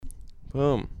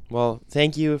Boom. Well,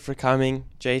 thank you for coming,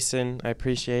 Jason. I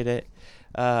appreciate it.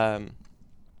 Well,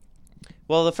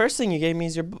 the first thing you gave me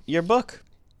is your book.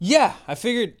 Yeah, I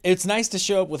figured it's nice to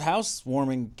show up with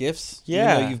housewarming gifts.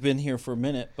 Yeah. Even though you've been here for a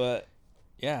minute, but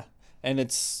yeah. And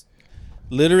it's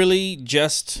literally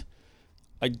this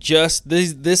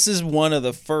is one of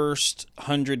the first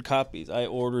 100 copies. I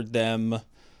ordered them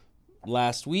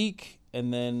last week,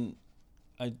 and then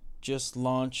I just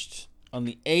launched on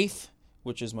the 8th,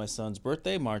 which is my son's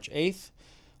birthday, March 8th,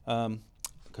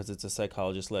 because it's a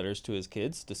psychologist's letters to his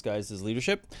kids disguised as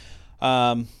leadership.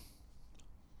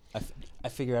 I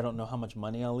figure I don't know how much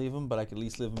money I'll leave him, but I could at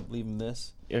least leave him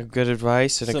this. Good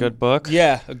advice and a good book.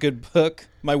 Yeah, a good book.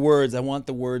 My words. I want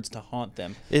the words to haunt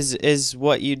them. Is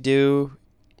what you do,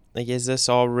 like, is this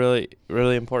all really,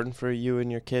 really important for you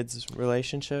and your kids'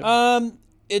 relationship?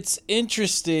 It's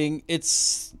interesting. It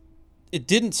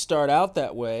didn't start out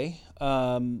that way.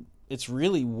 It's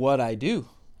really what I do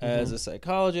as a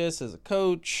psychologist, as a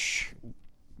coach,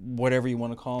 whatever you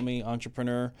want to call me,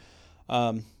 entrepreneur.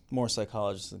 More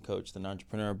psychologist than coach than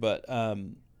entrepreneur, but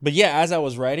yeah, as I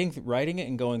was writing it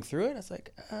and going through it, I was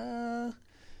like,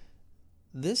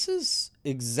 this is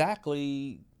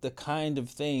exactly the kind of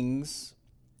things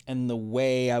and the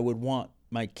way I would want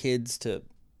my kids to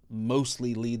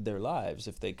mostly lead their lives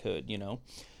if they could,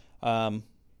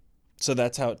 so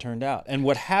that's how it turned out. And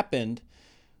what happened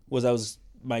was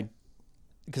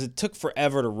because it took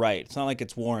forever to write. It's not like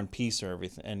it's War and Peace or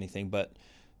anything, but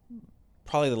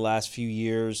probably the last few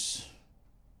years,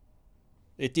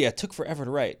 it took forever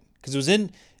to write because it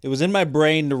was in my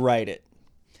brain to write it,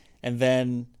 and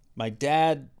then my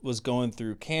dad was going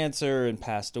through cancer and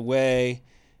passed away,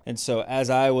 and so as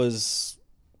I was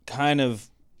kind of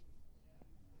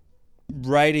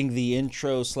writing the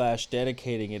intro /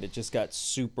 dedicating it just got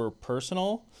super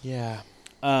personal. Yeah.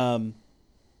 And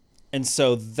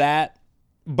so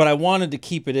but I wanted to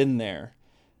keep it in there.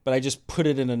 But I just put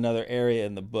it in another area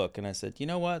in the book, and I said, you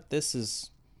know what? It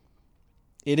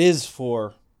is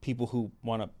for people who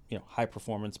want to, high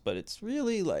performance, but it's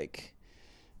really like,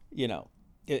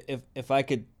 if I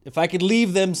could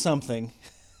leave them something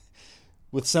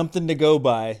with something to go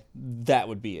by, that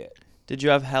would be it. Did you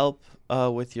have help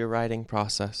with your writing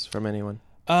process from anyone?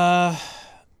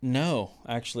 No,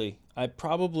 actually. I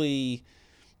probably,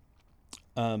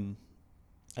 I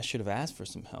should have asked for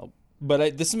some help.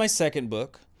 But this is my second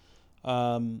book.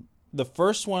 The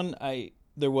first one,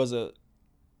 there was a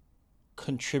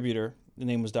contributor. The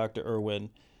name was Dr.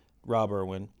 Rob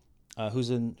Irwin,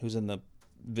 who's in the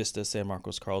Vista, San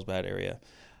Marcos, Carlsbad area.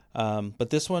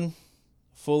 But this one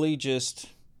fully just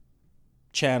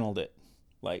channeled it,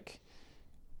 like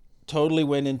totally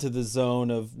went into the zone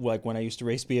of like when I used to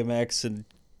race BMX and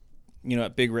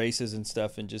at big races and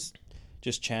stuff, and just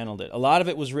channeled it. A lot of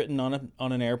it was written on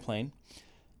an airplane,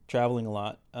 traveling a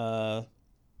lot.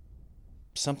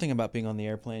 Something about being on the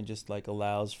airplane just like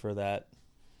allows for that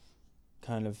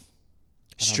kind of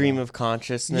stream of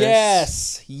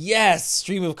consciousness. Yes,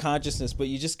 stream of consciousness, but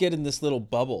you just get in this little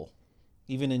bubble,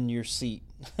 even in your seat,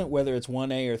 whether it's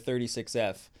 1A or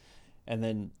 36F, and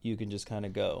then you can just kind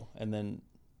of go, and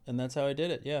that's how I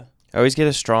did it. Yeah, I always get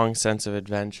a strong sense of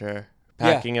adventure.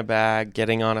 Packing a bag,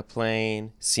 getting on a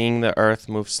plane, seeing the earth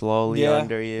move slowly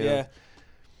under you.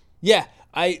 Yeah.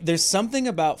 There's something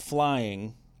about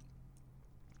flying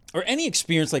or any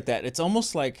experience like that. It's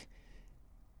almost like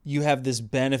you have this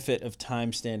benefit of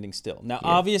time standing still. Now,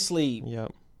 obviously,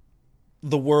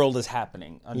 the world is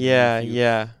happening.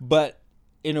 Yeah. But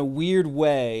in a weird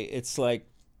way, it's like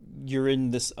you're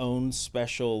in this own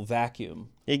special vacuum.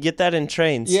 You get that in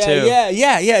trains, too. Yeah.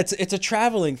 It's a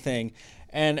traveling thing.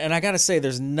 And I got to say,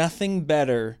 there's nothing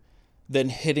better than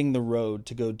hitting the road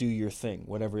to go do your thing,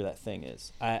 whatever that thing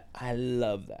is. I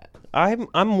love that.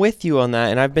 I'm with you on that,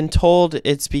 and I've been told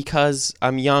it's because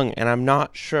I'm young and I'm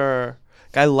not sure.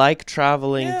 I like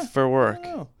traveling for work,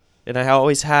 and I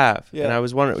always have. Yeah. And I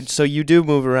was wondering, so you do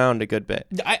move around a good bit.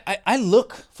 I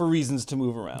look for reasons to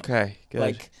move around. Okay, good.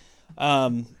 Like,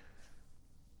 when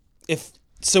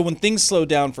things slowed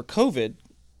down for COVID,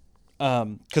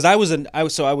 because I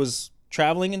was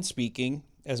traveling and speaking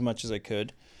as much as I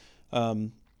could.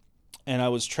 And I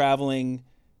was traveling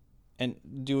and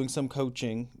doing some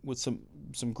coaching with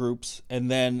some groups,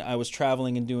 and then I was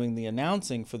traveling and doing the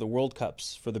announcing for the World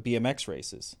Cups for the BMX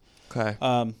races. Okay.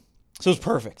 So it was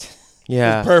perfect.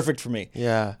 Yeah. It was perfect for me.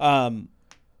 Yeah. And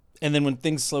then when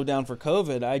things slowed down for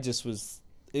COVID,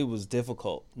 it was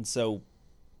difficult. And so,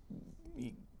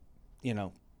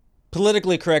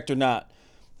 politically correct or not,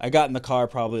 I got in the car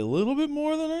probably a little bit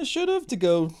more than I should have to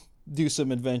go do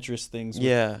some adventurous things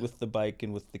with the bike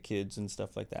and with the kids and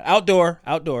stuff like that. Outdoor.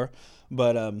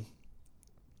 But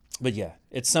But yeah,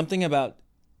 it's something about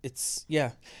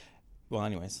yeah. Well,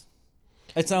 anyways,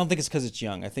 I don't think it's because it's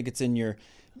young. I think it's in your.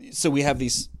 So we have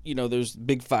these, there's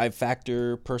big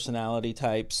 5-factor personality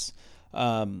types,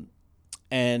 and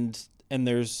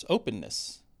there's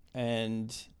openness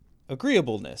and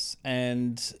agreeableness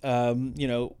and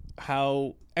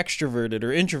how extroverted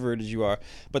or introverted you are.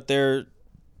 But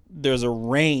there's a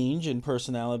range in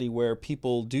personality where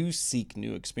people do seek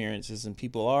new experiences and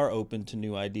people are open to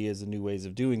new ideas and new ways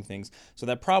of doing things. So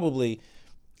that probably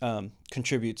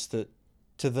contributes to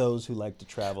those who like to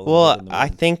travel. Well, I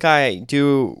think I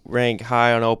do rank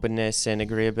high on openness and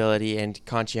agreeability and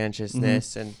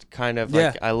conscientiousness, and kind of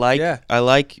like I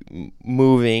like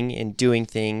moving and doing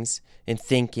things and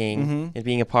thinking and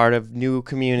being a part of new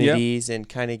communities and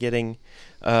kind of getting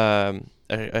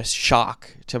a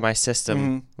shock to my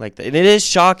system like that. And it is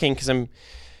shocking because I'm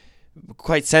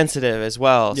quite sensitive as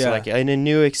well. So like in a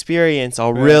new experience,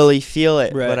 I'll really feel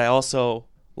it, but I also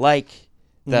like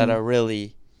that I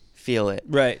really feel it.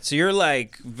 Right. So you're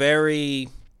like very,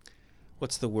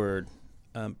 what's the word?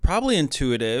 Probably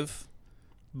intuitive,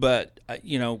 but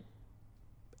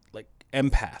like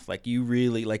empath. Like you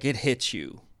really, like it hits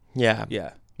you. Yeah.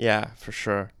 Yeah. Yeah, for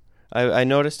sure. I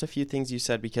noticed a few things you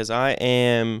said because I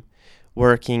am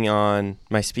working on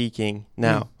my speaking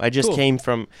now. I just came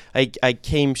from, I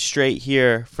came straight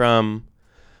here from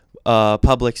a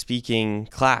public speaking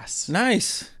class.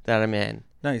 Nice. That I'm in.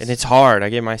 Nice. And it's hard. I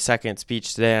gave my second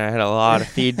speech today and I had a lot of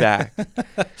feedback.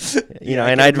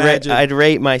 And I'd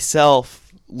rate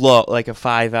myself like a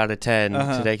 5 out of 10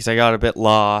 today because I got a bit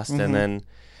lost and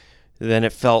then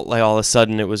it felt like all of a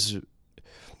sudden it was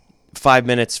 5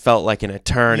 minutes felt like an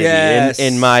eternity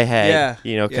in my head,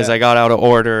 because I got out of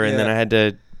order and then I had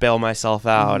to bail myself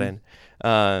out. And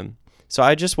so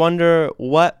I just wonder,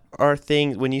 what are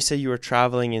things, when you said you were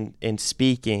traveling and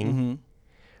speaking,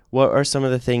 what are some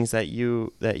of the things that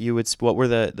you would, what were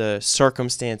the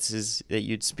circumstances that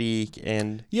you'd speak,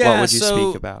 and what would you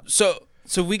speak about? So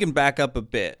we can back up a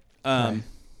bit. I'm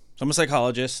a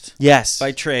psychologist. Yes.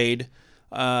 By trade.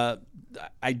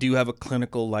 I do have a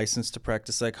clinical license to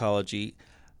practice psychology.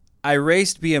 I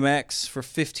raced BMX for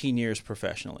 15 years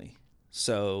professionally.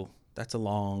 So that's a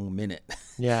long minute.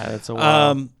 Yeah, that's a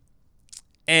while.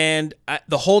 And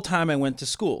the whole time I went to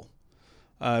school.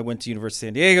 I went to University of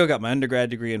San Diego, got my undergrad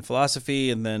degree in philosophy,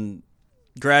 and then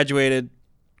graduated,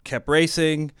 kept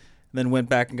racing, and then went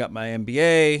back and got my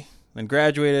MBA, then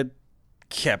graduated,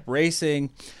 kept racing,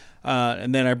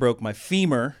 and then I broke my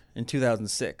femur in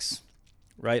 2006,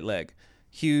 right leg.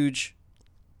 Huge.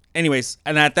 Anyways,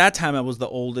 and at that time I was the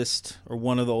oldest, or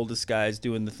one of the oldest guys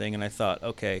doing the thing, and I thought,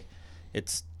 okay,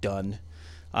 it's done.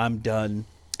 I'm done.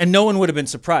 And no one would have been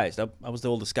surprised. I was the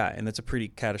oldest guy, and that's a pretty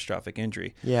catastrophic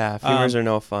injury. Yeah, femurs are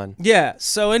no fun. Yeah.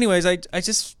 So anyways, I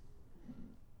just,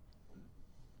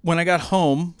 when I got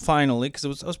home, finally,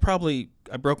 because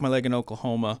I broke my leg in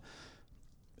Oklahoma,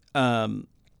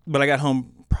 but I got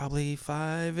home probably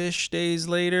 5-ish days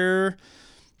later.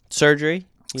 Surgery?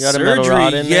 You got a metal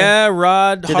rod in there? Yeah,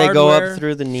 rod, Did hardware. They go up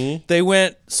through the knee? They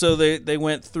went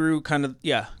through kind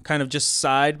of just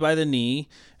side by the knee,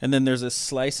 and then there's a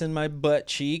slice in my butt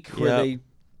cheek where they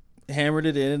hammered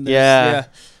it in.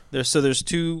 There's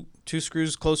two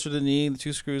screws closer to the knee, the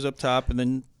 2 screws up top, and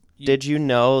then. Did you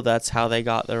know that's how they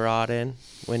got the rod in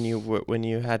when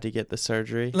you had to get the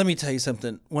surgery? Let me tell you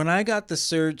something. When I got the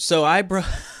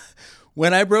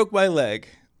when I broke my leg,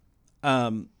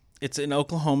 it's in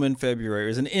Oklahoma in February. It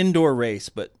was an indoor race,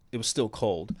 but it was still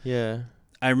cold. Yeah.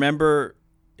 I remember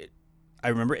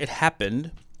it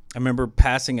happened. I remember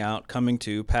passing out, kind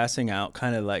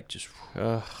of like just.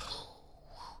 I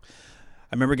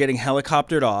remember getting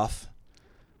helicoptered off,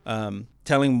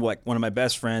 telling like one of my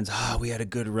best friends, we had a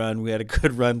good run,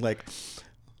 like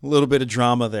a little bit of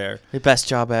drama there. The best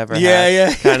job I ever had.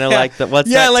 Yeah. Kind of like that like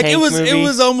tank movie? It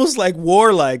was almost like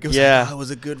warlike. It was like, it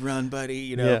was a good run,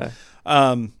 buddy, Yeah.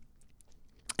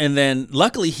 And then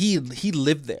luckily he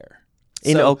lived there.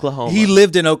 In Oklahoma. He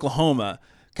lived in Oklahoma.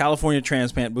 California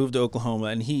transplant, moved to Oklahoma,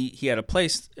 and he had a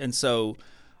place. And so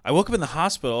I woke up in the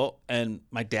hospital, and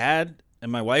my dad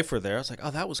and my wife were there. I was like,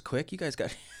 oh, that was quick. You guys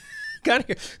got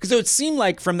here. Because it seemed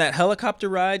like from that helicopter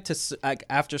ride to like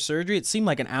after surgery, it seemed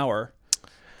like an hour,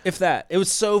 if that. It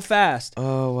was so fast.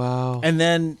 Oh, wow. And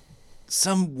then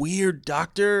some weird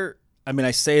doctor, I mean,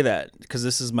 I say that because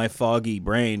this is my foggy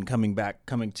brain coming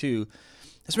to.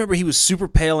 I just remember he was super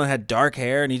pale and had dark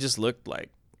hair, and he just looked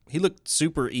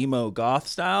super emo goth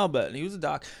style, but he was a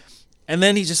doc. And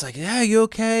then he's just like, yeah, you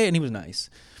okay? And he was nice.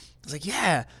 I was like,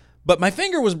 yeah. But my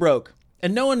finger was broke,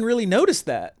 and no one really noticed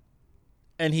that.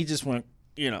 And he just went,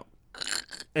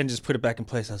 and just put it back in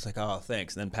place. I was like, oh,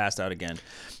 thanks. And then passed out again.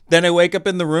 Then I wake up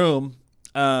in the room,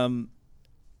 and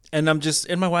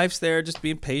my wife's there just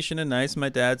being patient and nice. And my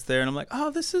dad's there. And I'm like, oh,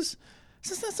 this is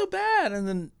not so bad. And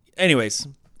then anyways,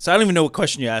 so I don't even know what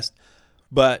question you asked,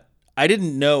 but I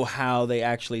didn't know how they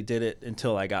actually did it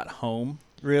until I got home,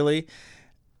 really.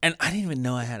 And I didn't even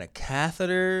know I had a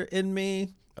catheter in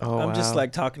me. Oh, I'm just wow.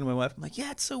 like talking to my wife. I'm like,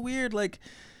 yeah, it's so weird. Like,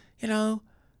 you know,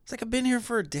 it's like I've been here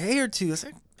for a day or two. It's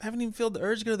like I haven't even felt the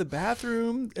urge to go to the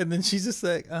bathroom. And then she's just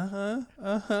like, and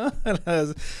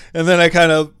then I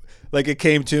kind of, like, it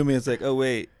came to me. It's like, oh,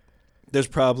 wait, there's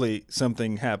probably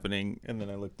something happening. And then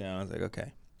I looked down. I was like,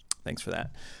 okay, thanks for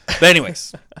that. But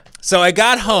anyways, so I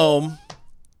got home,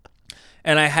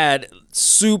 and I had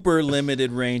super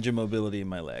limited range of mobility in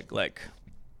my leg. Like,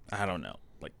 I don't know.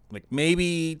 Like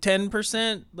maybe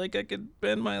 10%, like I could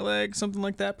bend my leg, something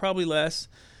like that, probably less.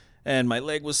 And my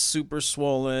leg was super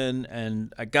swollen,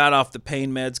 and I got off the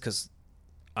pain meds because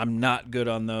I'm not good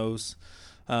on those,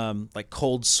 like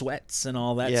cold sweats and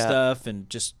all that stuff, and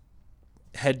just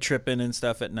head tripping and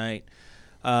stuff at night.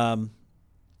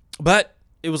 But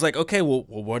it was like, okay, well,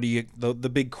 what are you? The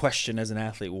big question as an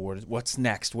athlete, well, what's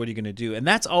next? What are you going to do? And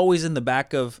that's always in the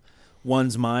back of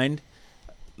one's mind.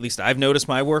 At least I've noticed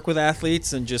my work with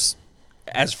athletes and just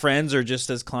as friends or just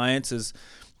as clients is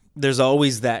there's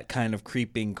always that kind of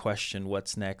creeping question,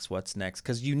 what's next?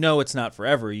 Because you know it's not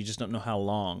forever. You just don't know how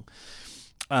long.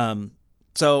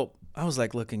 So I was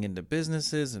like looking into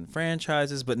businesses and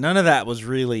franchises, but none of that was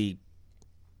really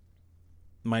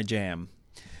my jam.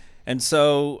 And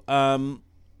so, I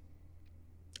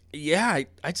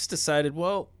just decided,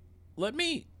 well, let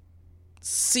me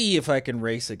see if I can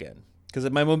race again. Because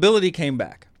my mobility came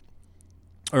back,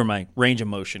 or my range of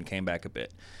motion came back a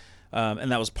bit.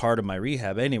 And that was part of my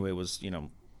rehab anyway, was,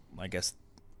 I guess,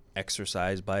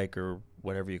 exercise bike or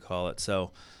whatever you call it.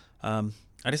 So I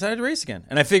decided to race again.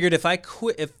 And I figured if I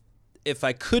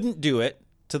couldn't do it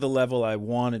to the level I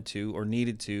wanted to or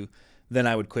needed to, then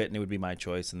I would quit and it would be my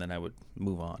choice and then I would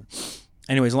move on.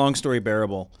 Anyways, long story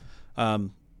bearable.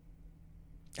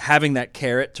 Having that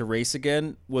carrot to race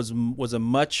again was a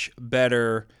much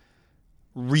better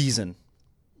reason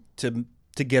to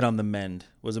get on the mend,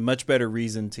 was a much better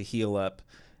reason to heal up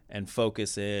and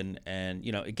focus in. And,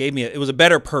 it was a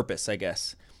better purpose, I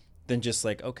guess, than just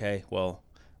like, okay, well,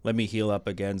 let me heal up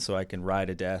again so I can ride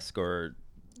a desk or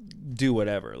do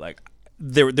whatever. Like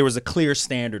there was a clear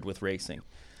standard with racing.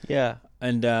 Yeah.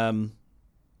 And,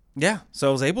 so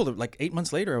I was able to, like 8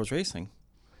 months later, I was racing.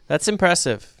 That's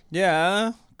impressive.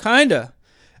 Yeah, kind of.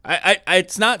 I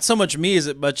it's not so much me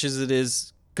as much as it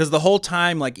is, because the whole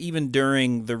time, like even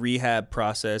during the rehab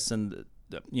process and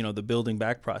the building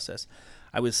back process,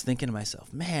 I was thinking to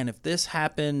myself, man, if this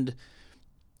happened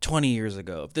 20 years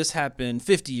ago, if this happened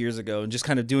 50 years ago, and just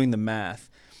kind of doing the math,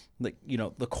 like,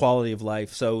 the quality of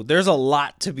life. So there's a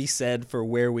lot to be said for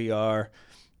where we are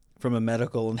from a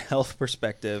medical and health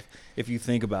perspective, if you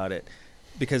think about it,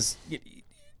 because,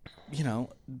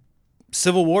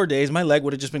 Civil War days, my leg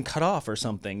would have just been cut off or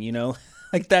something,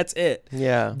 like that's it.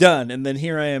 Yeah. Done. And then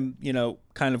here I am,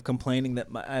 kind of complaining that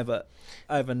I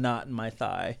have a knot in my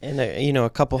thigh. And a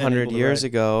couple hundred years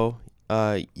ago,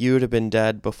 you would have been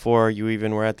dead before you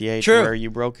even were at the age where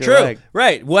you broke your leg.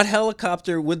 Right. What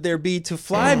helicopter would there be to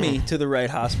fly me to the right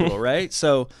hospital, right?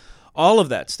 So all of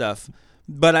that stuff.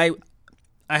 But I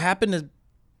happened to,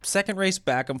 second race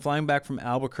back, I'm flying back from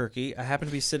Albuquerque. I happened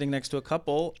to be sitting next to a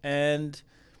couple, and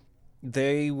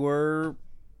they were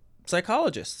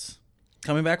psychologists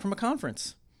coming back from a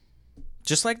conference,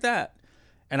 just like that.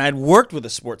 And I'd worked with a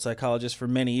sports psychologist for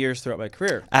many years throughout my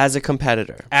career. As a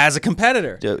competitor.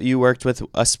 You worked with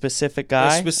a specific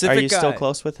guy? Are you still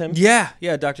close with him? Yeah,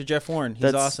 Dr. Jeff Warren.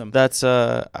 He's awesome. That's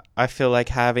I feel like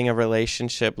having a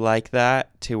relationship like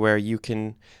that, to where you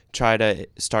can try to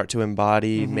start to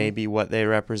embody maybe what they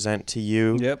represent to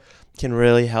you, can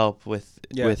really help with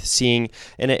seeing,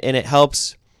 and it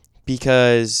helps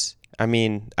because,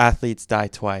 athletes die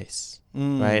twice,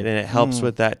 right? And it helps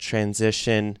with that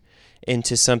transition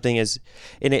into something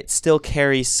and it still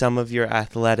carries some of your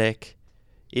athletic.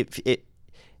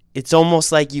 It's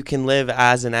almost like you can live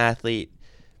as an athlete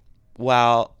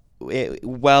well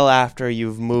after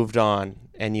you've moved on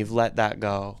and you've let that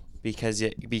go,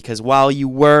 because while you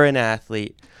were an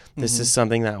athlete, this is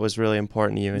something that was really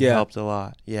important to you and helped a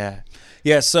lot.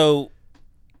 So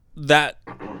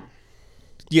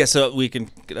so we can.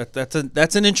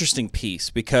 That's an interesting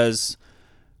piece, because,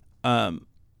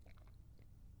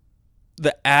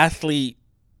 the athlete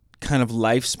kind of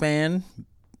lifespan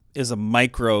is a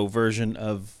micro version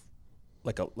of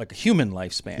like a human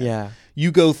lifespan. Yeah, you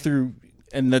go through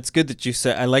and that's good that you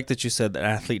said. I like that you said that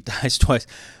athlete dies twice.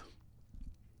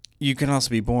 You can also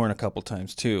be born a couple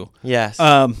times too. Yes.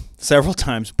 Several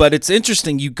times. But it's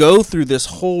interesting. You go through this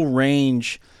whole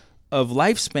range of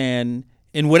lifespan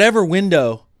in whatever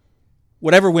window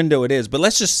it is. But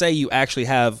let's just say you actually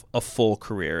have a full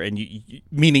career, and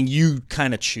meaning you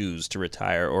kind of choose to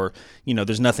retire, or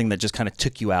there's nothing that just kind of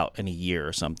took you out in a year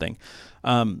or something.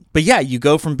 But yeah, you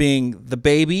go from being the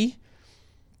baby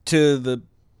to the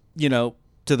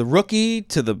rookie,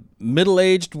 to the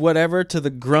middle-aged whatever, to the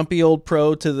grumpy old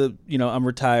pro, to the I'm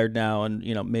retired now, and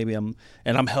maybe I'm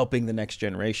helping the next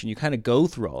generation. You kind of go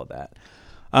through all of that.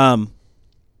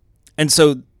 And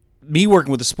so me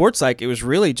working with a sports psych, it was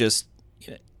really just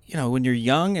when you're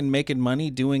young and making money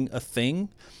doing a thing,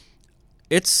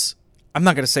 I'm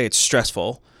not going to say it's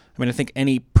stressful. I mean, I think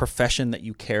any profession that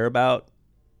you care about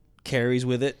carries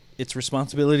with it its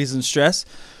responsibilities and stress.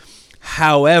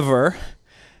 However,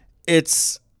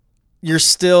 you're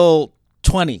still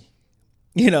 20,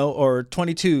 or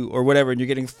 22 or whatever, and you're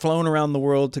getting flown around the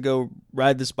world to go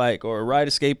ride this bike or ride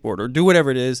a skateboard or do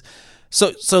whatever it is.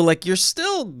 So like you're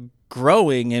still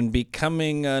growing and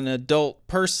becoming an adult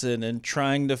person and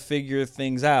trying to figure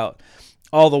things out,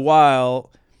 all the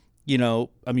while,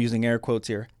 I'm using air quotes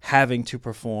here, having to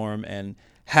perform and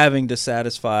having to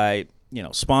satisfy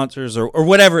sponsors or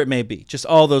whatever it may be, just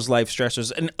all those life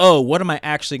stressors. And what am I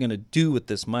actually going to do with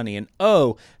this money? And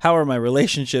how are my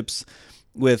relationships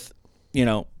with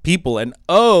people? And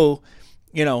I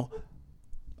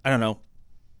don't know,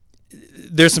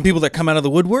 there's some people that come out of the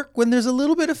woodwork when there's a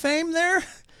little bit of fame there.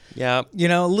 Yeah.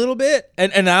 A little bit.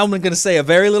 And I'm going to say a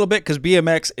very little bit, because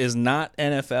BMX is not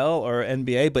NFL or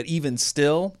NBA, but even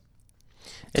still,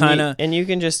 kind of. And you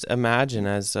can just imagine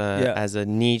as a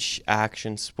niche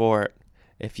action sport,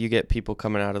 if you get people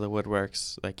coming out of the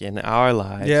woodworks, like in our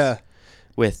lives,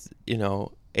 with,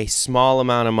 a small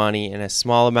amount of money and a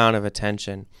small amount of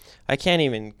attention, I can't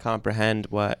even comprehend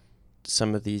what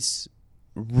some of these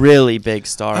really big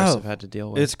stars have had to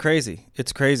deal with. It's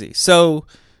crazy. So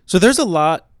there's a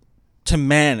lot to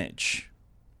manage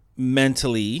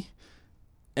mentally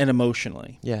and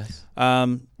emotionally. Yes.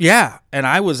 Yeah. And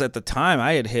I was, at the time,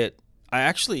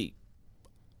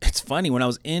 it's funny, when I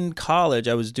was in college,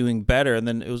 I was doing better. And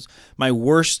then it was my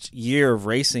worst year of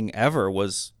racing ever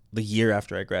was the year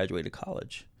after I graduated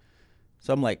college.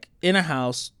 So I'm like in a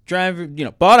house, driving,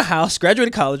 bought a house,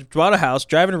 graduated college, bought a house,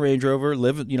 driving a Range Rover,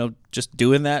 living, just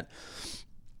doing that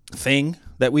thing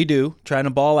that we do, trying to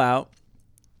ball out.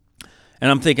 And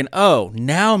I'm thinking,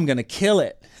 now I'm going to kill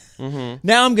it. Mm-hmm.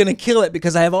 Now I'm going to kill it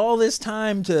because I have all this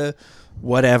time to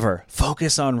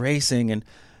focus on racing. And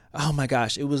oh my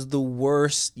gosh, it was the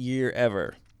worst year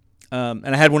ever. And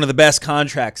I had one of the best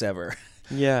contracts ever.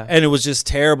 Yeah. And it was just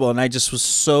terrible. And I just was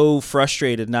so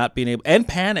frustrated not being able, and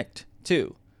panicked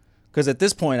too. Because at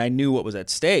this point I knew what was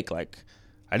at stake. Like,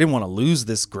 I didn't want to lose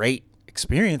this great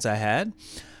experience I had.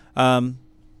 And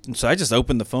so I just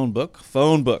opened the phone book.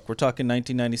 We're talking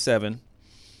 1997.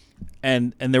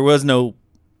 And there was no,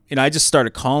 I just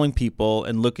started calling people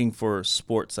and looking for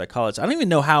sports psychologists. I don't even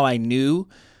know how I knew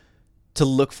to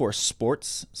look for a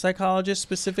sports psychologist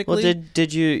specifically. Well,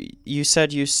 did you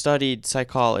said you studied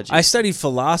psychology? I studied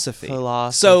philosophy.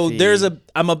 So there's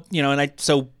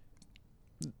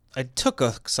I took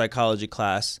a psychology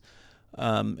class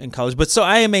in college, but so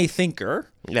I am a thinker.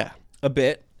 Yeah. A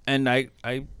bit, and I'm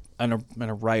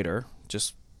a writer.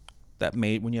 Just that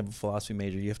when you have a philosophy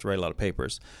major, you have to write a lot of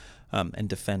papers, and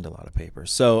defend a lot of papers.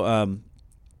 So,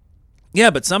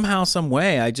 but somehow, some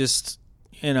way, I just,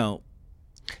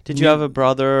 Did you have a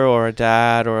brother or a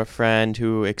dad or a friend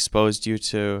who exposed you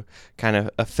to kind of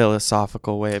a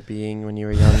philosophical way of being when you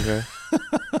were younger?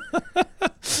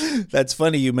 That's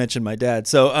funny you mentioned my dad.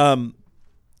 So,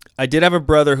 I did have a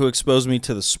brother who exposed me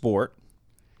to the sport.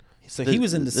 So he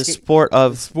was into the sport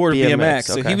of BMX.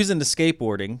 Okay. So he was into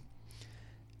skateboarding,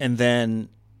 and then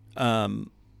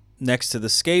next to the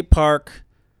skate park,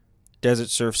 Desert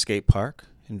Surf Skate Park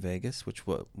in Vegas, which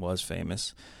was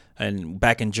famous, and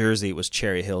back in Jersey it was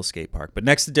Cherry Hill Skate Park. But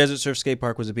next to Desert Surf Skate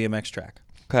Park was a BMX track.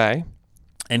 Okay.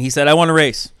 And he said, "I want to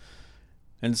race."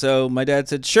 And so my dad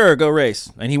said, "Sure, go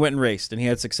race." And he went and raced, and he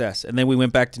had success. And then we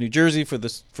went back to New Jersey for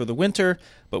the winter,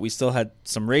 but we still had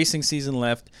some racing season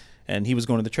left. And he was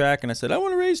going to the track, and I said, "I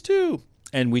want to race too."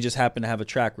 And we just happened to have a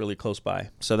track really close by.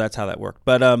 So that's how that worked.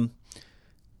 But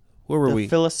where were we? The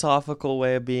philosophical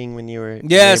way of being when you were...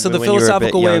 Yeah, so the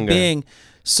philosophical way of being.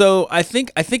 So I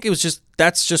think it was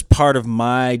that's just part of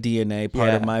my DNA,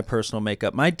 part of my personal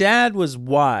makeup. My dad was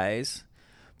wise,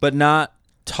 but not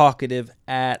talkative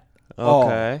at all.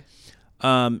 Okay.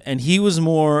 And he was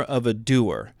more of a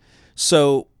doer.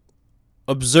 So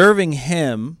observing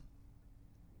him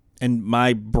and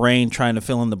my brain trying to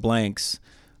fill in the blanks,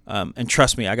 and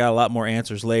trust me, I got a lot more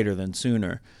answers later than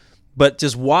sooner, but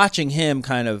just watching him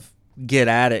kind of get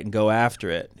at it and go after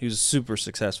it. He was a super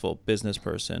successful business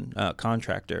person,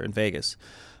 contractor in Vegas.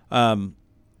 A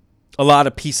lot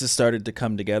of pieces started to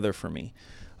come together for me.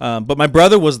 But my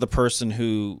brother was the person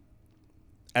who,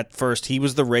 at first, he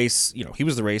was the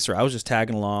racer. I was just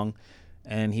tagging along,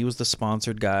 and he was the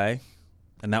sponsored guy,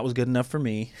 and that was good enough for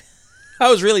me. I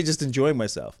was really just enjoying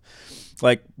myself.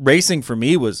 Like, racing for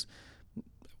me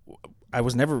I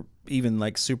was never even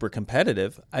like super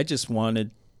competitive. I just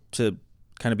wanted to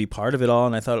kind of be part of it all,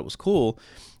 and I thought it was cool.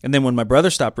 And then when my brother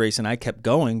stopped racing, I kept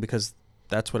going because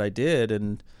that's what I did,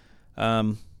 and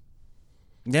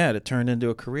it turned into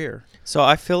a career. So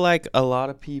I feel like a lot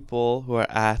of people who are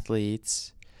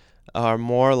athletes are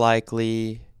more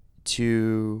likely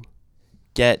to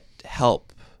get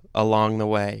help along the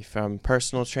way from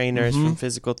personal trainers, from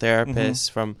physical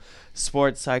therapists, from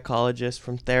sports psychologists,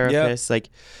 from therapists. Like,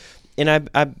 and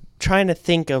I'm trying to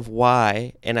think of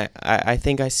why, and I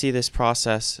think I see this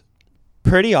process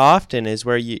pretty often is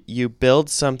where you build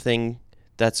something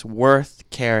that's worth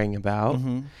caring about,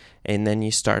 and then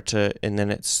it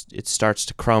starts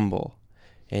to crumble,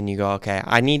 and you go, okay,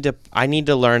 I need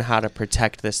to learn how to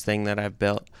protect this thing that I've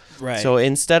built. Right. So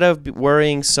instead of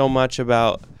worrying so much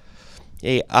about,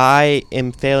 hey, I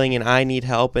am failing and I need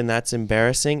help and that's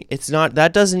embarrassing,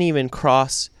 that doesn't even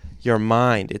cross your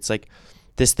mind. It's like,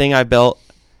 this thing I built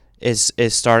is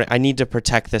starting. I need to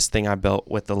protect this thing I built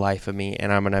with the life of me,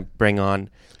 and I'm going to bring on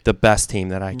the best team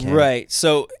that I can. Right.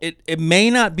 So it may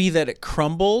not be that it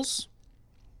crumbles,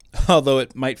 although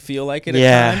it might feel like it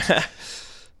at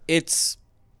times.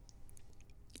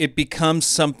 It becomes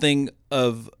something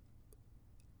of,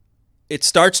 it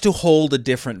starts to hold a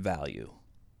different value,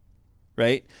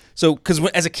 right? So, because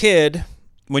as a kid,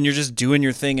 when you're just doing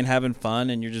your thing and having fun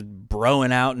and you're just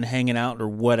broing out and hanging out or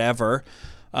whatever,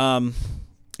 and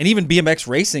even BMX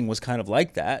racing was kind of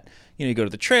like that. You know, you go to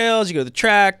the trails, you go to the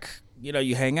track, you know,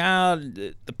 you hang out,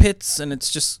 the pits, and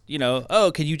it's just, you know,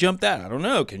 oh, can you jump that? I don't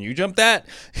know. Can you jump that?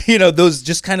 You know, those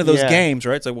games,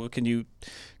 right? It's like, well, can you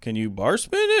bar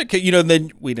spin it? You know, and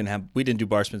then we didn't do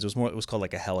bar spins. It was called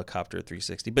like a helicopter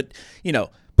 360. But, you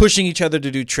know, pushing each other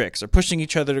to do tricks or pushing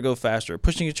each other to go faster or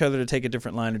pushing each other to take a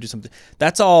different line or do something.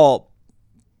 That's all,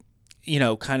 you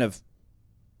know, kind of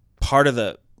part of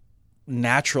the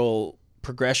natural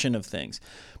progression of things.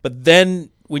 But then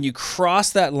when you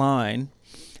cross that line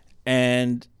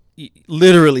and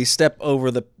literally step over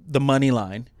the money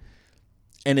line,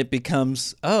 and it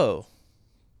becomes, oh,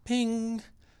 ping,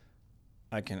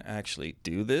 I can actually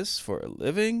do this for a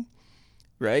living,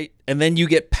 right? And then you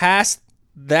get past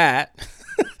that,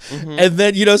 and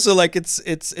then, you know, so like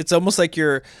it's almost like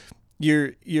you're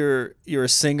a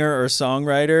singer or a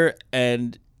songwriter,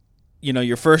 and, you know,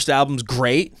 your first album's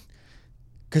great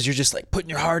because you're just like putting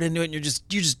your heart into it, and you're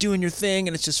just doing your thing,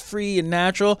 and it's just free and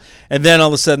natural. And then all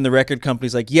of a sudden the record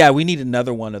company's like, yeah, we need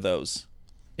another one of those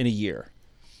in a year.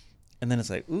 And then it's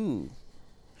like, ooh,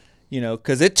 you know,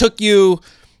 because it took you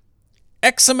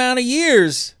X amount of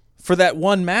years for that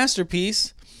one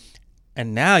masterpiece,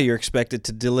 and now you're expected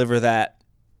to deliver that,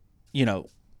 you know,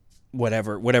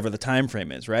 whatever the time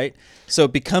frame is, right? So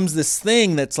it becomes this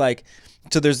thing that's like,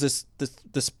 so there's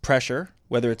this pressure,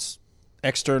 whether it's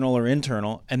external or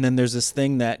internal, and then there's this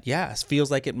thing that,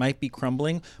 feels like it might be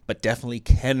crumbling, but definitely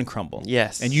can crumble.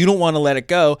 Yes. And you don't want to let it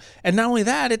go. And not only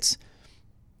that,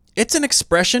 it's an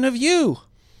expression of you.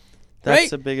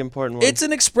 That's right? a big important one. It's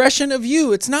an expression of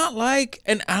you. It's not like,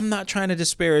 and I'm not trying to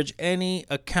disparage any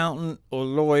accountant or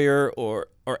lawyer or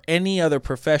any other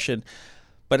profession,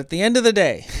 but at the end of the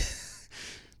day,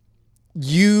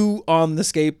 you on the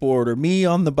skateboard or me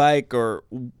on the bike, or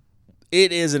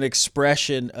it is an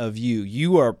expression of you.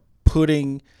 You are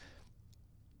putting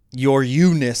your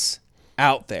you-ness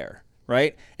out there,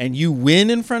 right? And you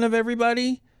win in front of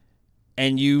everybody,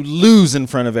 and you lose in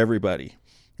front of everybody.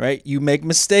 Right? You make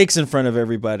mistakes in front of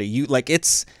everybody. You like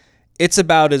it's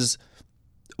about as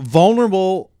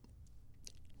vulnerable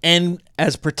and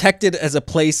as protected as a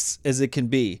place as it can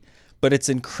be. But it's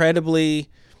incredibly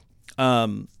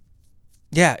it's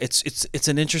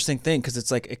an interesting thing, because it's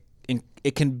like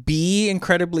it can be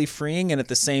incredibly freeing, and at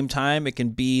the same time it can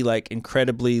be like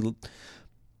incredibly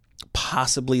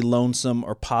possibly lonesome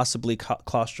or possibly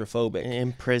claustrophobic.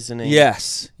 Imprisoning.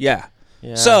 Yes. Yeah.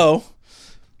 So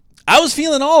I was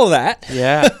feeling all of that.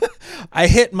 Yeah. I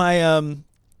hit my,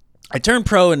 I turned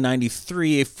pro in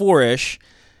 93, 4-ish,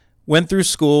 went through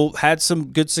school, had some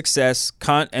good success,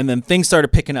 and then things started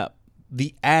picking up.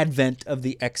 The advent of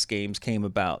the X Games came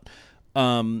about.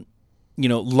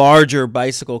 larger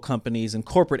bicycle companies and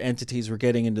corporate entities were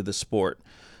getting into the sport.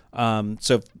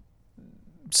 So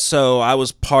I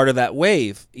was part of that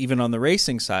wave, even on the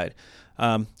racing side.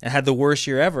 I had the worst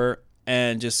year ever,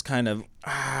 and just kind of,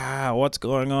 what's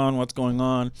going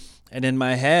on? And in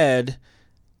my head,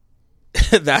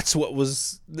 that's what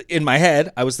was in my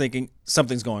head. I was thinking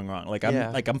something's going wrong.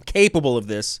 I'm capable of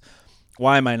this.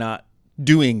 Why am I not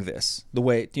doing this the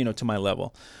way, to my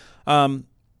level? And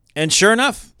sure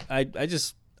enough, I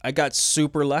got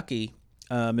super lucky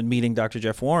in meeting Dr.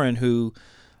 Jeff Warren, who,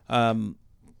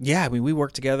 we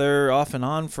worked together off and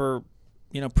on for,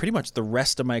 pretty much the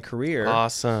rest of my career.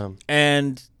 Awesome.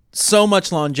 And so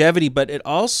much longevity, but it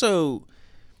also,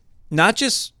 not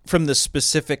just from the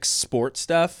specific sport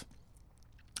stuff,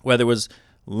 whether it was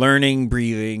learning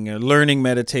breathing or learning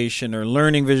meditation or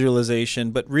learning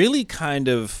visualization, but really kind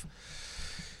of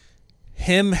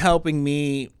him helping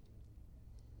me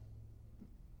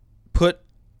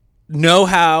know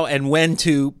how and when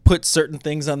to put certain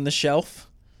things on the shelf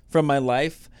from my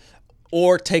life,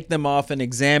 or take them off and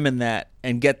examine that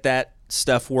and get that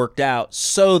stuff worked out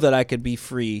so that I could be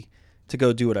free to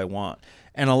go do what I want.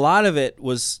 And a lot of it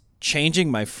was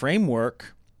changing my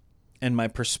framework and my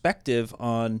perspective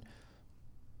on,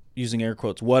 using air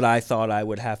quotes, what I thought I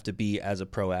would have to be as a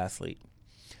pro athlete.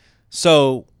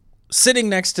 So sitting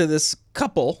next to this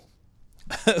couple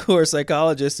who are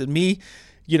psychologists and me,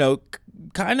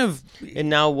 kind of. And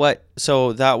now what?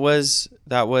 So that was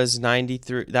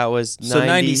 93. That was 90. So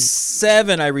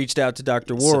 97, I reached out to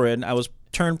Dr. Warren. I was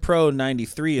turned pro in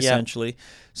 93, essentially. Yep.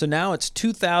 So now it's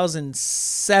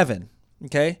 2007.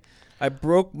 Okay. I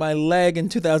broke my leg in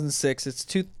 2006. Is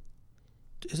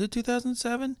it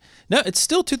 2007? No, it's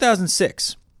still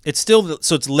 2006.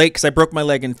 So it's late because I broke my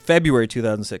leg in February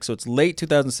 2006. So it's late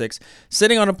 2006,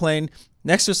 sitting on a plane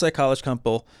next to a psychologist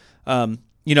couple.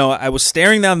 I was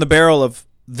staring down the barrel of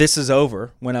This Is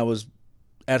Over when I was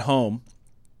at home,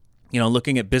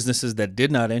 looking at businesses that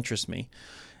did not interest me.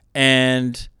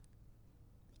 And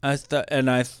I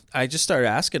just started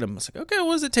asking him, I was like, okay,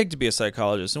 what does it take to be a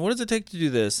psychologist? And what does it take to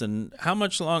do this? And how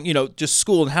much long, just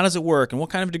school, and how does it work? And what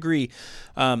kind of degree?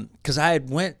 Because I had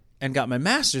went and got my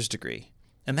master's degree,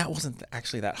 and that wasn't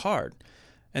actually that hard.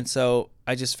 And so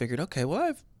I just figured, okay, well, I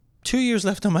have 2 years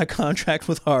left on my contract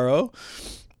with RO.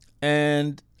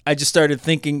 And I just started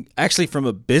thinking, actually, from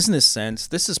a business sense,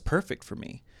 this is perfect for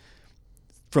me.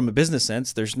 From a business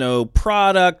sense, there's no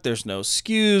product, there's no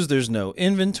SKUs, there's no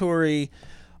inventory.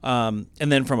 And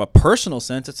then from a personal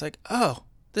sense, it's like, oh,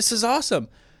 this is awesome.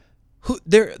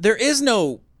 There is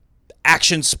no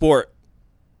action sport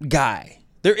guy.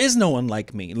 There is no one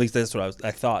like me. At least that's what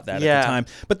I thought that at the time.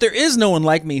 But there is no one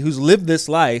like me who's lived this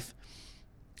life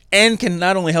and can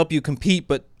not only help you compete,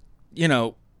 but,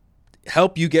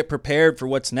 help you get prepared for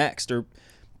what's next, or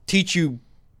teach you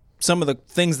some of the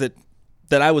things that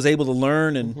I was able to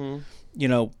learn and,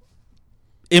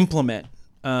 implement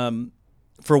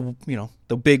for,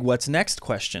 the big what's next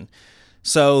question.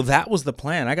 So that was the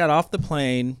plan. I got off the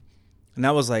plane, and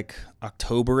that was like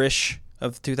October-ish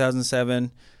of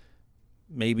 2007,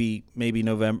 maybe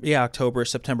November. Yeah,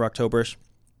 September, October-ish.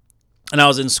 And I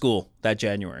was in school that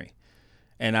January.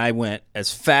 And I went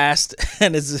as fast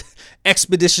and as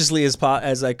expeditiously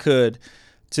as I could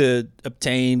to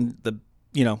obtain the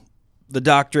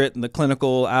doctorate and the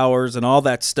clinical hours and all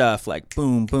that stuff. Like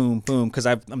boom, boom, boom. Because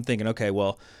I'm thinking, okay,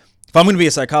 well, if I'm going to be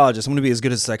a psychologist, I'm going to be as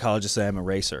good as a psychologist as I am a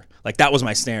racer. Like that was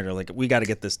my standard. Like we got to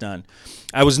get this done.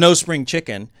 I was no spring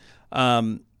chicken.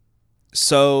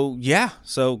 So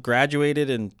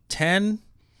graduated in 10.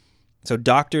 So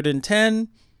doctored in 10,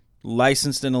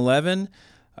 licensed in 11.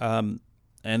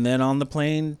 And then on the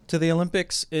plane to the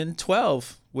Olympics in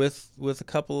 12 with a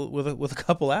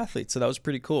couple athletes. So that was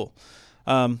pretty cool.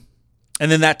 And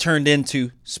then that turned into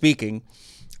speaking,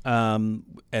 and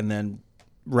then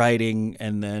writing,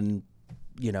 and then,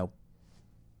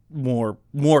 more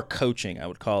coaching, I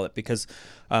would call it, because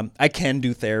I can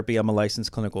do therapy. I'm a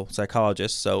licensed clinical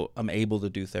psychologist, so I'm able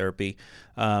to do therapy.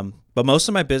 But most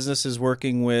of my business is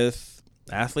working with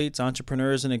athletes,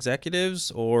 entrepreneurs, and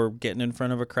executives, or getting in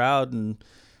front of a crowd and,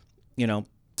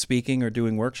 speaking or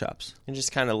doing workshops. And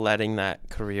just kind of letting that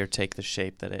career take the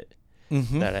shape that it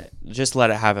just let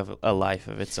it have a life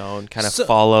of its own. Kind of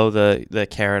follow the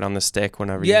carrot on the stick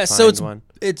whenever you find one.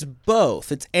 It's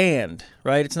both. It's and,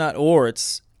 right? It's not or.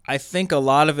 It's, I think a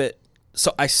lot of it.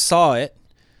 So I saw it.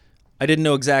 I didn't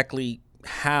know exactly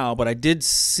how, but I did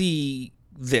see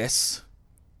this.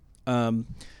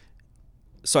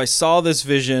 So I saw this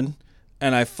vision,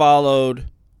 and I followed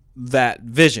that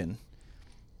vision.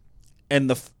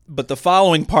 but the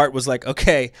following part was like,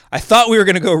 okay, I thought we were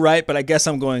going to go right, but I guess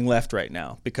I'm going left right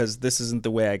now because this isn't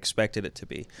the way I expected it to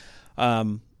be.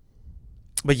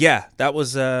 But yeah, that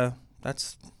was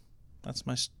that's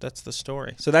the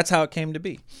story. So that's how it came to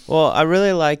be. Well, I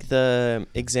really like the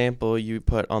example you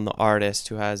put on the artist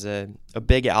who has a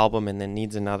big album and then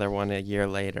needs another one a year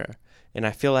later. And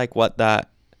I feel like what the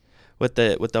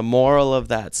moral of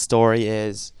that story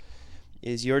is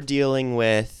you're dealing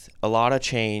with a lot of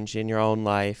change in your own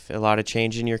life, a lot of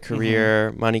change in your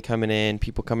career, money coming in,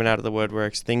 people coming out of the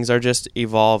woodworks. Things are just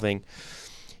evolving.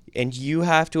 And you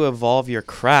have to evolve your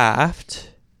craft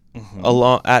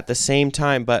along at the same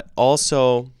time, but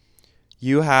also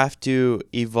you have to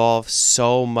evolve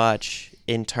so much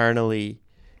internally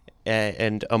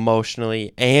and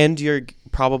emotionally, and you're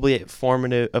probably at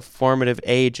a formative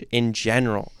age in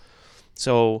general.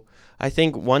 So I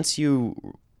think once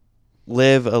you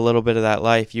live a little bit of that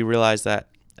life, you realize that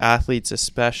athletes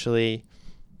especially,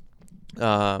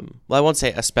 well, I won't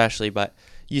say especially, but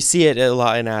you see it a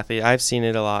lot in athletes. I've seen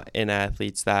it a lot in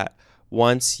athletes that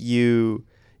once you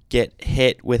get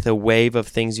hit with a wave of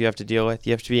things you have to deal with,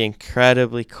 you have to be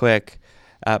incredibly quick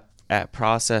at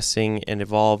processing and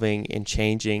evolving and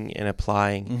changing and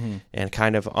applying and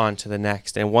kind of on to the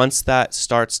next. And once that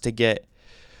starts to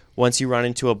once you run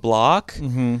into a block,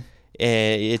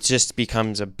 it just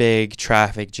becomes a big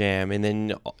traffic jam, and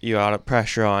then you got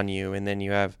pressure on you, and then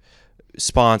you have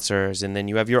sponsors, and then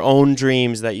you have your own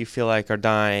dreams that you feel like are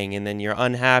dying, and then you're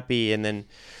unhappy, and then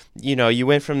you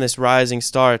went from this rising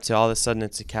star to all of a sudden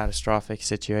it's a catastrophic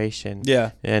situation.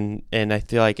 Yeah. And I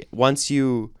feel like once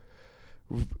you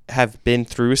have been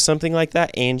through something like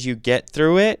that and you get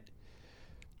through it,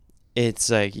 it's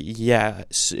like, yeah,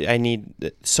 I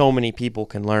need so many people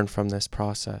can learn from this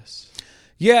process.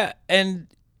 Yeah, and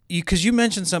because you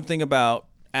mentioned something about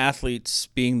athletes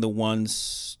being the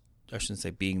ones, I shouldn't say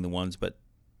being the ones, but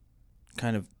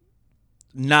kind of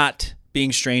not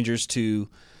being strangers to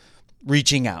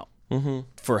reaching out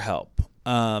for help.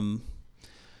 Because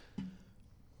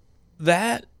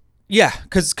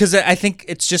I think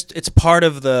it's part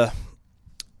of the,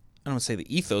 I don't want to say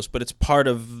the ethos, but it's part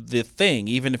of the thing.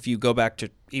 Even if you go back to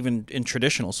even in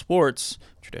traditional sports,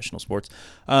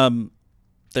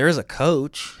 there is a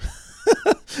coach,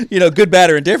 good,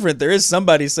 bad, or indifferent. There is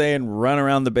somebody saying run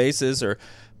around the bases or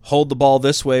hold the ball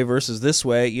this way versus this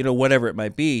way, whatever it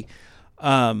might be.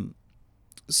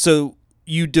 So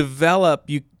you develop,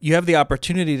 you have the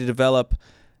opportunity to develop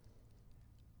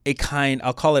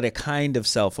I'll call it a kind of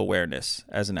self-awareness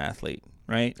as an athlete,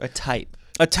 right? A type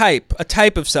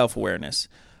of self-awareness.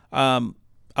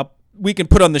 We can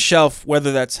put on the shelf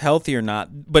whether that's healthy or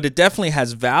not, but it definitely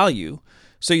has value.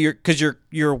 So you're,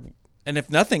 and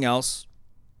if nothing else,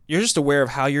 you're just aware of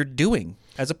how you're doing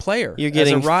as a player,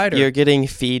 as a rider. You're getting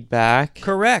feedback.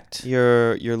 Correct.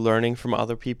 You're learning from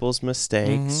other people's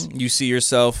mistakes. You see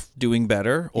yourself doing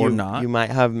better or not. You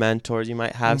might have mentors. You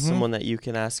might have someone that you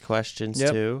can ask questions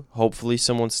to. Hopefully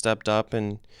someone stepped up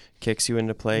and kicks you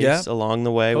into place along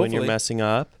the way when you're messing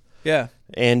up. Yeah.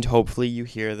 And hopefully you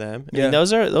hear them. I mean,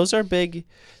 those are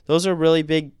really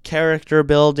big character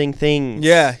building things.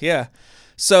 Yeah, yeah.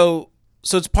 So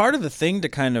it's part of the thing to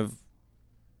kind of,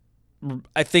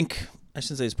 I think, I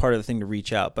shouldn't say it's part of the thing to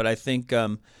reach out, but I think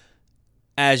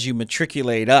as you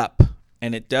matriculate up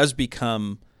and it does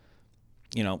become,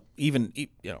 even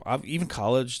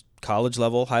college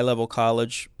level, high level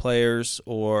college players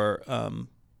or,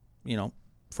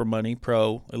 for money,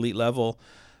 pro, elite level,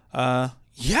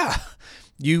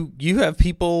 you have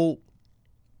people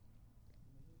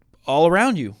all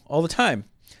around you all the time.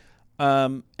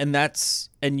 And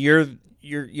you're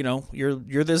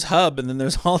this hub, and then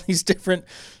there's all these different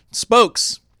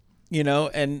spokes,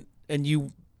 and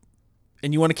you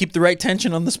want to keep the right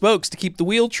tension on the spokes to keep the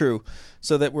wheel true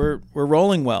so that we're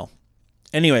rolling well.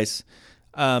 Anyways,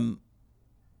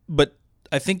 but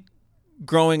I think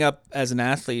growing up as an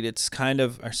athlete, it's kind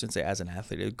of, I shouldn't say as an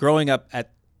athlete, growing up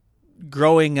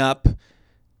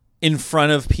in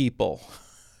front of people,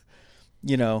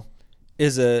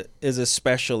 is a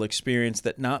special experience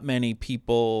that not many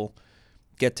people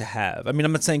get to have. I mean,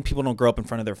 I'm not saying people don't grow up in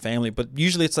front of their family, but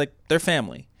usually it's like their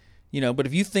family, but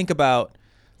if you think about,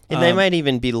 and they might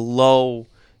even be low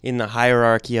in the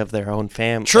hierarchy of their own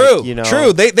family. True,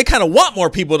 true. They kind of want more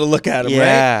people to look at them,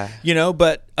 right?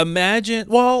 But imagine,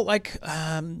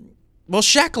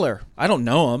 Sheckler. I don't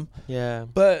know him. Yeah.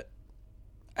 But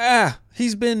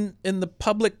he's been in the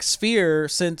public sphere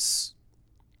since,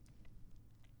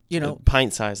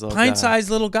 pint-sized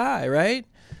little guy, right?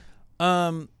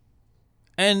 And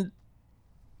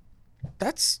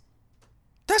that's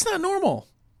not normal.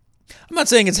 I'm not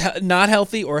saying it's not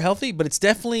healthy or healthy, but it's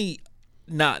definitely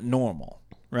not normal,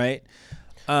 right?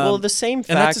 Well, the same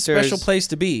factors, and that's a special place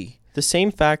to be. The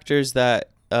same factors that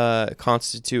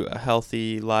constitute a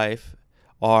healthy life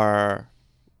are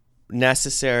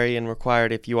necessary and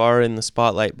required if you are in the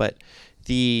spotlight, but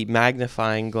the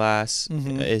magnifying glass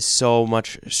is so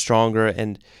much stronger,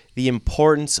 and the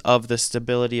importance of the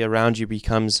stability around you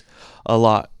becomes a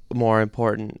lot more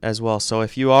important as well. So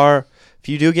if you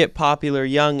do get popular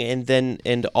young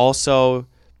and also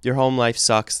your home life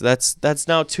sucks, that's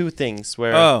now two things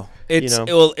where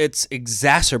it's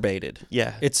exacerbated.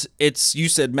 Yeah. It's you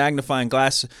said magnifying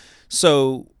glass.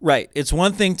 So right, it's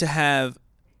one thing to have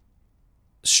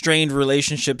strained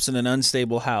relationships in an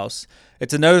unstable house.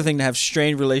 It's another thing to have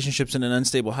strained relationships in an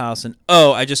unstable house, and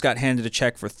I just got handed a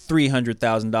check for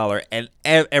 $300,000 and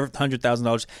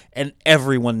 $100,000, and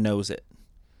everyone knows it.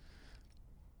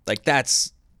 Like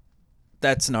that's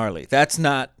gnarly. That's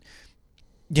not,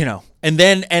 And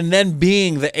then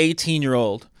being the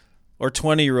 18-year-old or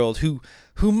 20-year-old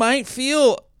who might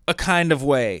feel a kind of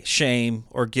way, shame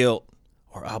or guilt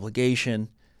or obligation,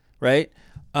 right?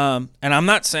 And I'm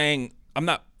not saying.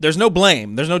 There's no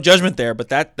blame. There's no judgment there,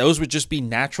 but those would just be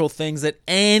natural things that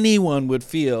anyone would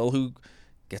feel who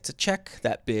gets a check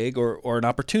that big or an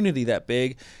opportunity that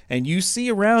big. And you see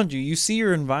around you, you see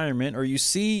your environment, or you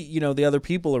see, the other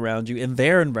people around you in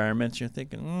their environments. You're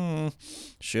thinking,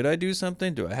 should I do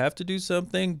something? Do I have to do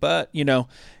something? But,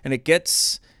 and it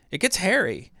gets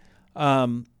hairy.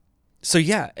 So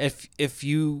yeah, if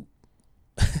you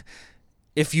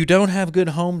don't have good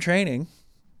home training,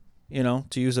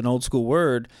 to use an old school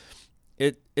word,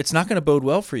 it's not going to bode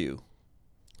well for you.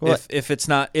 Well,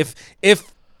 if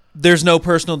there's no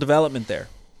personal development there.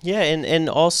 Yeah, and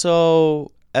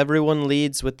also everyone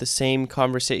leads with the same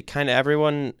conversation. Kind of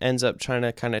everyone ends up trying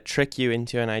to kind of trick you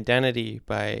into an identity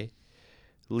by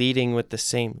leading with the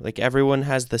same. Like everyone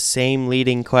has the same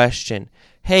leading question.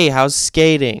 Hey, how's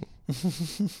skating?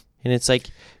 And it's like,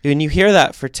 when you hear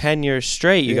that for 10 years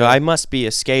straight, you go, I must be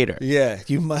a skater. Yeah,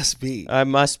 you must be.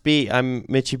 I'm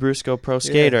Mitchie Brusco, pro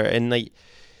skater. And like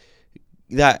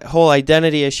that whole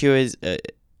identity issue is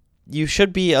you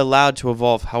should be allowed to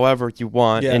evolve however you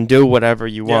want and do whatever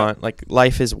you want. Like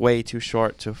life is way too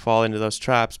short to fall into those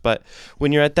traps. But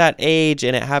when you're at that age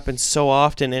and it happens so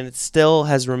often and it still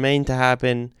has remained to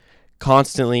happen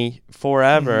constantly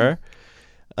forever,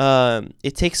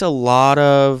 it takes a lot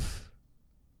of,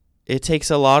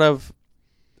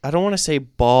 I don't want to say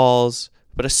balls,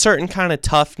 but a certain kind of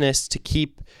toughness to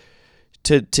keep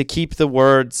the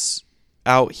words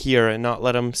out here and not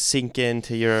let them sink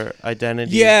into your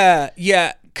identity. Yeah,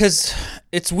 because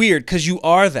it's weird, because you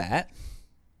are that,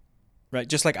 right?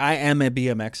 Just like I am a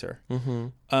BMXer.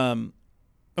 I'm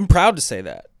proud to say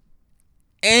that.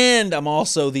 And I'm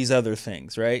also these other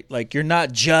things, right? Like you're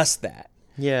not just that.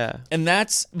 Yeah. And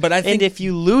but I think. And if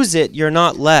you lose it, you're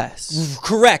not less.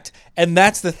 Correct. And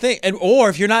that's the thing. Or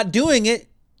if you're not doing it,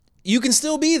 you can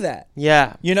still be that.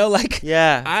 Yeah.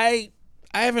 Yeah. I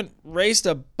haven't raced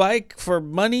a bike for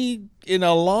money in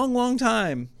a long, long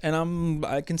time. And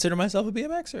I consider myself a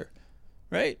BMXer.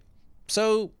 Right?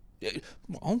 So,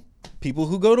 people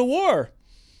who go to war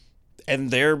and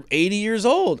they're 80 years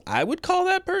old, I would call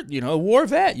that person, a war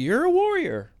vet. You're a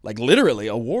warrior. Like literally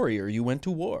a warrior. You went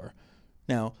to war.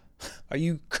 Now, are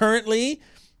you currently,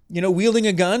 wielding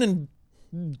a gun and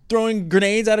throwing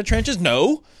grenades out of trenches?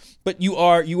 No, but you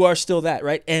are still that,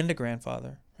 right? And a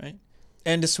grandfather, right?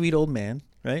 And a sweet old man,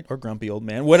 right? Or grumpy old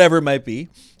man, whatever it might be,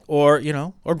 or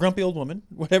or grumpy old woman,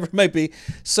 whatever it might be.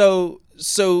 So,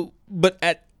 but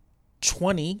at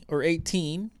 20 or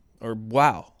 18 or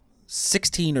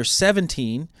 16 or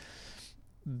 17,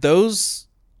 those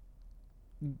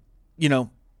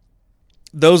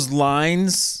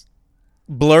lines.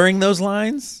 Blurring those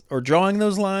lines or drawing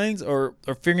those lines or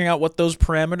figuring out what those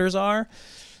parameters are,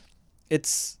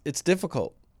 it's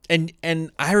difficult. And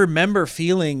I remember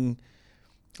feeling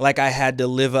like I had to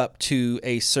live up to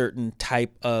a certain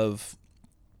type of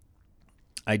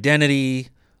identity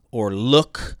or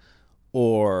look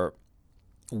or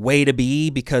way to be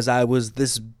because I was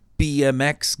this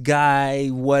BMX guy,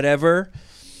 whatever.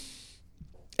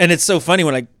 And it's so funny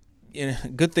when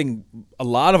good thing a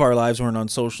lot of our lives weren't on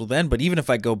social then, but even if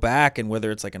I go back and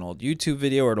whether it's like an old YouTube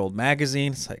video or an old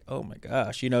magazine, it's like, oh my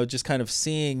gosh, just kind of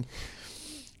seeing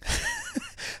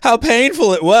how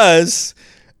painful it was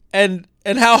and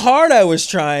how hard I was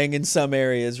trying in some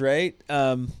areas, right?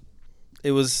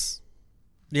 It was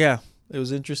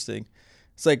interesting.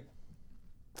 It's like,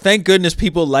 thank goodness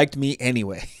people liked me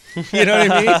anyway. You know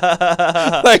what I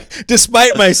mean? Like,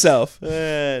 despite myself.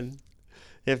 Man.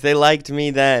 If they liked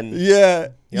me then. Yeah.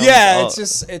 Yeah,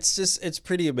 it's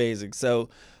pretty amazing. So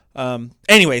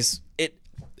anyways,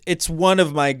 it's one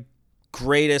of my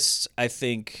greatest, I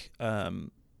think,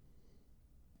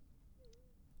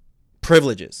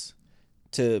 privileges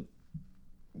to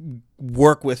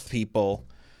work with people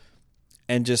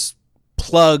and just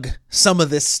plug some of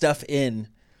this stuff in,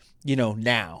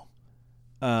 now,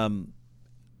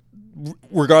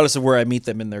 regardless of where I meet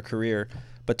them in their career,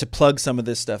 but to plug some of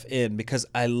this stuff in, because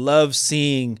I love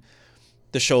seeing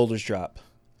the shoulders drop.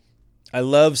 I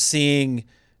love seeing,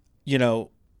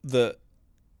 the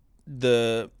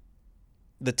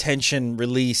tension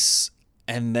release,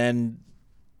 and then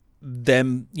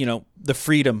them, the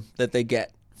freedom that they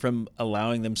get from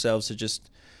allowing themselves to just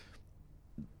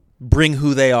bring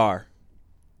who they are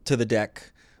to the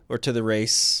deck or to the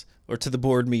race or to the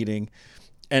board meeting,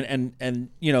 and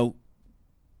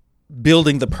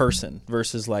building the person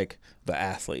versus like the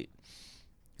athlete,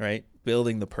 right?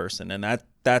 Building the person. And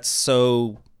that's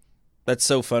so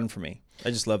fun for me. I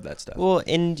just love that stuff. Well,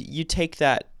 and you take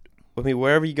that, I mean,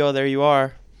 wherever you go, there you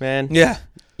are, man. Yeah.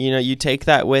 You take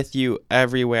that with you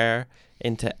everywhere,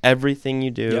 into everything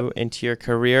you do, into your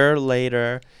career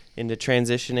later, into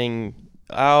transitioning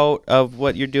out of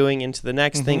what you're doing into the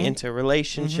next thing, into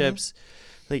relationships.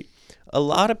 Like, a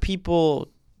lot of people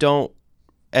don't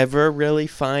ever really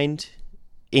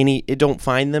don't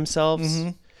find themselves.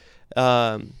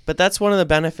 But that's one of the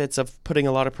benefits of putting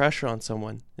a lot of pressure on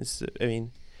someone.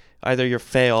 Either you'll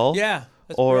fail,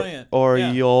 or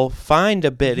you'll find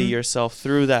a bit of yourself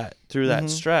through that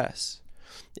stress.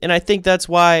 And I think that's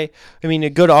why, a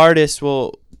good artist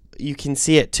you can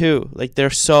see it too. Like, they're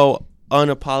so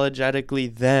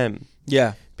unapologetically them.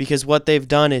 Yeah. Because what they've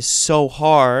done is so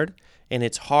hard, and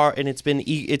it's hard, and it's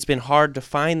been hard to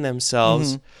find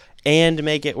themselves and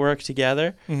make it work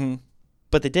together.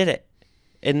 But they did it.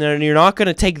 And then you're not going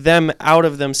to take them out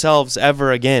of themselves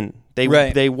ever again.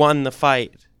 They won the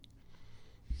fight.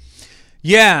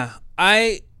 Yeah,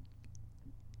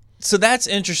 so that's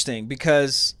interesting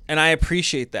because, and I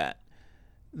appreciate that.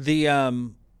 I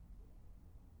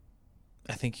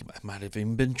think I might have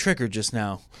even been triggered just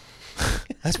now.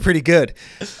 That's pretty good.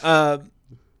 The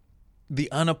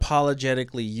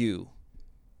unapologetically you.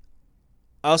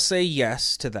 I'll say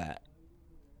yes to that.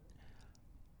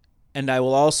 And I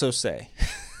will also say,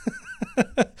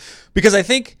 because I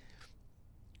think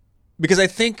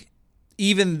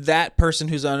even that person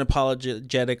who's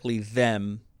unapologetically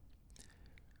them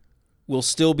will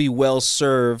still be well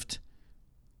served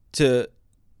to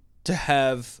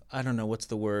have, I don't know, what's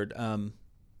the word?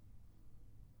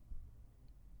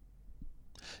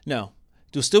 No,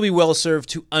 they'll still be well served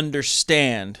to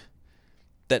understand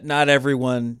that not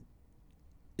everyone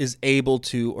is able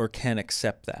to or can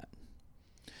accept that.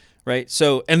 Right?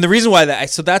 So, and the reason why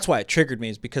that's why it triggered me,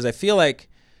 is because I feel like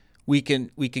we can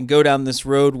go down this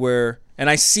road where, and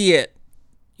I see it,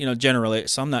 generally,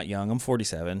 so I'm not young, I'm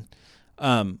 47.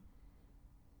 And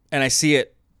I see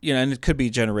it, and it could be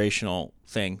a generational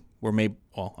thing where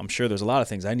I'm sure there's a lot of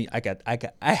things I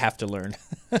have to learn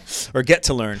or get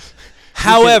to learn.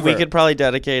 However, we could probably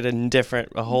dedicate a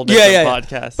whole different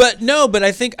podcast. But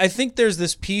I think there's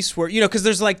this piece where, because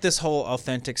there's like this whole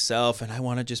authentic self, and I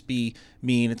want to just be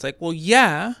me. And it's like, well,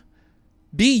 yeah,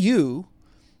 be you,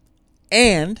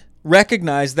 and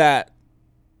recognize that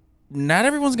not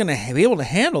everyone's going to be able to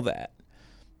handle that,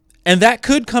 and that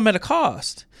could come at a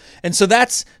cost. And so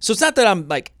it's not that I'm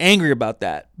like angry about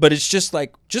that, but it's just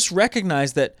like, just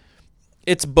recognize that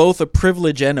it's both a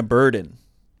privilege and a burden.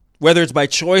 Whether it's by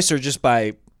choice or just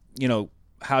by,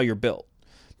 how you're built.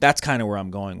 That's kind of where I'm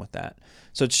going with that.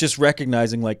 So it's just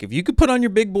recognizing, like, if you could put on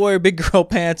your big boy or big girl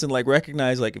pants and, like,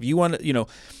 recognize, like, if you want to,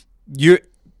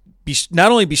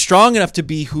 not only be strong enough to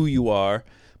be who you are,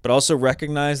 but also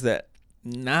recognize that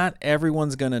not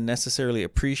everyone's going to necessarily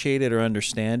appreciate it or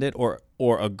understand it or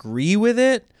agree with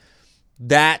it.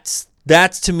 That's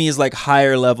to me is like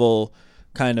higher level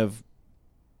kind of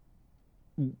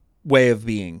way of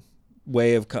being.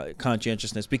 Way of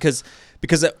conscientiousness, because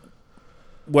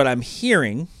what I'm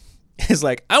hearing is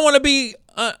like, I want to be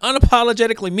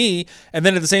unapologetically me, and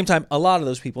then at the same time, a lot of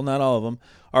those people, not all of them,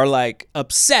 are like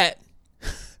upset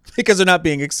because they're not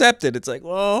being accepted. It's like,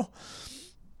 well,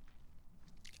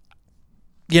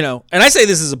 and I say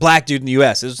this as a black dude in the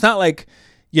U.S. It's not like,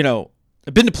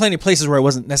 I've been to plenty of places where I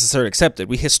wasn't necessarily accepted.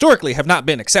 We historically have not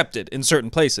been accepted in certain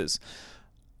places,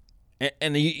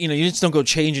 and you just don't go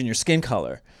changing your skin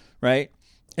color. Right?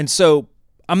 And so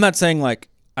I'm not saying like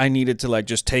I needed to like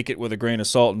just take it with a grain of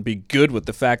salt and be good with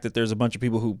the fact that there's a bunch of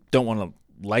people who don't want to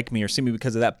like me or see me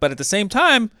because of that. But at the same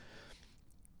time,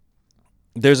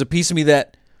 there's a piece of me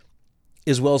that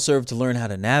is well served to learn how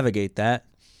to navigate that,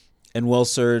 and well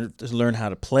served to learn how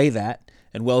to play that,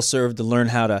 and well served to learn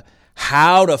how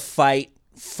to fight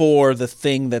for the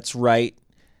thing that's right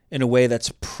in a way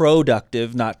that's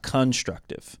productive, not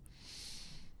constructive.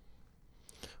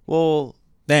 Well,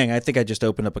 dang, I think I just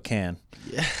opened up a can.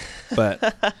 Yeah.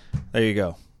 But there you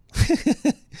go.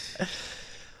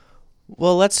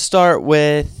 Well, let's start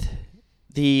with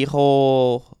the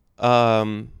whole,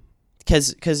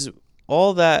 because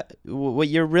all that, what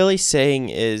you're really saying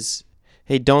is,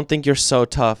 hey, don't think you're so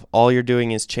tough. All you're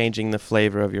doing is changing the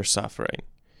flavor of your suffering.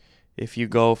 If you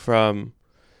go from,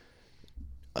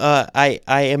 I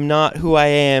am not who I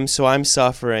am, so I'm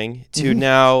suffering, to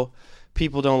now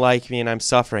people don't like me and I'm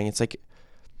suffering. It's like,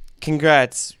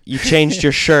 congrats, you changed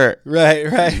your shirt.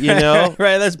 Right. You know?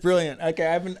 Right, that's brilliant. Okay,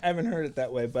 I haven't heard it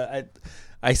that way, but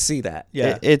I see that.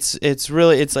 Yeah. It's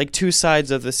really, it's like two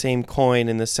sides of the same coin,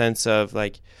 in the sense of,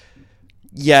 like,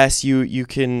 yes, you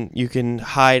can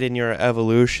hide in your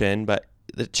evolution, but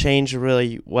the change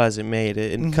really wasn't made.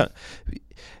 And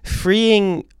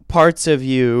freeing parts of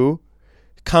you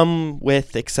come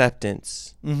with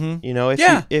acceptance. You know,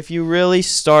 if you really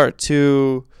start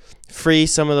to free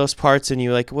some of those parts and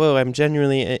you're like, whoa, I'm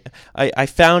genuinely, I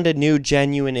found a new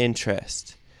genuine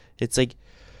interest. It's like,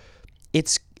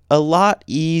 it's a lot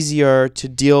easier to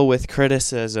deal with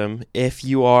criticism if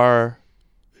you are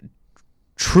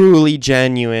truly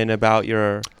genuine about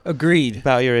your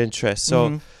interests.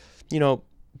 So, you know,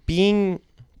 being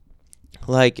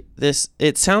like this,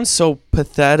 it sounds so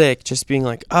pathetic, just being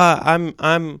like,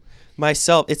 I'm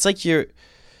myself. It's like you're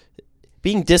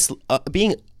being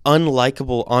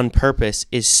unlikable on purpose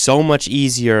is so much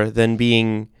easier than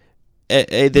being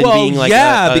being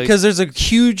like because there's a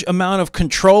huge amount of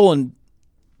control and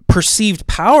perceived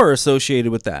power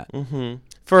associated with that.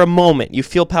 For a moment, you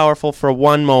feel powerful for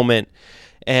one moment,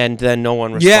 and then no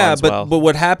one responds. But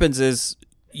what happens is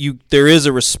there is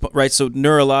a response, right? So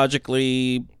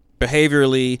neurologically,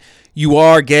 behaviorally, you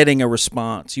are getting a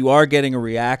response. You are getting a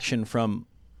reaction from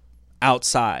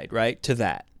outside, right, to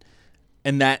that.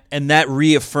 And that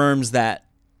reaffirms that,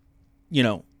 you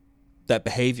know, that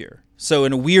behavior. So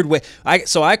in a weird way, I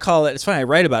call it, it's funny, I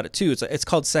write about it too. It's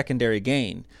called secondary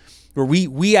gain, where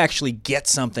we actually get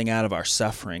something out of our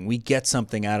suffering. We get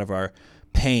something out of our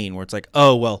pain, where it's like,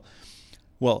 oh,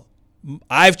 well,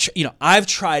 I've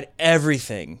tried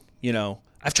everything, and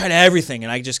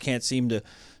I just can't seem to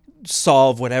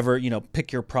solve whatever,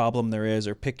 pick your problem there is,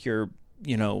 or pick your,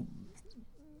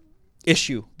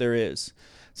 issue there is.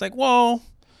 It's like, well,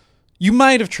 you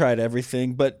might have tried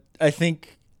everything, but have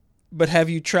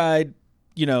you tried,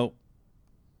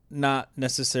 not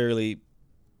necessarily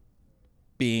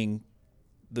being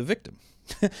the victim?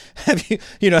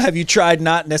 Have you tried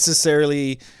not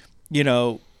necessarily,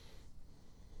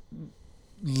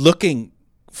 looking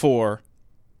for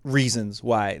reasons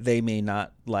why they may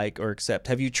not like or accept?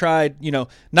 Have you tried,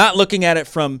 not looking at it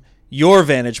from your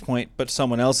vantage point, but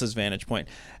someone else's vantage point?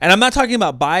 And I'm not talking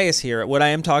about bias here. What I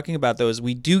am talking about, though, is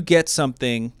we do get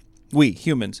something, we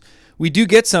humans, we do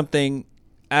get something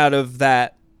out of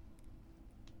that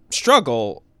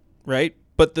struggle, right?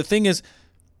 But the thing is,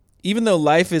 even though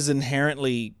life is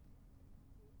inherently,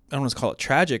 I don't want to call it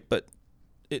tragic, but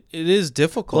it is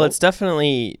difficult. Well, it's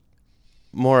definitely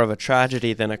more of a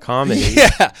tragedy than a comedy.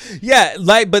 Yeah.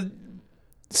 But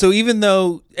so even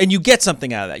though, and you get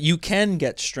something out of that, you can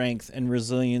get strength and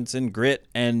resilience and grit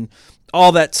and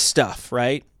all that stuff,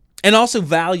 right? And also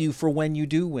value for when you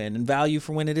do win, and value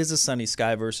for when it is a sunny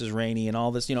sky versus rainy, and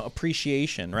all this,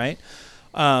 appreciation, right?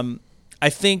 I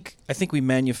think we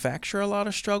manufacture a lot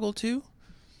of struggle too.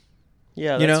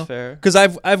 Yeah, that's fair. Because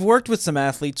I've worked with some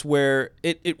athletes where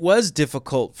it was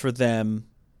difficult for them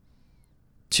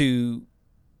to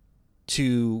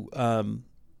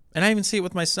and I even see it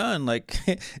with my son, like,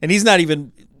 and he's not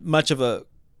even much of a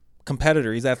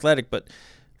competitor. He's athletic, but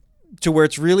to where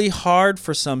it's really hard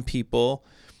for some people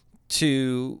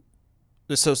to,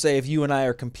 so say if you and I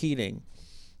are competing,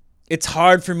 it's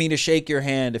hard for me to shake your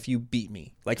hand if you beat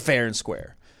me, like fair and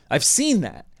square. I've seen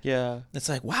that. Yeah. It's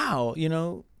like, wow,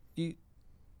 and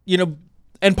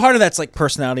part of that's like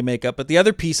personality makeup, but the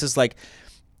other piece is like,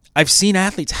 I've seen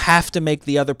athletes have to make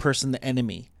the other person the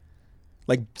enemy.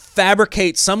 Like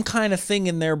fabricate some kind of thing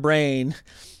in their brain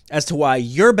as to why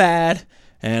you're bad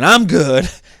and I'm good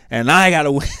and I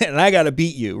gotta win and I gotta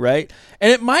beat you, right?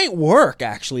 And it might work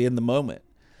actually in the moment.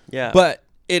 Yeah. But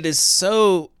it's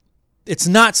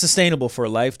not sustainable for a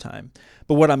lifetime.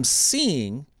 But what I'm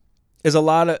seeing is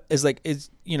if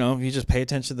you just pay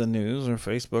attention to the news or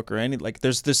Facebook or any, like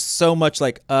there's so much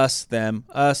like us, them,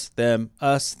 us, them,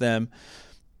 us, them,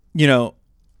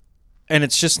 and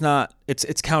it's just not, it's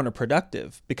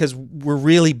counterproductive because we're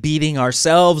really beating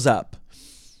ourselves up,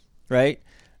 right?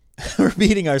 We're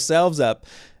beating ourselves up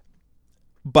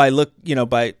by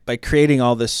creating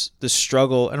all this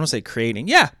struggle. I don't say creating.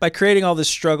 Yeah, by creating all this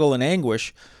struggle and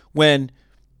anguish when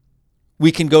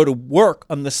we can go to work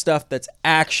on the stuff that's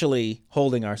actually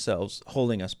holding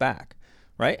us back,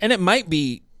 right? And it might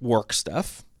be work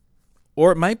stuff,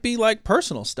 or it might be like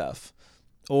personal stuff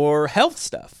or health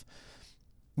stuff,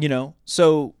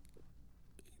 So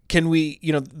can we,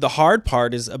 the hard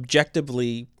part is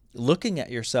objectively looking at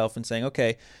yourself and saying,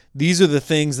 okay, these are the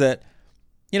things that,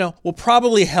 will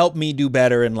probably help me do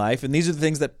better in life. And these are the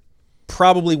things that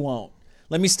probably won't.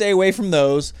 Let me stay away from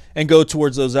those and go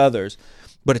towards those others.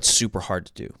 But it's super hard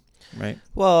to do, right?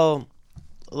 Well,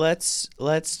 let's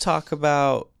talk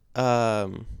about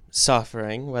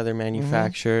suffering, whether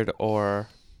manufactured or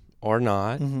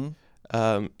not,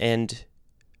 and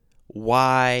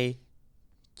why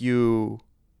you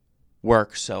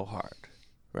work so hard,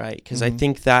 right? Because I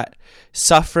think that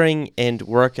suffering and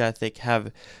work ethic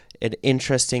have an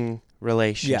interesting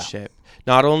relationship. Yeah.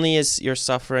 Not only is your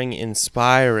suffering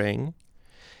inspiring,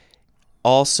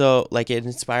 also like it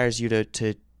inspires you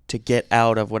to get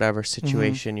out of whatever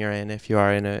situation you're in if you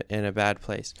are in a bad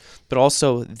place. But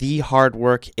also the hard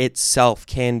work itself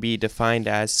can be defined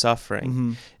as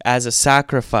suffering, as a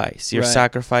sacrifice. You're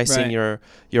sacrificing your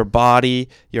body,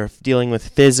 you're dealing with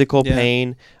physical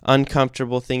pain,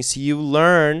 uncomfortable things. So you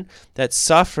learn that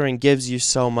suffering gives you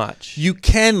so much. You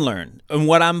can learn. And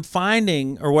what I'm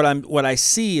finding, or what I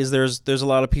see, is there's a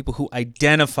lot of people who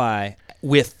identify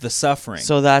with the suffering.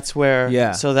 So that's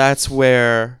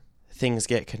where things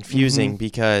get confusing,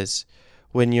 because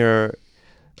when you're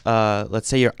let's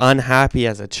say you're unhappy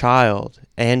as a child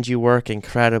and you work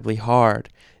incredibly hard,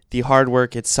 the hard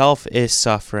work itself is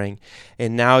suffering,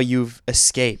 and now you've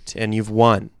escaped and you've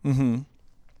won.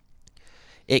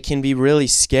 It can be really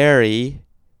scary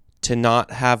to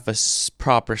not have a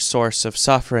proper source of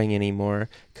suffering anymore,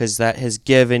 because that has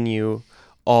given you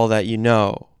all that you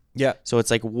know. Yeah. So it's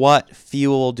like, what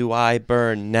fuel do I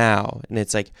burn now? And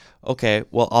it's like, okay,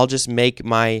 well, I'll just make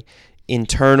my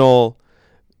internal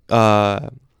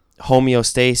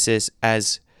homeostasis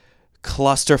as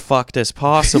clusterfucked as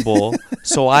possible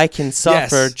so I can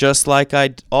suffer just like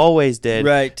I always did.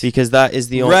 Right. Because that is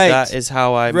the only, that is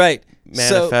how I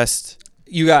manifest. So,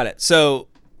 you got it. So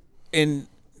when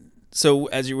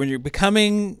you're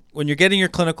getting your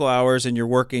clinical hours and you're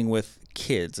working with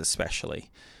kids especially,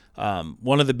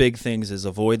 one of the big things is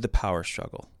avoid the power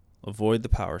struggle. Avoid the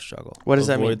power struggle. What does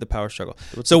that mean? Avoid the power struggle.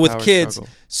 So with kids,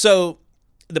 the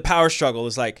power struggle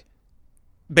is like,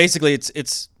 basically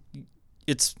it's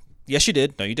yes you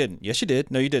did, no you didn't. Yes you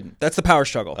did, no you didn't. That's the power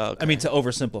struggle. Okay. I mean, to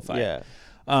oversimplify. Yeah.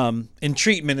 In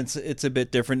treatment, it's a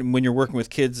bit different. And when you're working with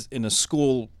kids in a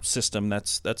school system,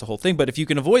 that's a whole thing. But if you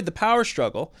can avoid the power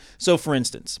struggle, so for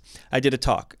instance, I did a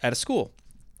talk at a school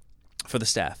for the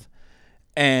staff,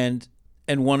 and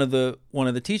one of the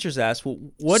teachers asked, "Well,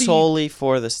 what solely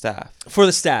for the staff?" For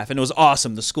the staff, and it was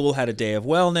awesome. The school had a day of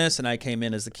wellness, and I came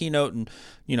in as the keynote and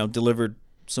delivered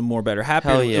some more, better,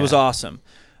 happier. Hell yeah. It was awesome.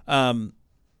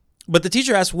 But the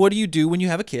teacher asked, "What do you do when you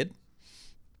have a kid,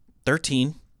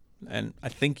 13?" And I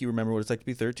think you remember what it's like to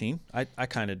be 13. I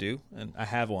kind of do, and I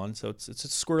have one, so it's a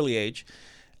squirrely age.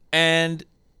 And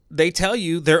they tell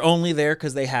you they're only there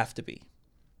because they have to be.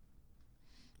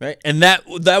 Right? And that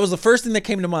was the first thing that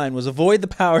came to mind, was avoid the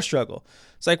power struggle.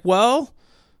 It's like, well,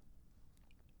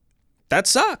 that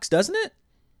sucks, doesn't it?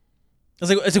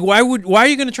 It's like why are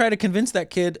you going to try to convince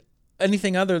that kid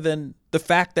anything other than the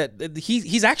fact that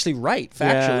he's actually right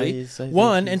factually? Yeah,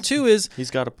 one, and two is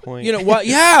he's got a point.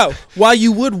 While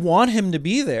you would want him to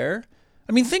be there,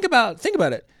 I mean, think about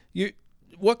it.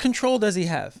 What control does he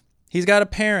have? He's got a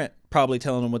parent probably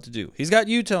telling him what to do. He's got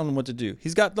you telling him what to do.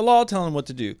 He's got the law telling him what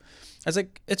to do. I was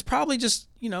like, it's probably just,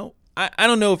 I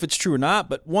don't know if it's true or not,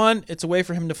 but one, it's a way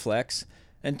for him to flex.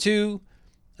 And two,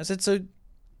 I said,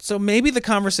 so maybe the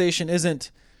conversation isn't,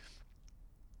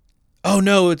 oh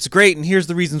no, it's great and here's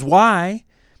the reasons why.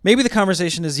 Maybe the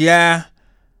conversation is, yeah,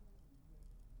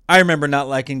 I remember not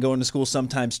liking going to school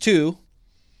sometimes too.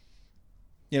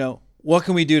 What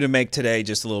can we do to make today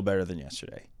just a little better than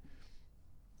yesterday?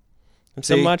 It's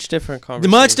a much different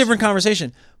conversation. Much different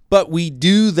conversation. But we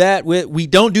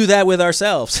don't do that with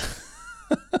ourselves.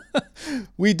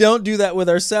 We don't do that with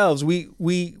ourselves.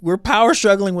 We're power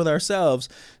struggling with ourselves.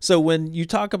 So when you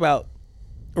talk about,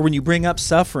 or when you bring up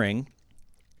suffering,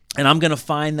 and I'm going to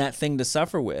find that thing to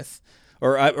suffer with,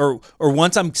 or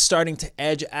once I'm starting to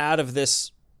edge out of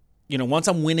this, once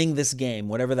I'm winning this game,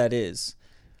 whatever that is,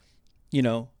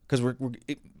 because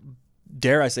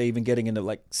dare I say, even getting into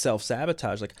like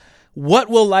self-sabotage. Like, what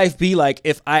will life be like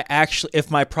if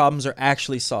my problems are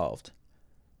actually solved?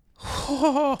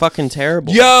 Fucking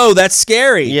terrible. Yo, that's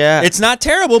scary. Yeah. It's not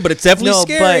terrible, but it's definitely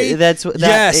scary. But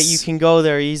yes. You can go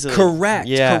there easily. Correct.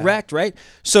 Yeah. Correct, right?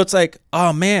 So it's like,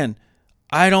 oh man,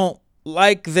 I don't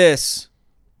like this,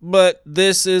 but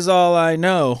this is all I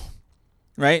know.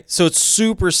 Right? So it's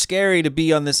super scary to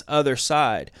be on this other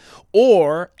side.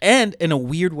 And in a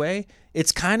weird way,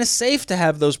 it's kind of safe to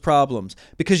have those problems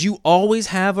because you always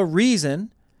have a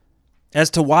reason as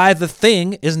to why the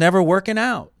thing is never working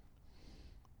out.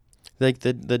 Like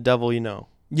the devil,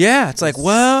 Yeah, it's like,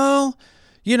 well,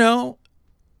 yeah,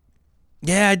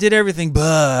 I did everything,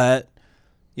 but,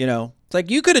 it's like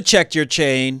you could have checked your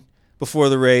chain before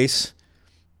the race,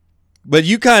 but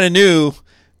you kind of knew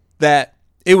that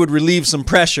it would relieve some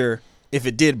pressure if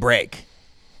it did break,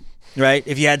 right?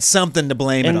 If you had something to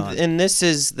blame it on. And this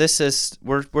is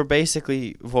we're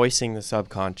basically voicing the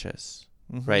subconscious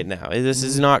right now. This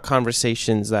is not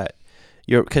conversations that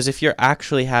because if you're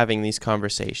actually having these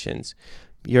conversations,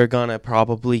 you're gonna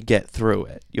probably get through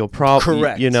it. You'll probably,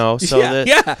 correct. So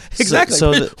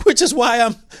exactly. Which is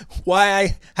why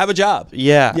I have a job.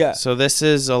 Yeah. So this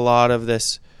is a lot of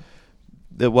this.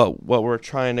 What we're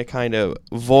trying to kind of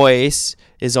voice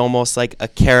is almost like a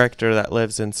character that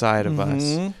lives inside of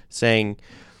us, saying,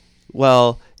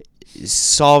 "Well,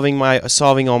 solving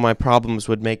all my problems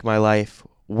would make my life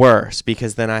worse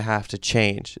because then I have to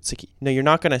change." It's like, no, you're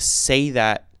not going to say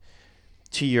that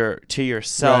to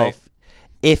yourself, right,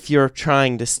 if you're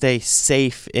trying to stay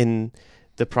safe in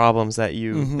the problems that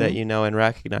you know and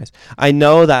recognize. I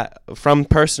know that from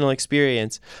personal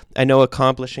experience. I know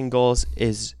accomplishing goals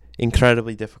is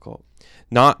incredibly difficult,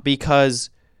 not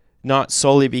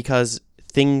solely because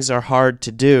things are hard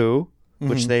to do,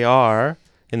 which they are,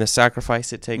 and the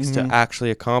sacrifice it takes to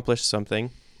actually accomplish something,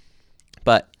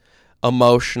 but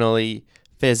emotionally,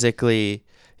 physically,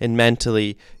 and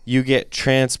mentally, you get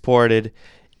transported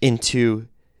into,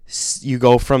 you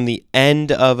go from the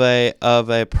end of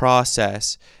a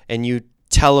process and you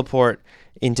teleport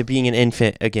into being an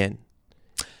infant again.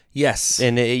 Yes.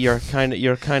 And you're kind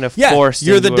of forced.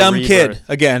 You're the into dumb a kid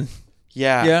again.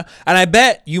 Yeah. Yeah. And I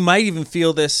bet you might even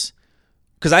feel this,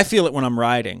 because I feel it when I'm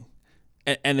riding,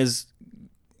 and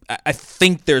I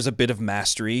think there's a bit of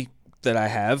mastery that I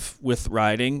have with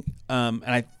riding, and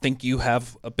I think you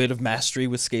have a bit of mastery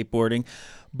with skateboarding.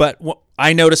 But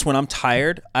I notice when I'm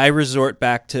tired, I resort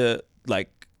back to like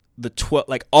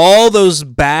all those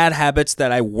bad habits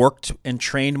that I worked and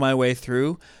trained my way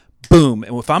through. Boom.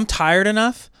 And if I'm tired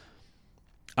enough,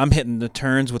 I'm hitting the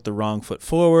turns with the wrong foot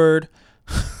forward.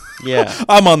 Yeah.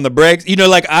 I'm on the brakes.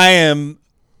 Like I'm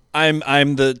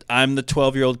the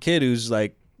 12-year-old kid who's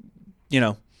like,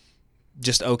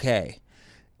 just okay.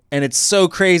 And it's so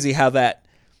crazy how that,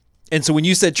 and so when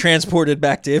you said transported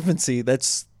back to infancy,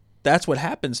 that's what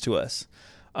happens to us.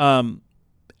 And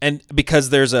because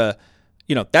there's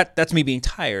that's me being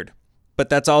tired. But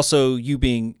that's also you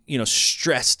being,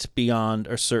 stressed beyond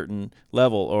a certain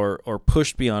level or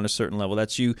pushed beyond a certain level.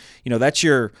 That's you, that's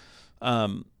your,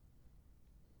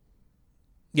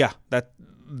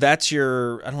 that's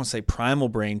your, I don't want to say primal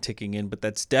brain ticking in, but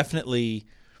that's definitely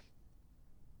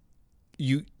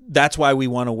you. That's why we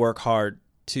want to work hard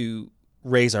to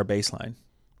raise our baseline.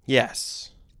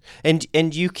 Yes.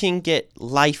 And you can get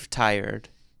life tired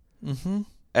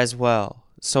as well.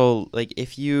 So, like,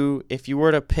 if you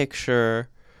were to picture,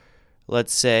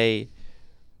 let's say,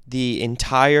 the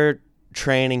entire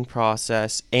training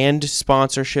process and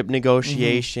sponsorship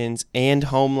negotiations and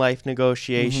home life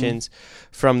negotiations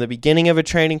from the beginning of a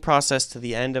training process to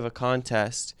the end of a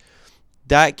contest,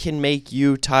 that can make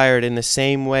you tired in the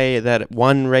same way that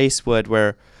one race would,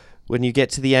 where when you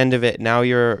get to the end of it, now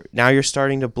you're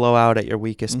starting to blow out at your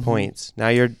weakest points. Now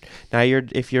you're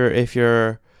if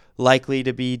you're likely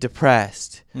to be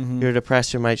depressed, your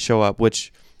depression might show up,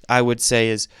 which I would say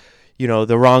is,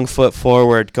 the wrong foot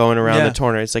forward going around the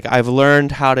corner. It's like, I've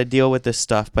learned how to deal with this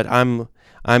stuff, but I'm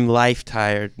life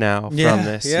tired now from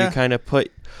this. You kind of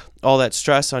put all that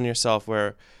stress on yourself,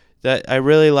 where that I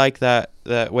really like that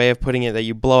way of putting it, that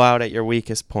you blow out at your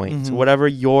weakest point. So whatever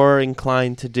you're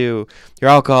inclined to do, your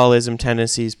alcoholism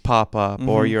tendencies pop up,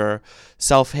 or your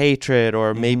self-hatred,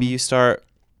 or maybe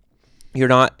you're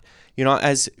not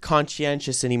as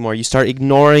conscientious anymore. You start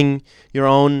ignoring your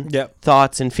own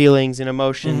thoughts and feelings and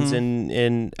emotions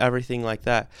and everything like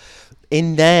that.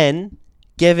 And then,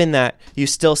 given that you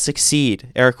still succeed,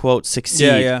 air quotes,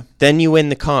 succeed, then you win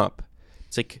the comp.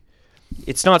 It's like,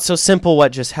 it's not so simple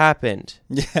what just happened.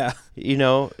 Yeah.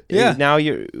 Now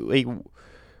you're like,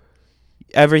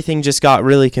 everything just got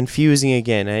really confusing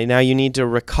again. And now you need to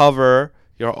recover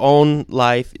your own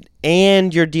life,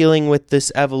 and you're dealing with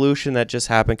this evolution that just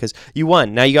happened because you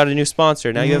won. Now you got a new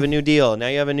sponsor. Now you have a new deal. Now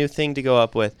you have a new thing to go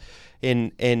up with.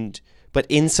 But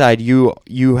inside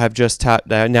you have just tapped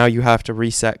that. Now you have to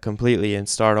reset completely and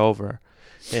start over.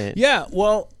 Yeah,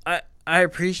 well, I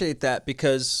appreciate that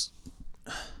because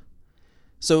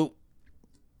so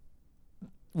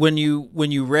when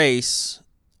you race,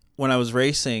 when I was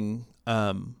racing,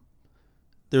 there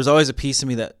was always a piece of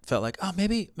me that felt like, oh,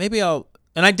 maybe I'll,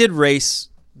 and I did race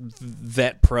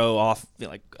vet pro off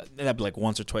like that'd be like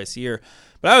once or twice a year,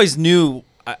 but I always knew,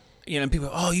 people,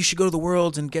 oh, you should go to the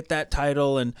Worlds and get that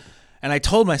title, and I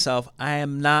told myself I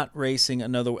am not racing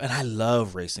another, and I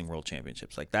love racing world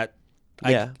championships like that.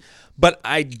 But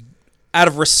I, out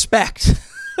of respect,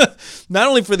 not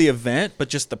only for the event but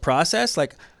just the process,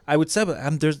 like I would say,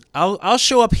 I'll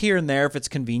show up here and there if it's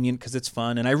convenient because it's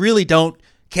fun, and I really don't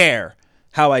care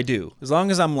how I do. As long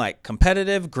as I'm like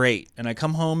competitive, great, and I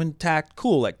come home intact,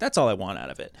 cool. Like that's all I want out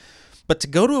of it. But to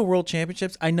go to a world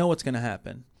championships, I know what's going to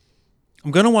happen.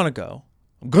 I'm going to want to go.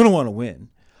 I'm going to want to win.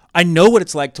 I know what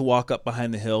it's like to walk up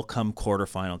behind the hill come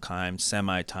quarterfinal time,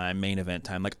 semi time, main event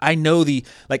time. Like I know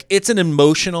it's an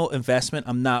emotional investment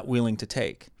I'm not willing to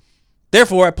take.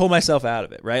 Therefore, I pull myself out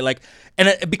of it, right? Like,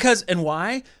 and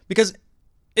why? Because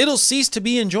it'll cease to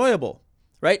be enjoyable,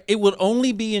 right? It will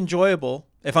only be enjoyable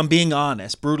if I'm being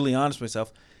honest, brutally honest with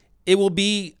myself. It will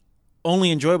be only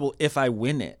enjoyable if I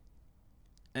win it,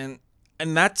 and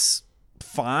that's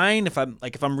fine if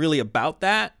I'm really about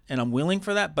that and I'm willing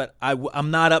for that. But I'm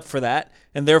not up for that,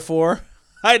 and therefore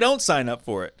I don't sign up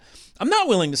for it. I'm not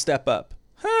willing to step up.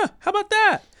 How about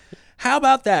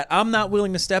that? I'm not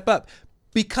willing to step up.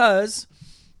 Because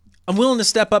I'm willing to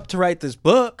step up to write this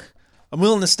book. I'm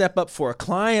willing to step up for a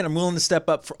client. I'm willing to step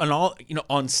up for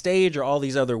on stage or all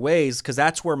these other ways, because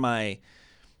that's where I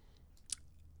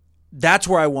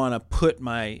want to put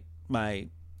my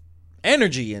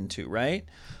energy into, right?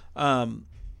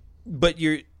 But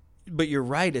you're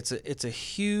right. It's a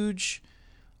huge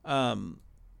when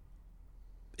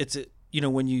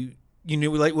you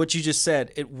like what you just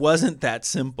said, it wasn't that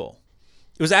simple.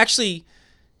 It was actually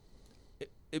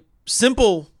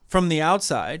simple from the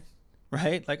outside,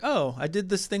 right? Like, oh, I did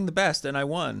this thing the best and I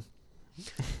won.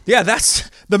 Yeah, that's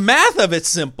the math of it's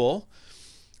simple,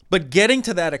 but getting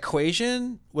to that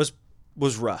equation was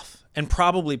rough and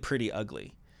probably pretty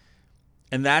ugly.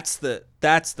 And that's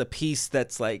the piece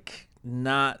that's like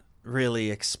not really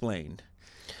explained.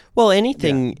 Well,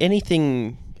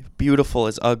 anything beautiful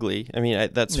is ugly. I mean,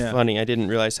 that's funny. I didn't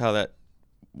realize how that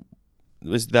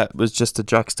was just a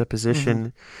juxtaposition.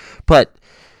 Mm-hmm. But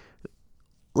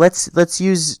let's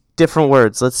use different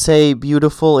words. Let's say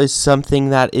beautiful is something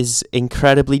that is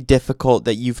incredibly difficult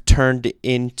that you've turned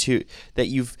into, that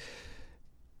you've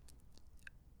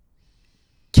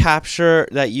captured,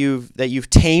 that you've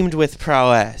tamed with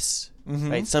prowess.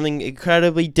 Mm-hmm. Right? Something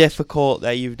incredibly difficult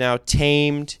that you've now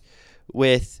tamed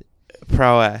with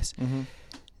prowess. Mm-hmm.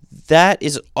 That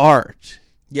is art.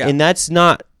 Yeah. And that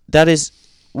is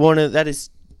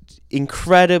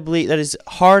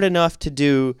hard enough to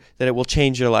do that it will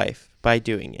change your life by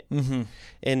doing it. Mm-hmm.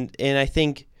 And I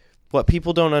think what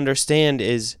people don't understand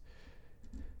is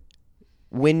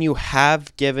when you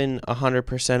have given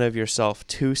 100% of yourself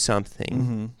to something,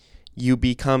 mm-hmm. you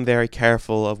become very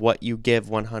careful of what you give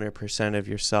 100% of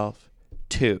yourself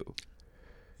to.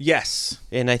 Yes.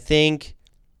 And I think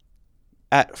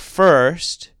at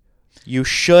first you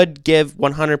should give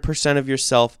 100% of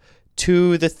yourself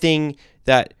to the thing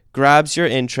that grabs your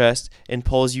interest and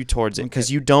pulls you towards it, because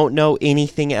you don't know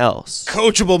anything else.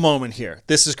 Coachable moment here.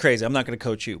 This is crazy. I'm not going to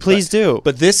coach you. Please do.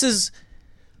 But this is...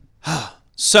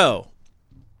 So,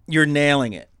 you're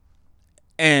nailing it.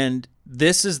 And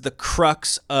this is the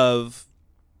crux of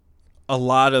a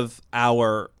lot of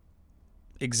our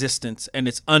existence, and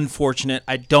it's unfortunate.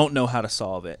 I don't know how to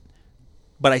solve it,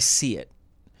 but I see it.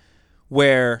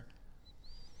 Where...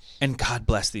 And God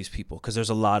bless these people, because there's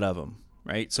a lot of them.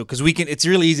 Right? So, because it's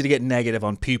really easy to get negative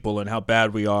on people and how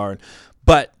bad we are.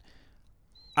 But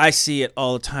I see it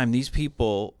all the time. These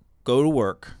people go to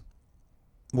work,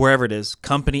 wherever it is,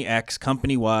 company X,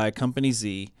 company Y, company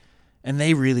Z, and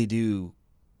they really do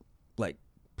like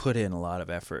put in a lot of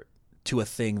effort to a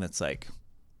thing that's like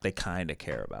they kind of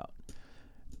care about.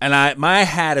 And my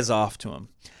hat is off to them.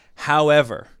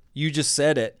 However, you just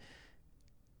said it.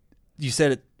 You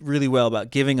said it really well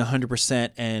about giving 100%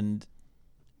 and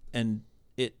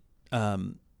it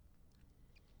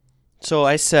so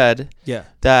I said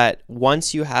that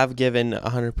once you have given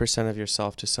 100% of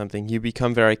yourself to something, you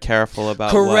become very careful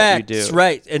about what you do.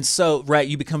 Right. And so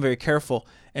you become very careful.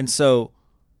 And so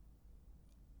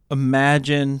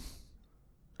imagine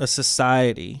a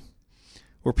society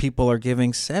where people are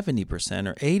giving 70%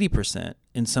 or 80%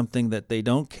 in something that they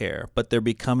don't care, but they're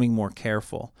becoming more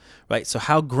careful, right? So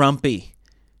how grumpy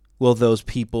will those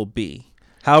people be?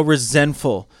 How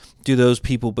resentful do those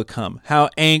people become? How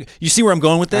angry? You see where I'm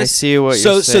going with this? I see what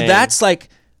you're saying. So that's like,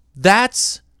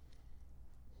 that's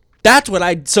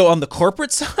what so on the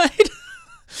corporate side,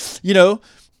 you know,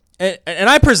 and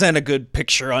I present a good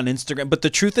picture on Instagram, but the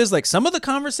truth is, like, some of the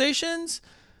conversations,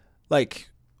 like,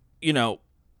 you know,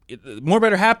 more,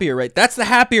 better, happier, right? That's the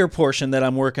happier portion that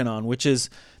I'm working on, which is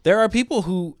there are people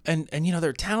who, and you know,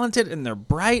 they're talented and they're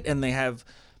bright and they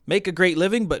make a great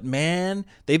living, but man,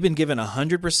 they've been given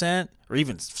 100% or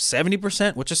even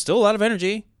 70%, which is still a lot of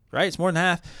energy, right? It's more than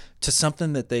half, to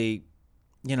something that they,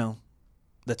 you know,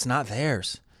 that's not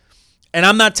theirs. And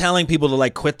I'm not telling people to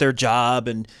like quit their job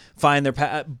and find their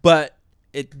path, but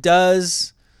it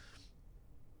does.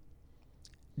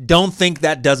 Don't think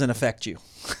that doesn't affect you.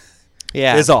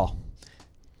 Yeah. Is all.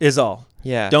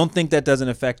 Yeah. Don't think that doesn't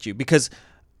affect you, because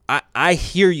I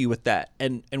hear you with that.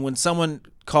 And when someone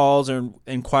calls or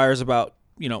inquires about,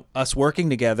 you know, us working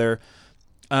together,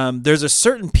 there's a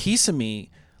certain piece of me,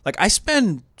 like, I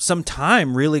spend some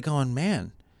time really going,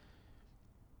 man,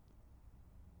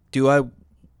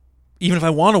 even if I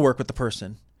want to work with the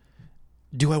person,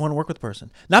 do I want to work with the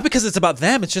person? Not because it's about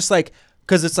them. It's just like,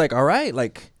 because it's like, all right,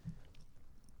 like,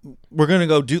 we're going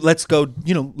to let's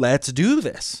do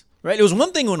this. Right. It was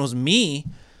one thing when it was me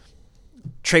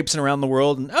traipsing around the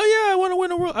world and, oh yeah, I want to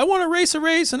win a world. I want to race a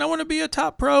race and I want to be a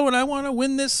top pro and I want to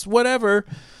win this, whatever.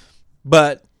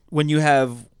 But when you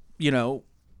have, you know,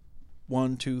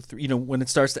 1, 2, 3, you know, when it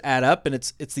starts to add up and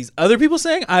it's these other people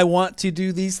saying, I want to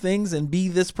do these things and be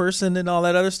this person and all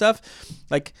that other stuff,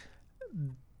 like,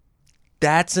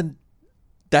 that's an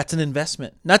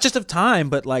investment, not just of time,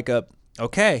 but like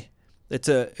it's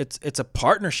a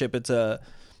partnership. It's an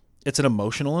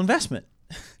emotional investment.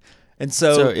 And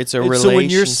so it's a relationship. So when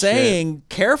you're saying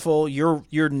careful,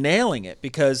 you're nailing it,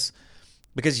 because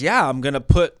yeah, I'm going to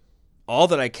put all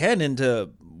that I can into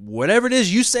whatever it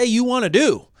is you say you want to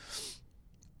do.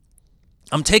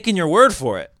 I'm taking your word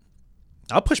for it.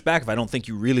 I'll push back if I don't think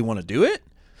you really want to do it,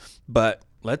 but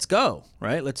let's go,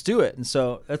 right? Let's do it. And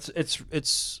so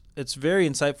it's very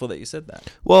insightful that you said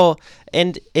that. Well,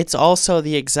 and it's also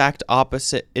the exact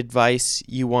opposite advice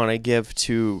you want to give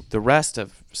to the rest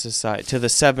of society, to the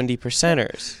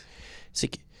 70%ers. It's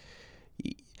like,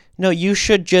 no, you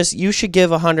should give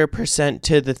 100%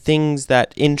 to the things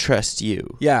that interest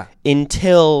you. Yeah.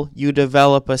 Until you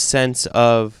develop a sense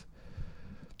of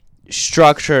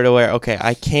structure to where, okay,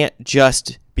 I can't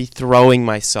just be throwing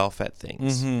myself at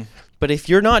things. Mm-hmm. But if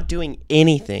you're not doing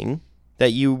anything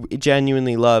that you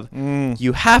genuinely love,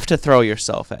 you have to throw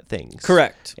yourself at things.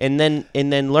 Correct. And then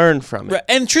learn from it. Right.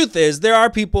 And truth is, there are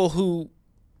people who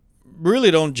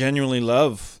really don't genuinely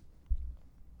love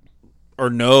or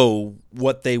know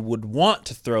what they would want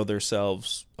to throw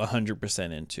themselves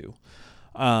 100% into.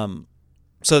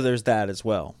 So there's that as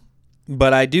well.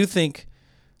 But I do think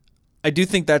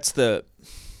that's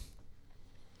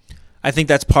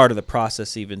part of the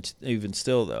process, even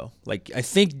still, though. Like, I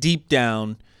think deep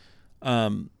down,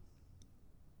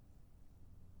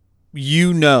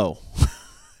 you know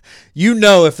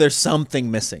if there's something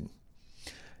missing,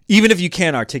 even if you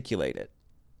can't articulate it.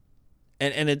 I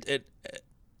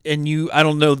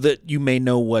don't know that you may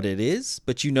know what it is,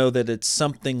 but you know that it's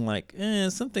something like,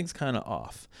 something's kind of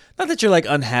off. Not that you're like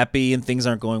unhappy and things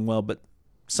aren't going well, but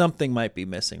something might be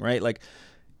missing, right? Like,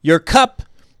 your cup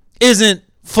isn't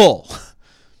full,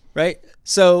 right?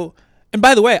 So, and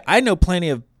by the way, I know plenty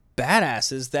of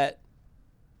badasses that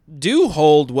do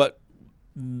hold what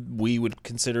we would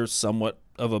consider somewhat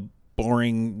of a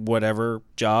boring whatever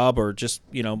job, or just,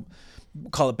 you know,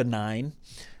 call it benign.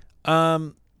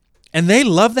 And they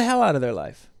love the hell out of their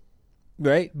life,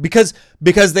 right? Because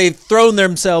they've thrown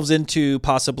themselves into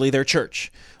possibly their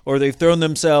church, or they've thrown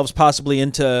themselves possibly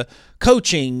into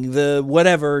coaching the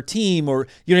whatever team, or,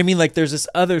 you know what I mean? Like, there's this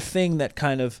other thing that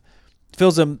kind of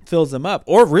fills them up.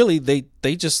 Or really,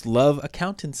 they just love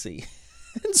accountancy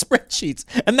and spreadsheets,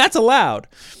 and that's allowed,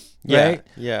 right?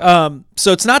 Yeah.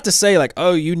 So it's not to say like,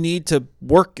 oh, you need to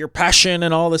work your passion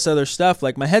and all this other stuff.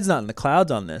 Like, my head's not in the clouds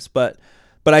on this, but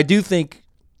I do think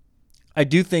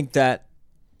that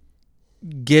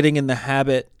getting in the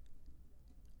habit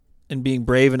and being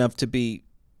brave enough to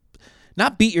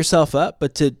not beat yourself up,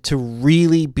 but to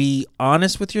really be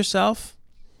honest with yourself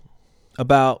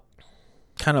about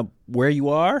kind of where you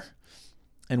are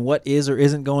and what is or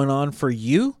isn't going on for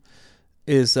you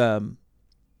is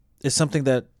something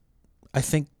that I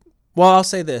think, well, I'll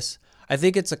say this. I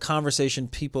think it's a conversation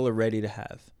people are ready to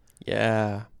have.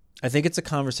 Yeah. I think it's a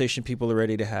conversation people are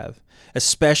ready to have,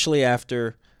 especially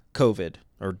after COVID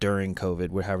or during COVID,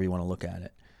 however you want to look at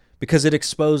it, because it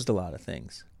exposed a lot of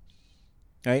things,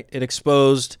 right? It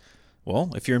exposed,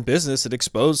 well, if you're in business, it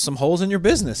exposed some holes in your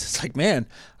business. It's like, man,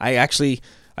 I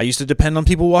used to depend on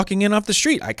people walking in off the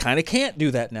street. I kind of can't do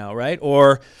that now, right?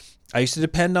 Or I used to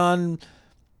depend on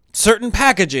certain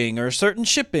packaging or certain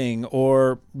shipping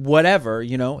or whatever,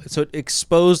 So it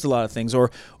exposed a lot of things.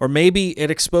 Or maybe it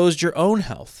exposed your own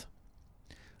health.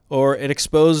 Or it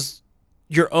exposed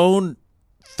your own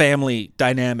family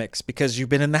dynamics because you've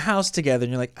been in the house together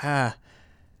and you're like,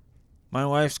 my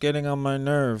wife's getting on my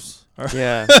nerves.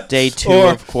 Yeah, day 2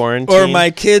 of quarantine. Or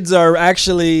my kids are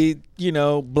actually,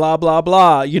 blah, blah,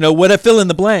 blah. What I fill in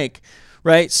the blank,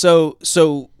 right? So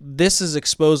this has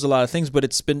exposed a lot of things, but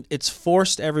it's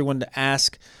forced everyone to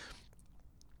ask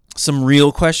some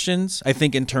real questions, I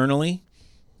think, internally.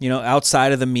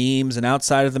 Outside of the memes and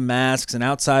outside of the masks and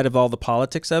outside of all the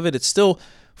politics of it, it's still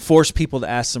forced people to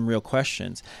ask some real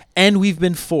questions. And we've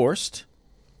been forced,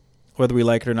 whether we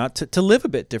like it or not, to live a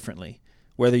bit differently,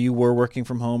 whether you were working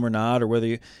from home or not, or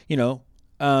whether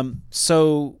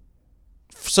so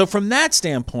from that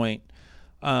standpoint,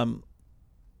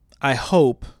 I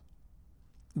hope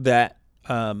that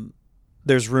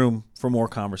there's room for more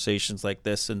conversations like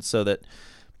this, and so that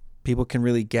people can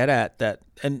really get at that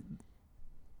and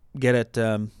get at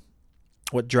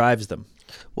what drives them.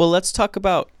 Well, let's talk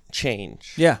about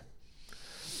change. Yeah.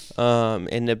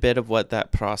 And a bit of what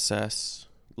that process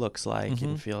looks like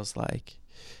and feels like.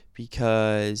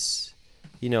 Because,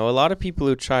 a lot of people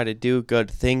who try to do good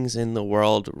things in the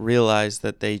world realize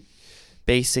that they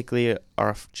basically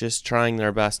are just trying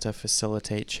their best to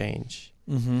facilitate change.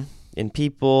 Mm-hmm. In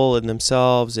people and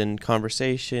themselves and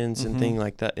conversations and things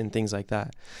like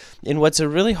that. And what's a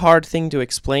really hard thing to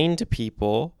explain to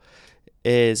people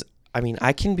is,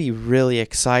 I can be really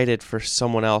excited for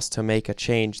someone else to make a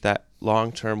change that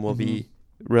long term will be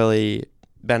really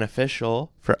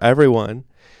beneficial for everyone.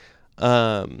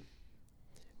 But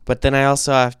then I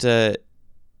also have to,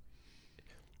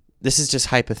 this is just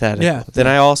hypothetical. Yeah. Then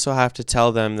I also have to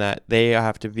tell them that they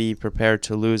have to be prepared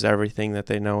to lose everything that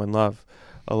they know and love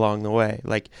along the way.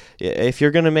 Like, if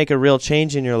you're going to make a real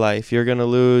change in your life, you're going to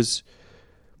lose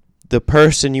the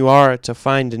person you are to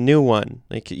find a new one.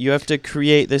 Like, you have to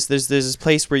create this. There's this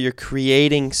place where you're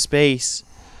creating space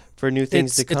for new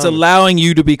things to come. It's allowing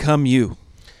you to become you.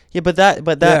 Yeah, but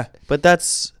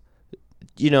that's,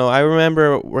 I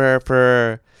remember where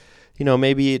for,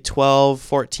 maybe 12,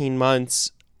 14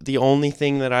 months, the only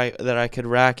thing that I could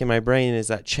rack in my brain is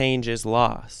that change is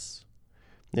loss.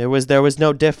 There was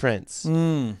no difference.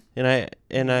 And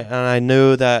I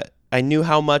knew that. I knew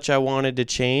how much I wanted to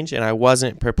change, and I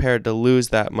wasn't prepared to lose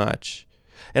that much.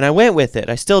 And I went with it.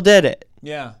 I still did it.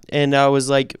 Yeah. And I was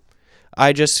like,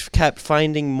 I just kept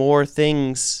finding more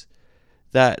things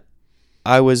that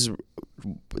I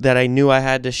knew I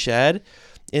had to shed.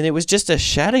 And it was just a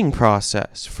shedding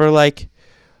process for like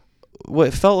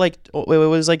what felt like it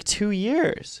was like 2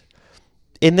 years.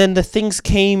 And then the things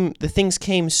came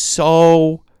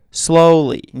so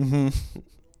slowly. Mm-hmm.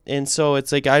 And so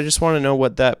it's like, I just want to know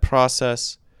what that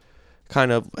process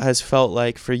kind of has felt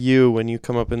like for you when you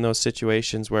come up in those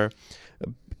situations where,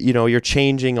 you're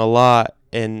changing a lot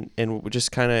and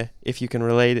just kind of, if you can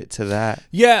relate it to that.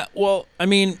 Yeah. Well,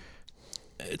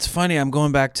 it's funny. I'm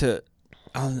going back to,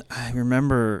 I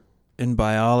remember in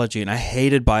biology, and I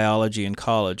hated biology in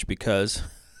college because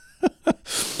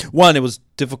one, it was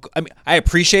difficult. I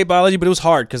appreciate biology, but it was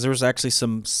hard because there was actually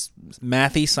some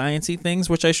mathy, sciencey things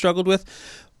which I struggled with.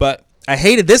 But I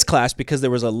hated this class because there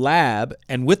was a lab,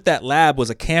 and with that lab was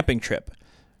a camping trip.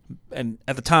 And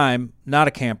at the time, not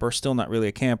a camper, still not really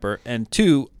a camper. And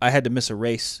two, I had to miss a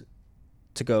race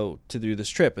to go to do this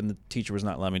trip, and the teacher was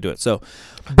not letting me do it. So,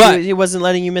 but he wasn't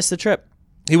letting you miss the trip.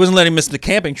 He wasn't letting me miss the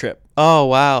camping trip. Oh,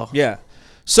 wow. Yeah.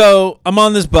 So I'm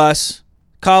on this bus,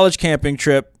 college camping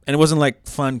trip, and it wasn't like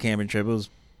fun camping trip. It was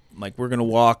like we're gonna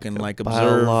walk and like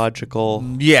observe biological.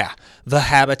 Yeah, the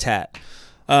habitat.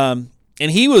 And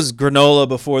he was granola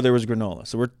before there was granola,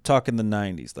 so we're talking the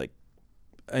 90s. Like,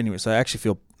 anyway, so I'm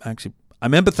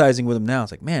empathizing with him now.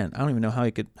 It's like, man, I don't even know how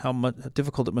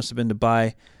difficult it must have been to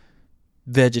buy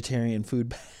vegetarian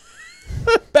food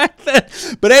back then.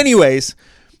 But anyways,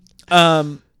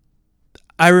 I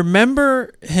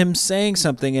remember him saying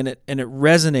something, and it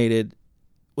resonated.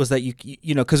 Was that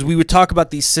you know, because we would talk about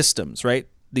these systems, right?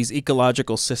 These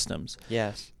ecological systems.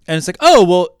 Yes. And it's like, oh,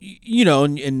 well, you know,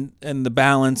 and the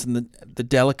balance and the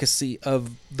delicacy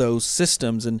of those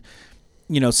systems. And,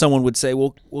 you know, someone would say,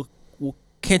 well,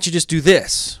 can't you just do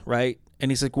this, right?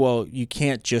 And he's like, well, you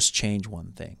can't just change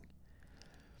one thing.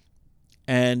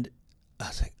 And I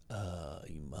was like,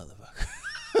 you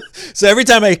motherfucker. So every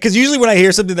time because usually when I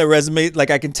hear something that resonates,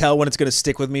 like I can tell when it's going to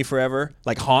stick with me forever,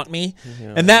 like haunt me.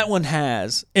 Yeah. And that one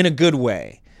has, in a good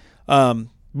way.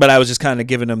 But I was just kind of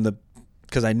giving him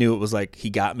because I knew it was like he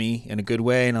got me in a good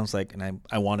way. And I was like, and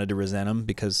I wanted to resent him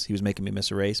because he was making me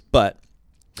miss a race. But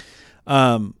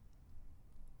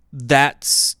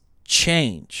that's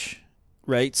change,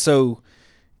 right? So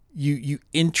you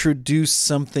introduce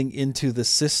something into the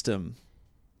system,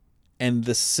 and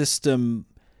the system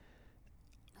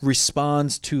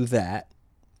responds to that,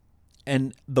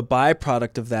 and the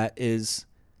byproduct of that is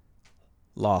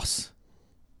loss,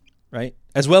 right?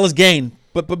 As well as gain,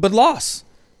 but loss,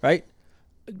 right?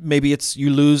 Maybe it's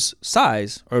you lose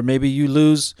size, or maybe you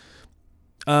lose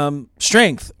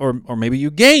strength, or maybe you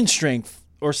gain strength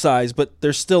or size, but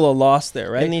there's still a loss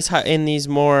there, right? In these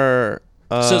more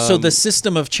so the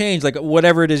system of change, like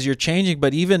whatever it is you're changing,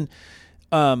 but even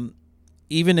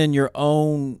in your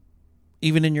own,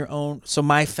 so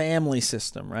my family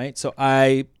system, right? So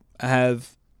I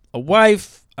have a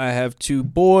wife, I have 2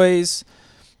 boys,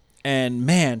 and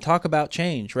man, talk about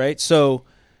change, right? So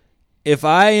if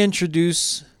I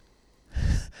introduce,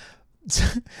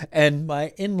 and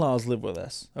my in-laws live with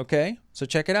us, okay? So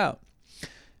check it out.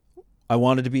 I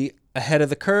wanted to be ahead of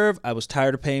the curve. I was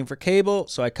tired of paying for cable,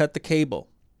 so I cut the cable.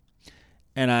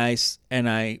 And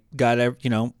I got, I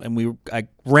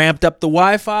ramped up the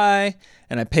Wi-Fi,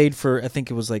 and I paid for, I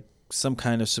think it was like some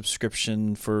kind of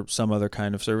subscription for some other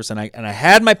kind of service. And I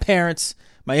had my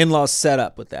in-laws set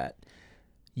up with that.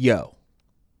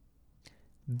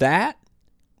 That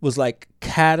was like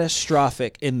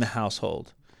catastrophic in the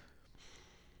household.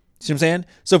 See what I'm saying?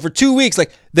 So for 2 weeks,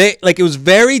 it was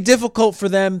very difficult for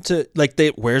them to,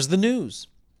 where's the news?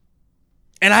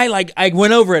 And I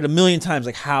went over it a million times,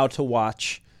 like how to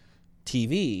watch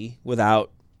TV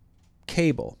without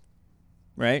cable,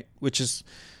 right? Which is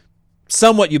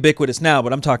somewhat ubiquitous now,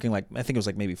 but I'm talking I think it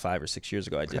was maybe 5 or 6 years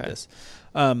ago I did this.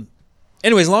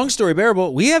 Anyways, long story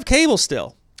bearable, we have cable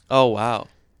still. Oh, wow.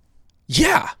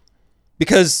 Yeah.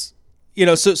 Because,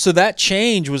 so that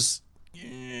change was,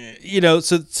 because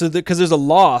there's a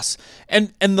loss,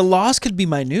 and the loss could be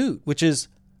minute, which is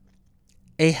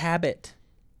a habit,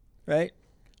 right?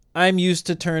 I'm used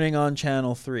to turning on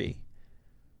channel 3,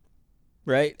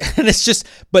 right? And it's just,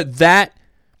 but that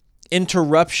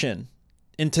interruption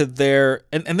into their,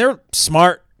 and they're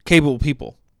smart, capable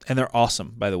people, and they're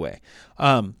awesome, by the way.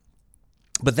 But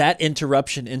that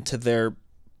interruption into their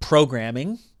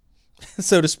programming,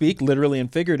 so to speak, literally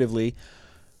and figuratively,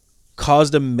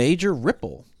 caused a major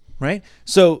ripple, right?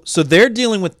 So they're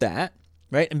dealing with that,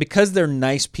 right? And because they're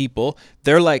nice people,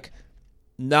 they're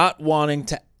not wanting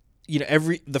to,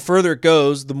 the further it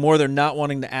goes, the more they're not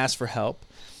wanting to ask for help.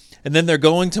 And then they're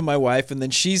going to my wife, and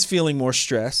then she's feeling more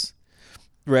stress,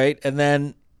 right? And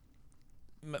then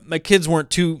my kids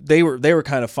they were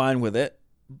kind of fine with it.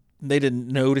 They didn't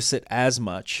notice it as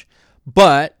much.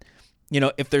 But,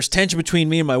 if there's tension between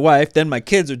me and my wife, then my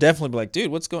kids are definitely like, dude,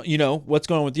 what's going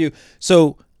on with you?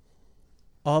 So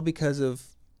all because of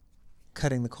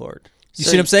cutting the cord. You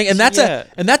see what I'm saying? And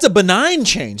that's a benign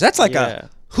change. That's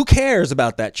who cares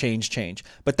about that change?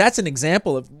 But that's an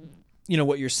example of,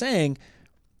 what you're saying.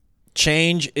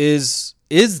 Change is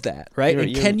that, right?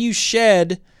 And can you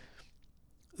shed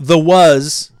the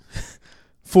was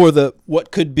for the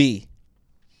what could be?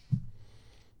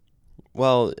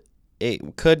 Well,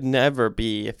 it could never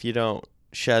be if you don't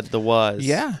shed the was.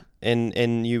 Yeah.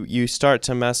 And you start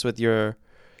to mess with your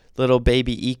little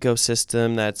baby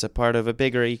ecosystem that's a part of a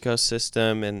bigger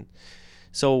ecosystem. And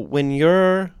so when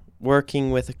you're working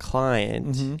with a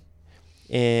client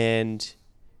and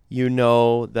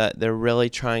that they're really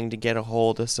trying to get a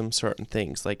hold of some certain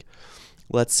things, like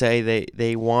let's say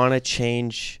they want to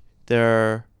change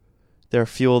their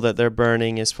fuel that they're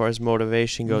burning as far as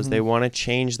motivation goes. They want to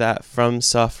change that from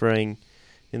suffering,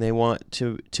 and they want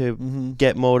to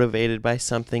get motivated by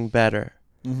something better.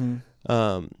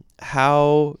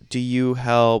 How do you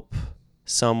help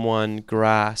someone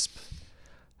grasp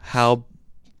how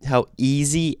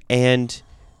easy and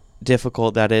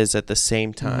difficult that is at the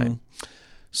same time?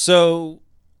 So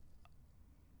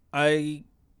I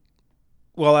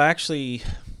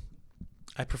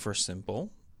prefer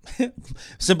simple.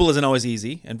 Simple isn't always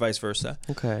easy, and vice versa.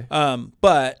 Okay.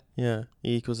 But yeah,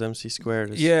 E equals MC squared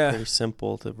is pretty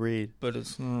simple to read. But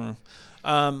it's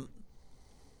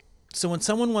so when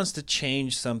someone wants to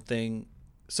change something,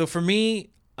 so for me,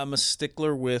 I'm a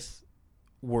stickler with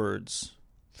words.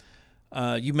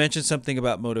 You mentioned something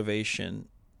about motivation,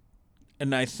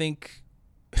 and I think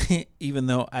even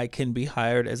though I can be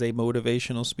hired as a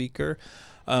motivational speaker,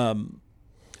 I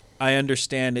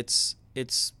understand it's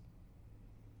it's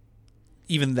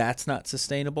even that's not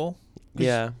sustainable.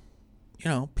 Yeah.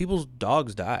 People's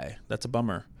dogs die. That's a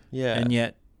bummer. Yeah. And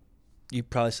yet you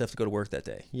probably still have to go to work that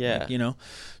day. Yeah.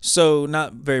 So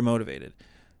not very motivated.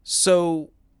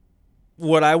 So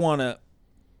what I want to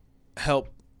help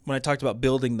when I talked about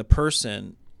building the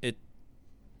person,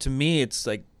 to me, it's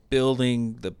like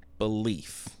building the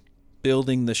belief,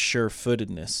 building the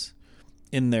sure-footedness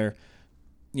in their,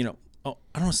 I don't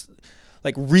know,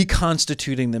 like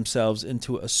reconstituting themselves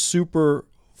into a super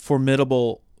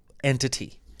formidable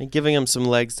entity. And giving them some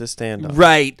legs to stand on.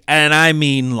 Right. And I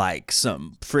mean like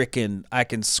some freaking, I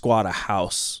can squat a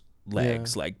house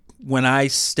legs. Yeah. Like when I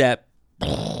step,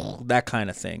 that kind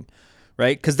of thing.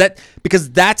 Right?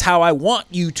 Because that's how I want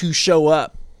you to show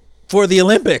up for the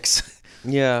Olympics.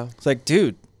 Yeah. It's like,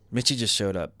 dude, Mitchie just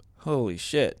showed up. Holy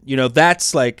shit.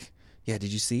 That's like, yeah,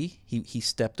 did you see? He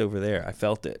stepped over there. I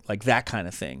felt it. Like that kind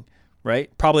of thing.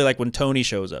 Right? Probably like when Tony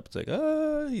shows up. It's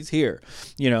like, he's here.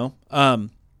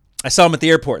 I saw him at the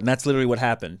airport, and that's literally what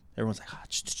happened. Everyone's like,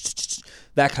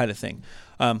 that kind of thing.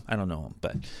 I don't know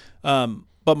him,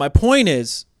 but my point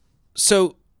is,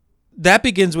 so that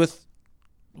begins with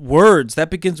words.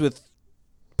 That begins with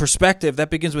perspective.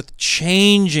 That begins with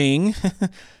changing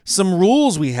some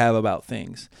rules we have about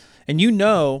things. And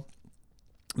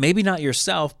maybe not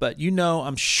yourself, but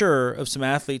I'm sure of some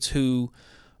athletes who,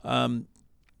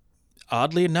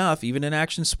 oddly enough, even in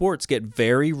action sports, get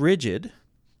very rigid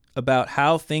about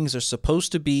how things are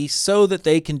supposed to be so that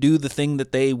they can do the thing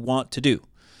that they want to do.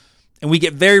 And we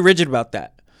get very rigid about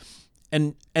that.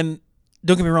 And don't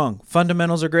get me wrong,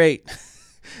 fundamentals are great.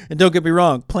 And don't get me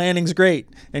wrong, planning's great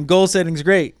and goal setting's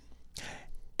great.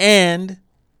 And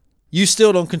you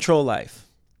still don't control life.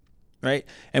 Right?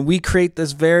 And we create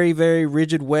this very, very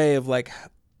rigid way of like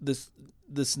this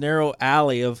narrow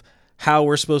alley of how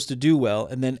we're supposed to do well.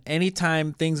 And then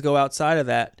anytime things go outside of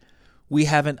that, we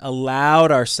haven't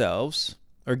allowed ourselves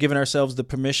or given ourselves the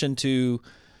permission to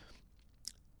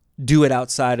do it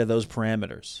outside of those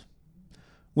parameters.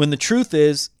 When the truth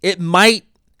is, it might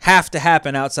have to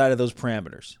happen outside of those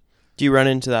parameters. Do you run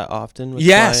into that often with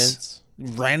clients?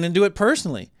 Yes. Ran into it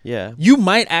personally. Yeah. You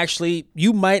might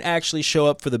actually show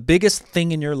up for the biggest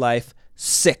thing in your life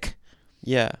sick.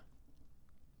 Yeah.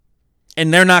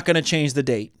 And they're not going to change the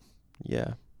date.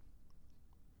 Yeah.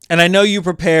 And I know you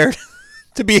prepared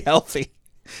to be healthy.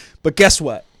 But guess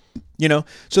what?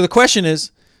 So the question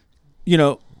is,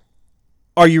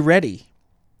 are you ready?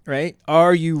 Right?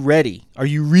 Are you ready? Are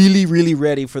you really, really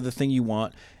ready for the thing you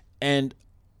want? And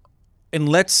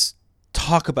let's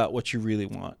talk about what you really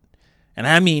want. And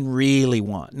I mean really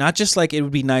want. Not just like it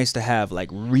would be nice to have, like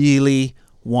really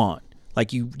want.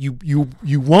 Like you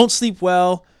won't sleep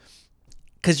well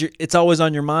because it's always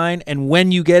on your mind. And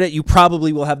when you get it, you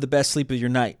probably will have the best sleep of your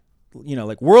night.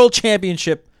 Like world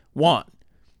championship want.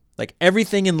 Like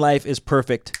everything in life is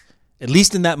perfect, at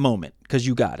least in that moment, because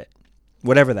you got it.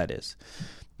 Whatever that is.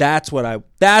 That's what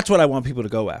I want people to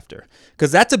go after.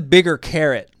 Because that's a bigger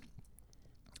carrot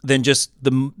than just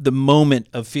the moment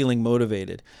of feeling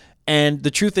motivated. And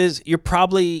the truth is, you're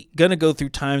probably going to go through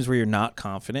times where you're not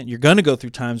confident. You're going to go through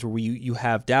times where you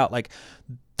have doubt. Like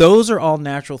those are all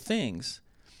natural things.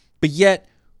 But yet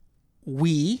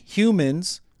we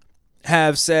humans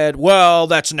have said, well,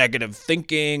 that's negative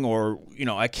thinking, or,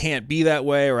 I can't be that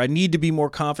way, or I need to be more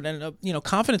confident.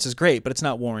 Confidence is great, but it's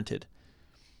not warranted.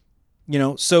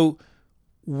 So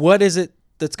what is it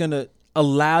that's going to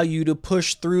allow you to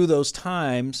push through those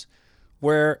times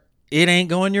where it ain't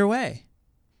going your way?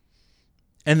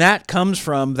 And that comes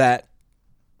from that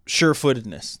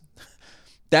sure-footedness.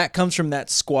 That comes from that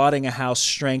squatting a house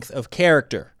strength of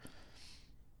character.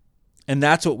 And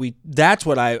that's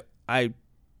what I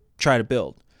try to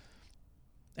build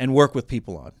and work with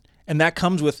people on. And that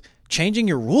comes with changing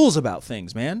your rules about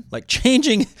things, man. Like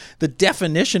changing the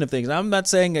definition of things. I'm not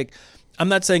saying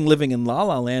living in La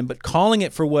La Land, but calling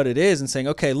it for what it is and saying,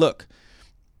 okay, look,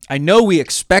 I know we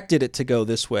expected it to go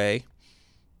this way,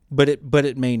 but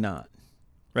it may not.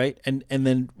 Right? And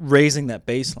then raising that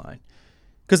baseline.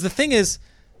 Because the thing is,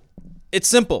 it's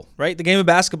simple, right? The game of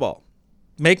basketball.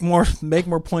 Make more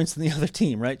points than the other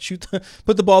team, right?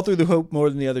 Put the ball through the hoop more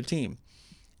than the other team.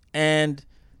 And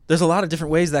there's a lot of different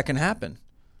ways that can happen.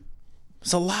 And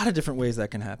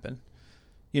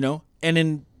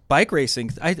in bike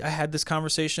racing, I had this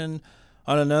conversation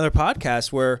on another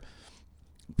podcast where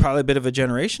probably a bit of a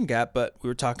generation gap, but we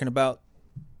were talking about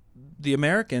the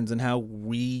Americans and how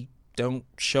we don't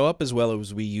show up as well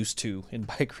as we used to in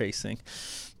bike racing.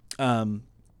 And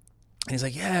he's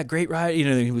like, yeah, great ride.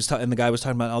 And the guy was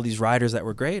talking about all these riders that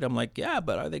were great. I'm like, yeah,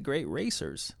 but are they great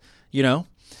racers? And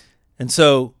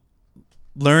so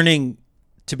learning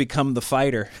to become the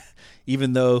fighter,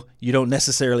 even though you don't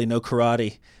necessarily know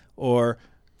karate or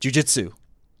jiu-jitsu.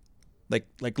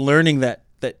 Like learning that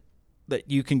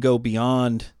you can go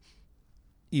beyond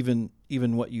even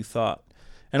what you thought.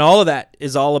 And all of that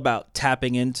is all about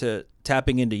tapping into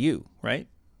you, right?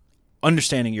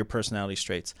 Understanding your personality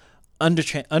traits,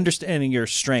 understanding your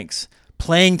strengths,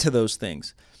 playing to those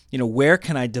things. Where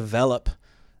can I develop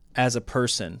as a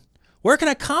person? Where can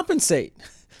I compensate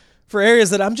for areas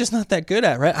that I'm just not that good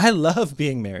at, right? I love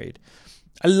being married.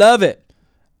 I love it.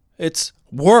 It's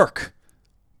work.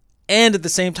 And at the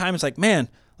same time, it's like, man,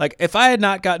 like if I had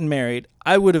not gotten married,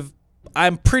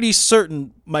 I'm pretty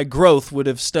certain my growth would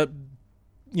have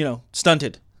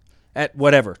stunted at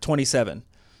 27.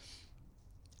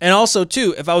 And also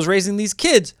too, if I was raising these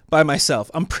kids by myself,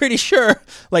 I'm pretty sure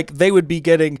like they would be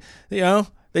getting,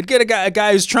 they'd get a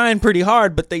guy who's trying pretty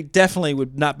hard, but they definitely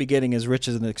would not be getting as rich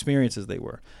as an experience as they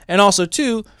were. And also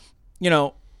too,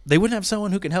 they wouldn't have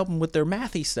someone who can help them with their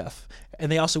mathy stuff.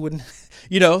 And they also wouldn't,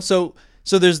 so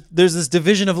there's this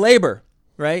division of labor,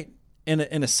 right? In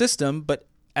a system, but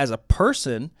as a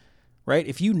person, right?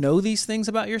 If you know these things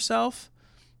about yourself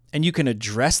and you can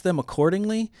address them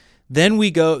accordingly, then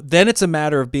it's a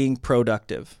matter of being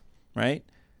productive, right?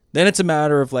 Then it's a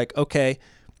matter of like, okay.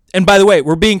 And by the way,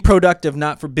 we're being productive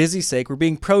not for busy sake. We're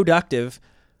being productive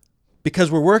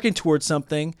because we're working towards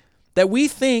something that we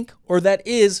think or that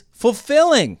is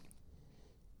fulfilling,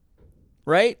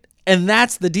 right? And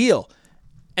that's the deal.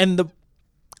 And the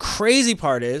crazy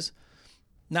part is,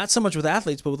 not so much with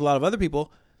athletes, but with a lot of other people,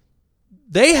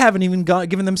 they haven't even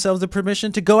given themselves the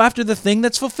permission to go after the thing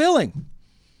that's fulfilling.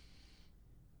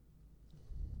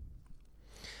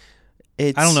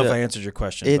 I don't know if I answered your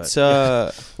question.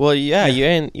 Well, yeah,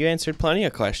 you answered plenty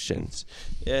of questions.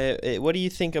 What do you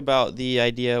think about the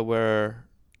idea where,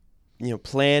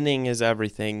 planning is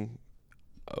everything,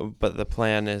 but the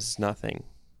plan is nothing?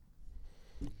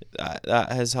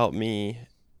 That has helped me.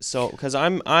 So, because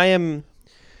I am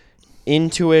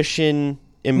intuition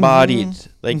embodied.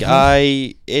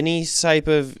 Any type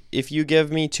of, if you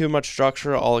give me too much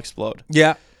structure, I'll explode.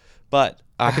 Yeah. But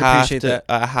I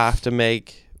have to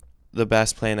make the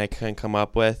best plan I can come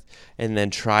up with and then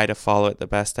try to follow it the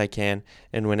best I can.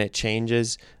 And when it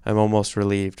changes, I'm almost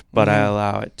relieved, but I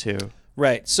allow it to.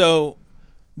 Right. So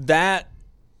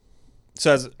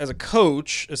as a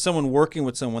coach, as someone working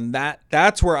with someone,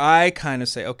 that's where I kind of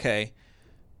say, okay,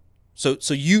 so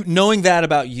you knowing that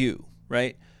about you,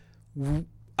 right?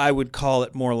 I would call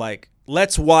it more like,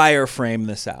 let's wireframe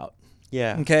this out.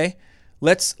 Yeah. Okay.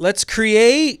 Let's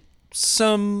create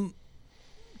some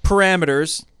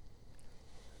parameters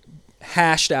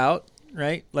hashed out,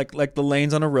 right? Like the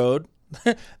lanes on a road.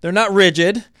 They're not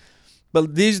rigid,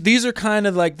 but these are kind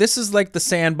of like, this is like the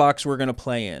sandbox we're going to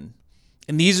play in.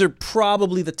 And these are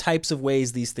probably the types of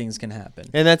ways these things can happen.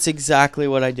 And that's exactly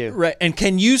what I do. Right. And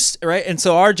right? And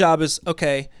so our job is,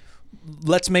 okay,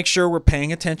 let's make sure we're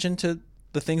paying attention to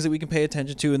the things that we can pay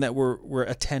attention to and that we're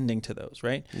attending to those,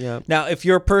 right? Yeah. Now, if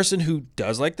you're a person who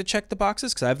does like to check the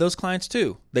boxes, because I have those clients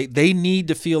too, they need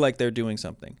to feel like they're doing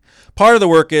something. Part of the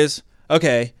work is,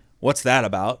 okay, what's that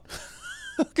about?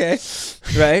 Okay,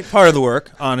 right? Part of the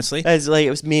work, honestly. As like, it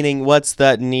was meaning, what's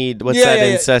that need? What's that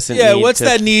incessant need? Yeah, what's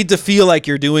that need to feel like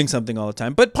you're doing something all the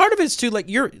time? But part of it's too, like,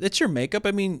 it's your makeup.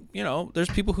 I mean, there's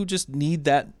people who just need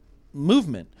that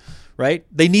movement, right?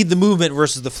 They need the movement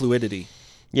versus the fluidity.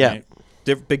 Yeah. Right?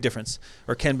 Big difference,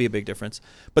 or can be a big difference.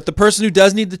 But the person who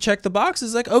does need to check the box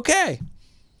is like, okay,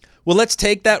 well, let's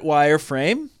take that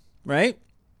wireframe, right?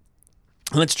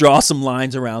 Let's draw some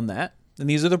lines around that. And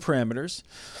these are the parameters.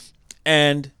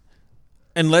 And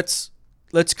let's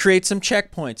create some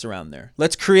checkpoints around there.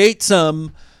 Let's create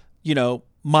some,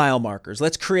 mile markers.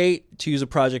 Let's create, to use a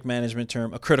project management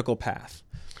term, a critical path.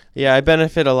 Yeah, I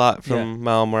benefit a lot from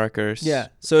mile markers. Yeah.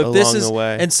 So if this is,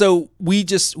 and so we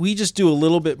just do a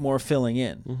little bit more filling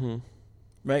in,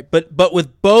 right? But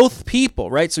with both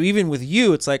people, right? So even with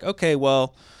you, it's like, okay,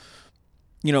 well,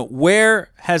 where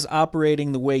has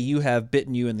operating the way you have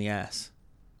bitten you in the ass?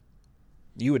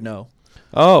 You would know.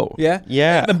 Oh, yeah.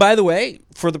 Yeah. And by the way,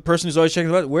 for the person who's always checking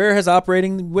the box, where has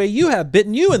operating the way you have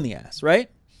bitten you in the ass, right?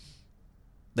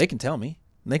 They can tell me.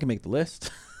 They can make the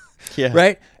list. Yeah.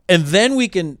 Right? And then we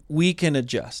can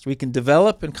adjust. We can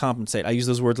develop and compensate. I use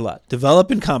those words a lot.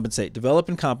 Develop and compensate. Develop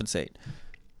and compensate.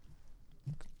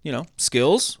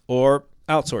 Skills or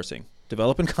outsourcing.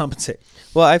 Develop and compensate.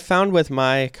 Well, I found with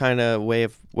my kind of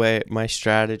my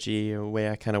strategy or way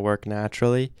I kind of work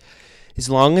naturally, as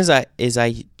long as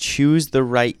I choose the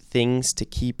right things to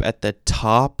keep at the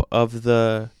top of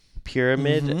the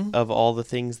pyramid of all the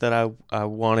things that I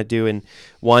want to do, and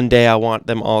one day I want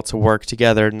them all to work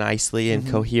together nicely and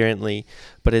coherently.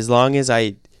 But as long as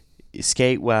I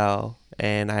skate well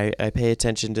and I pay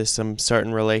attention to some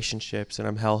certain relationships and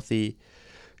I'm healthy,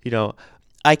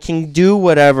 I can do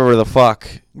whatever the fuck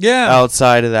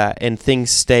outside of that and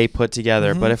things stay put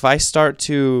together. But if I start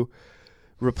to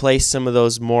replace some of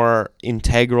those more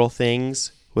integral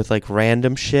things with like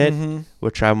random shit,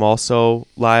 which I'm also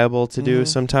liable to do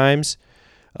sometimes,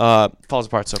 falls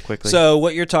apart so quickly. So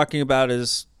what you're talking about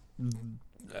is,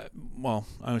 well,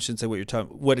 I shouldn't say what you're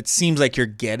talking. What it seems like you're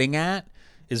getting at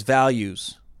is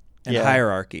values and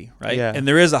hierarchy, right? Yeah. And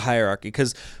there is a hierarchy,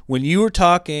 because when you were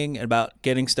talking about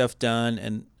getting stuff done,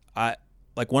 and I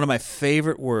like, one of my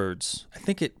favorite words, I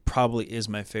think it probably is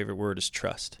my favorite word, is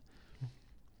trust.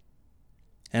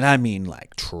 And I mean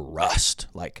like trust,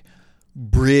 like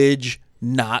bridge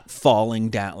not falling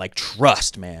down, like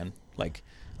trust, man. Like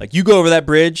you go over that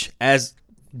bridge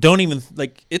don't even,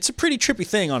 like, it's a pretty trippy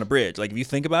thing on a bridge. Like, if you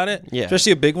think about it,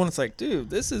 especially a big one, it's like, dude,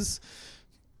 this is,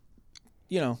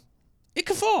 it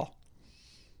could fall.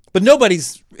 But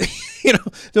nobody's,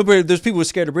 there's people who are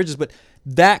scared of bridges, but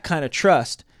that kind of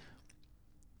trust,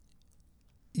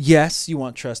 yes, you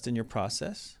want trust in your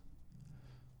process,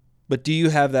 but do you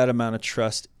have that amount of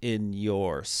trust in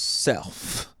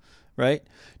yourself, right?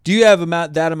 Do you have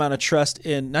that amount of trust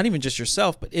in not even just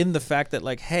yourself, but in the fact that,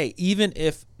 like, hey, even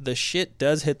if the shit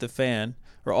does hit the fan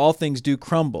or all things do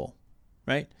crumble,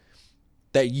 right,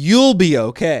 that you'll be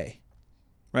okay,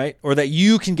 right? Or that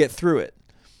you can get through it.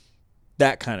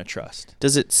 That kind of trust.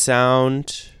 Does it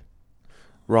sound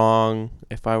wrong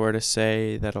if I were to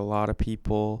say that a lot of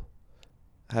people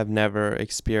have never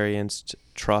experienced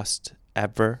trust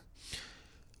ever?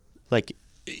 Like,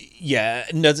 yeah.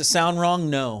 Does it sound wrong?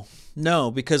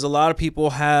 No, because a lot of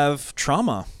people have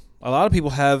trauma. A lot of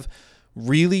people have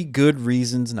really good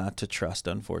reasons not to trust,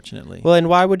 unfortunately. Well, and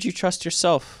why would you trust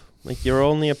yourself? Like, you're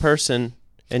only a person,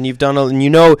 and you've done, and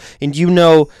you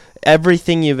know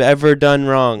everything you've ever done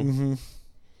wrong.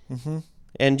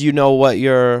 And you know what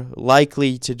you're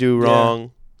likely to do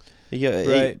wrong.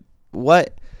 Right.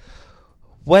 What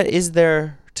is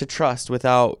there to trust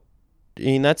without? I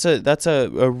mean, that's a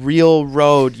real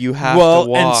road you have to walk.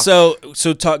 Well, and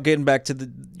so getting back to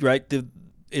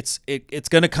it's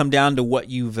going to come down to what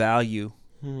you value,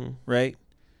 right?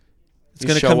 It's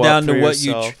going to come down to what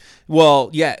you.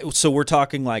 So we're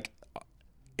talking like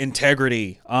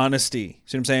integrity, honesty.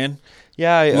 See what I'm saying?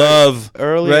 Yeah, love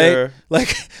earlier,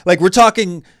 right? Like we're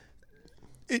talking.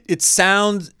 It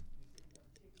sounds.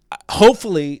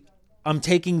 Hopefully, I'm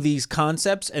taking these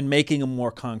concepts and making them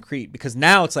more concrete, because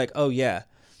now it's like, oh yeah,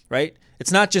 right?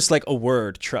 It's not just like a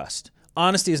word, trust.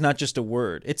 Honesty is not just a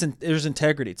word. There's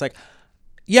integrity. It's like,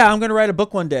 yeah, I'm going to write a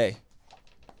book one day.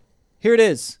 Here it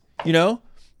is,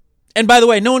 And by the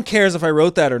way, no one cares if I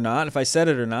wrote that or not, if I said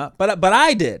it or not, but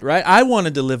I did, right? I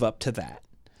wanted to live up to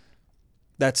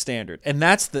that standard. And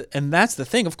that's the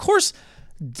thing. Of course,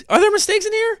 are there mistakes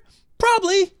in here?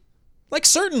 Probably. Like,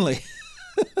 certainly.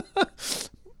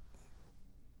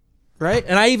 Right?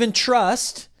 And I even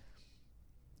trust,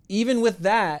 even with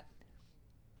that,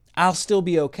 I'll still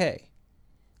be okay.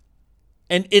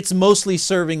 And it's mostly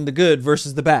serving the good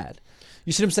versus the bad.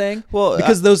 You see what I'm saying? Well,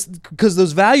 because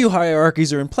those value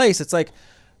hierarchies are in place. It's like,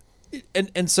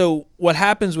 and so what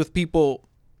happens with people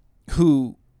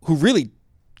who really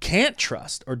can't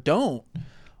trust or don't,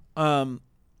 I'd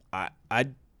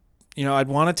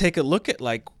want to take a look at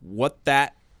like what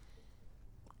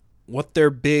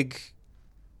their big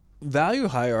value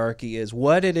hierarchy is,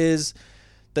 what it is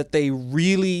that they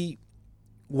really,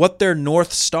 what their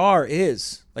North Star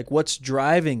is, like what's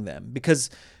driving them, because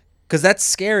that's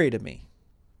scary to me,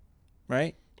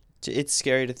 right? It's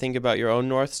scary to think about your own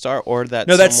North Star, or that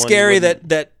that's scary that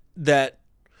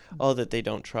they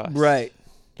don't trust, right?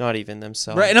 Not even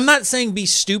themselves, right? And I'm not saying be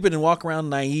stupid and walk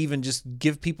around naive and just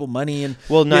give people money and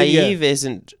naive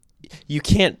isn't. You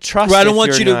can't trust. Right, I don't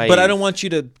want you to, naive. but I don't want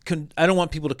you to. I don't want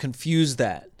people to confuse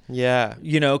that. Yeah,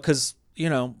 because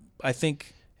I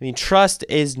think. I mean, trust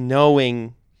is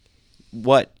knowing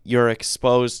what you're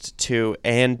exposed to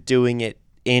and doing it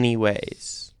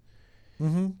anyways.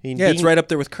 Mm-hmm. I mean, it's right up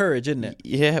there with courage, isn't it?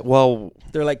 Yeah. Well,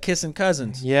 they're like kissing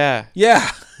cousins. Yeah.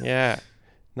 Yeah. Yeah.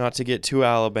 Not to get too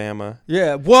Alabama.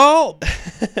 Yeah. Well,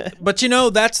 but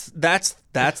that's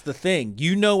the thing.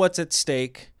 You know what's at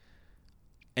stake,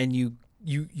 and you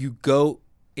go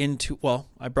into. Well,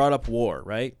 I brought up war,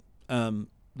 right?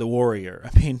 The warrior.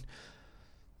 I mean,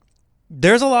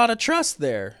 there's a lot of trust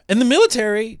there. And the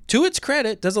military, to its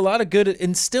credit, does a lot of good at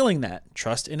instilling that.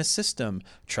 Trust in a system,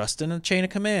 trust in a chain of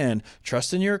command,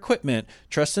 trust in your equipment,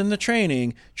 trust in the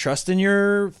training, trust in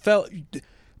your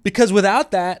because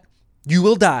without that, you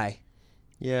will die.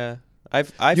 Yeah.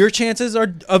 Your chances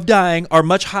of dying are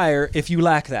much higher if you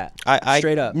lack that.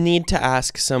 Straight up. I need to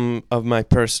ask some of my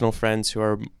personal friends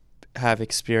who have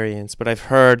experience, but I've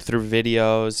heard through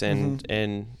videos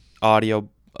and audio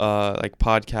like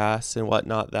podcasts and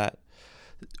whatnot that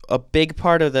a big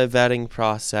part of the vetting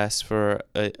process for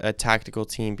a tactical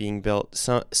team being built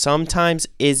sometimes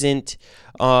isn't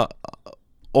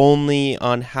only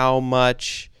on how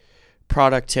much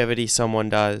productivity someone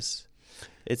does.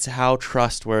 It's how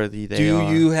trustworthy they are.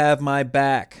 Do you have my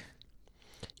back?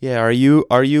 Yeah, are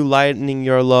you lightening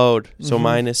your load so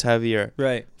mine is heavier?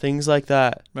 Right. Things like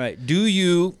that. Right. Do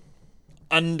you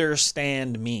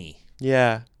understand me?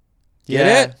 Yeah.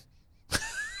 Get it?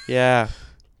 Yeah.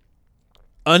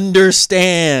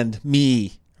 Understand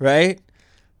me, right?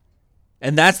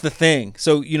 And that's the thing.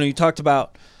 So, you talked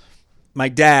about my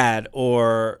dad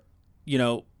and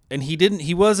he didn't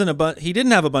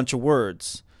have a bunch of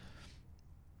words.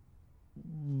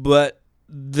 But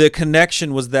the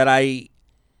connection was that I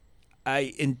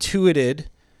intuited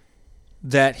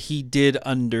that he did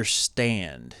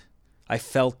understand. I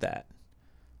felt that.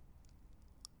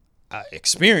 I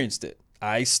experienced it.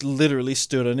 I literally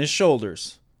stood on his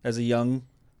shoulders as a young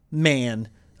man,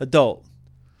 adult.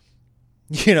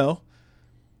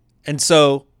 And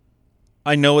so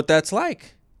I know what that's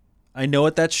like. I know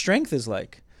what that strength is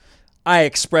like. I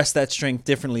express that strength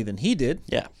differently than he did.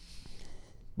 Yeah.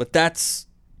 But that's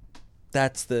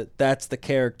the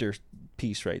character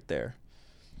piece right there.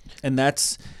 And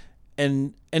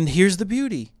and here's the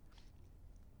beauty.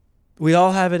 We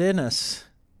all have it in us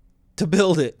to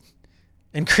build it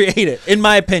and create it, in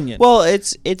my opinion. Well,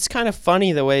 it's kind of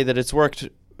funny the way that it's worked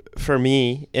for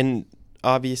me, and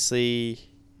obviously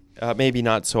maybe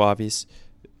not so obvious,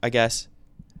 I guess.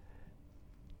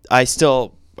 I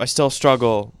still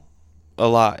struggle a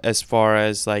lot as far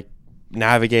as like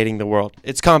navigating the world.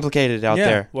 It's complicated out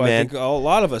there, well, man. I think a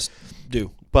lot of us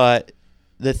do. But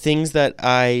the things that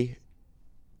I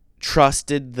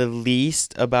trusted the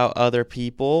least about other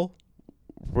people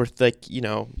were like,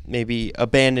 maybe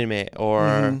abandonment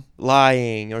or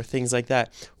lying or things like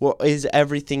that. Well, is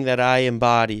everything that I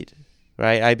embodied,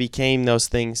 right? I became those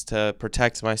things to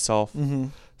protect myself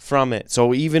from it.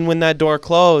 So even when that door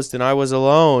closed and I was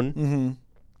alone,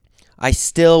 I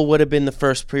still would have been the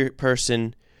first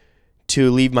person to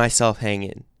leave myself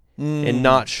hanging and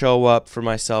not show up for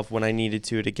myself when I needed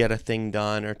to get a thing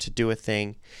done or to do a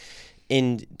thing.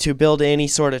 And to build any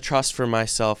sort of trust for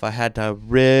myself, I had to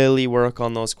really work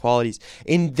on those qualities.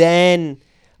 And then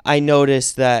I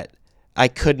noticed that I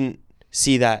couldn't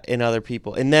see that in other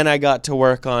people. And then I got to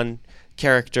work on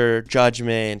character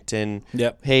judgment and,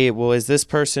 hey, well, is this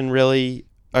person really,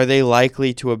 are they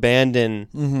likely to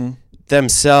abandon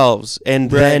themselves and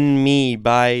then me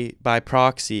by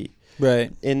proxy?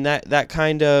 Right. And that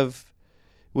kind of,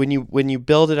 when you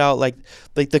build it out like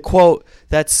the quote,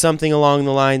 that's something along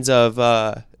the lines of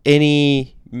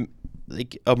any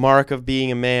like a mark of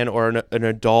being a man or an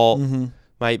adult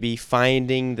might be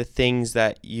finding the things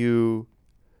that you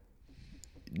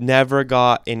never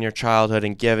got in your childhood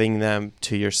and giving them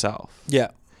to yourself.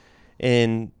 Yeah.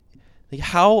 And like,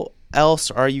 how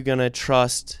else are you gonna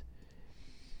trust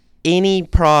any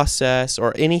process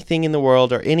or anything in the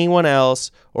world or anyone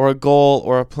else or a goal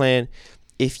or a plan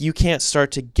if you can't start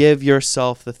to give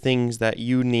yourself the things that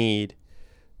you need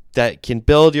that can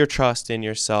build your trust in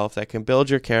yourself, that can build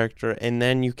your character, and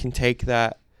then you can take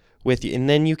that with you, and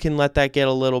then you can let that get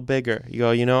a little bigger. You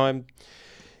go,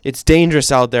 it's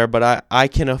dangerous out there, but I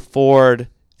can afford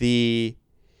the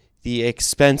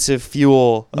expensive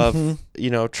fuel of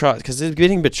trust, because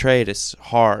getting betrayed is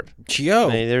hard.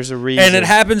 There's a reason, and it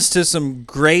happens to some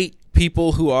great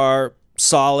people who are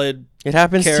solid. It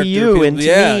happens to you people. And to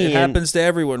me. It happens to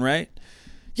everyone, right?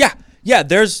 Yeah.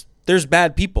 There's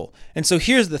bad people, and so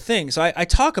here's the thing. So I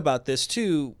talk about this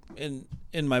too in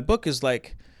my book. Is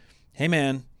like, hey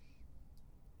man,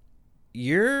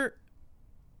 you're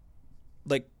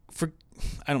like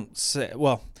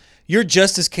you're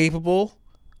just as capable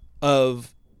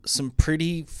of some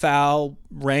pretty foul,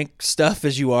 rank stuff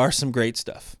as you are some great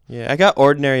stuff. Yeah, I got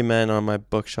Ordinary Men on my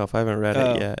bookshelf. I haven't read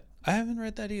it yet. I haven't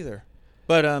read that either.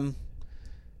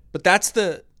 But that's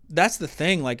the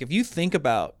thing. Like, if you think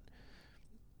about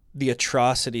the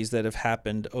atrocities that have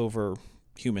happened over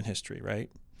human history, right?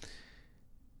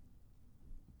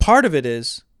 Part of it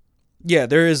is,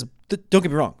 there is. Don't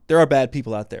get me wrong. There are bad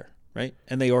people out there, right?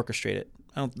 And they orchestrate it.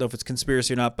 I don't know if it's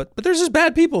conspiracy or not, but there's just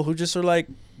bad people who just are like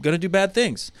gonna do bad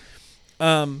things.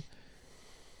 But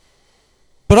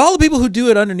all the people who do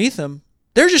it underneath them,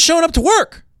 they're just showing up to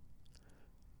work.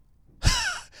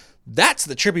 That's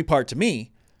the trippy part to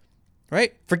me,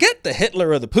 right? Forget the Hitler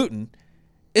or the Putin.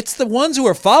 It's the ones who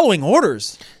are following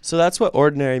orders. So that's what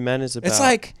Ordinary Men is about. It's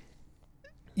like,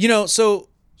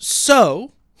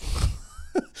 so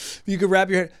you could wrap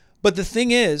your head. But the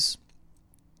thing is,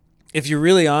 if you're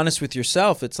really honest with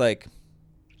yourself, it's like,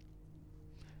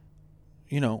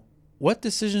 what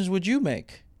decisions would you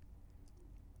make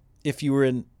if you were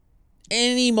in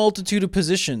any multitude of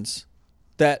positions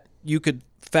that you could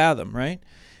fathom, right?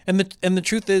 And the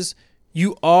truth is,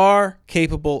 you are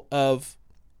capable of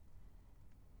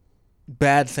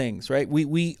bad things, right?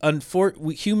 We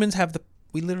humans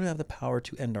we literally have the power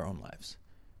to end our own lives.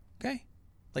 Okay?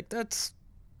 Like, that's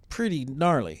pretty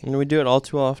gnarly. And we do it all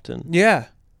too often. Yeah.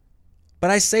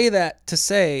 But I say that to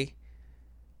say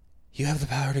you have the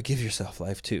power to give yourself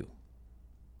life too.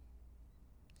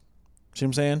 See what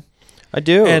I'm saying? I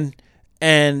do.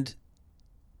 And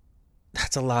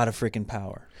that's a lot of freaking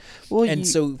power. Well,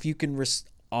 so if you can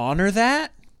honor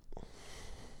that,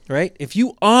 right? If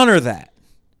you honor that,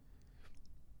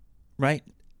 right?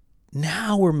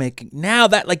 Now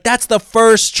that's the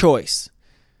first choice.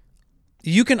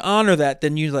 You can honor that,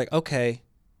 then you're like, okay,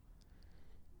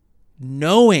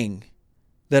 knowing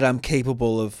that I'm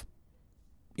capable of,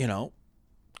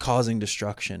 causing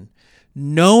destruction,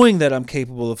 knowing that I'm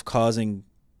capable of causing,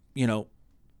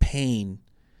 pain,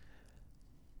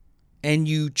 and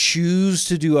you choose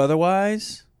to do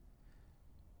otherwise,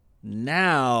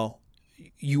 now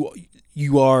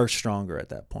you are stronger at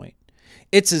that point.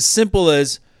 It's as simple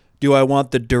as, do I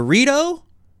want the Dorito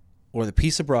or the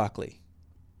piece of broccoli?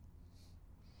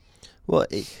 Well,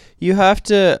 you have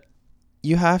to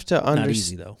Not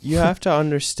easy, though. You have to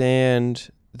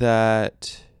understand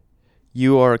that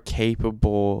you are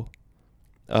capable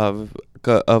of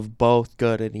both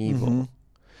good and evil. Mm-hmm.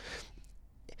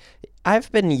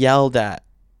 I've been yelled at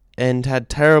and had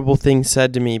terrible things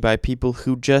said to me by people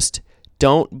who just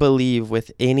don't believe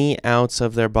with any ounce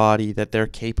of their body that they're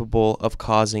capable of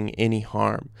causing any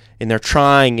harm. And they're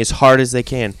trying as hard as they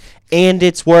can. And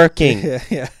it's working.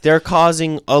 Yeah. They're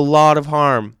causing a lot of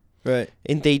harm. Right.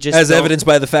 And they just as evidenced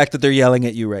by the fact that they're yelling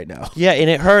at you right now. Yeah, and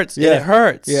it hurts. Yeah. And it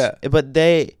hurts. Yeah. But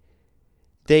they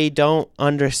don't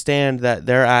understand that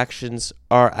their actions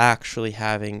are actually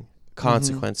having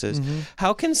consequences. Mm-hmm.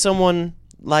 How can someone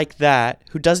like that,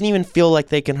 who doesn't even feel like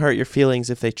they can hurt your feelings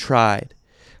if they tried,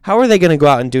 how are they going to go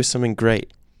out and do something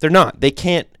great? They're not. They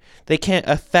can't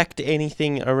affect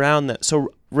anything around them.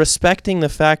 So respecting the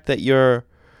fact that you're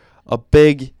a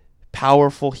big,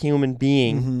 powerful human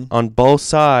being on both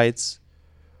sides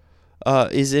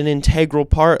is an integral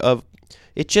part of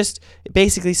it. It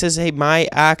basically says, hey, my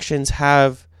actions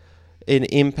have an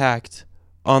impact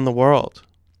on the world.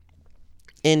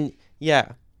 And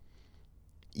yeah,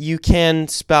 you can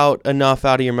spout enough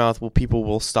out of your mouth where people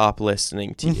will stop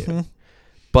listening to you.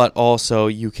 But also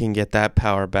you can get that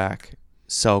power back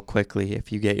so quickly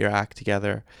if you get your act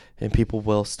together, and people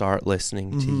will start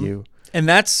listening to you. And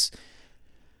that's,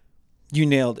 you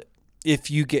nailed it.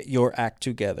 If you get your act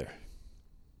together.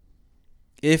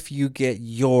 If you get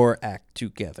your act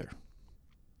together.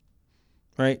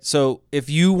 Right? So if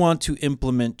you want to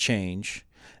implement change,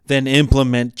 then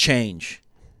implement change.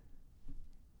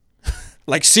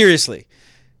 Like, seriously.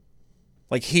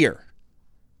 Like, here.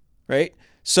 Right?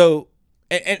 So,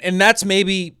 and that's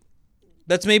maybe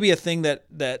a thing that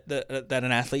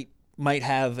an athlete might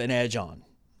have an edge on,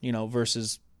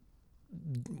 versus,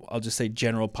 I'll just say,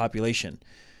 general population,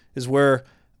 is where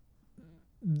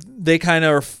they kind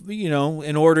of are,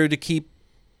 in order to keep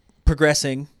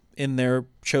progressing in their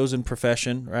chosen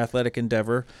profession or athletic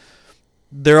endeavor,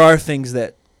 there are things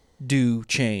that do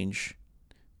change.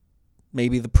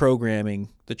 Maybe the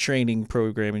training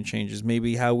programming changes.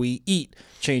 Maybe how we eat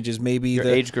changes. Maybe your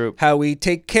age group, how we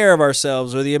take care of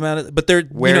ourselves, or the amount of. But they're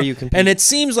you compete. And it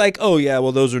seems like, oh yeah,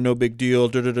 well those are no big deal.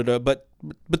 But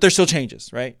there's still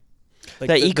changes, right? Like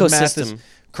that ecosystem.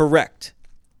 Correct.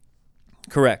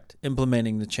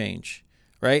 Implementing the change,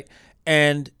 right?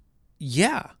 And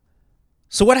yeah.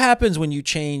 So what happens when you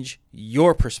change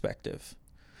your perspective?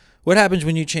 What happens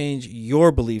when you change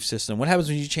your belief system? What happens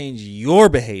when you change your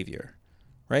behavior?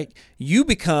 Right? You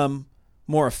become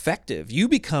more effective. You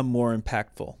become more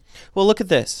impactful. Well, look at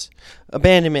this.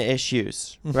 Abandonment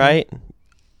issues, right?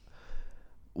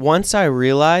 Once I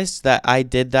realized that I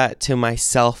did that to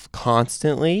myself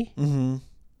constantly,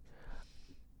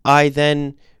 I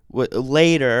then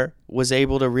later was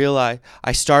able to realize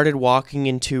I started walking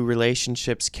into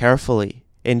relationships carefully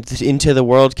into the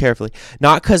world carefully.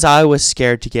 Not because I was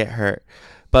scared to get hurt,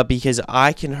 but because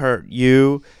I can hurt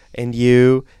you and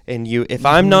you and you. If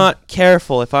I'm not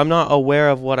careful, if I'm not aware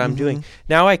of what I'm doing,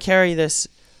 now I carry this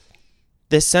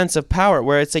sense of power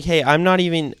where it's like, hey, I'm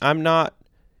not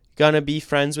gonna be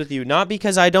friends with you, not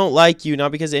because I don't like you,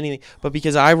 not because of anything, but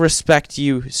because I respect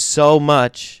you so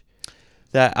much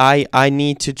that I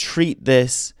need to treat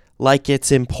this like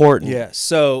it's important. Yeah.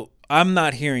 So I'm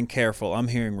not hearing careful. I'm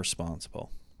hearing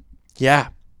responsible. Yeah.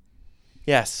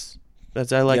 Yes.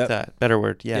 I like that. Better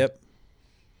word. Yeah. Yep.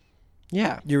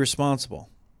 Yeah. You're responsible.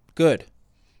 Good.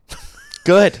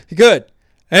 Good. Good.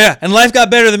 Yeah. And life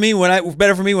got better for me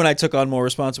when I took on more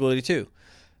responsibility too.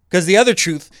 Because the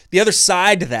other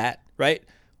side to that, right?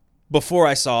 Before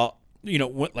I saw,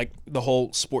 like the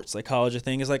whole sports psychology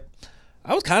thing is like,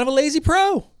 I was kind of a lazy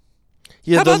pro.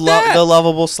 Yeah, the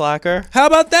lovable slacker. How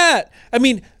about that? I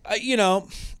mean,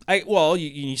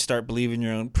 you start believing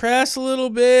your own press a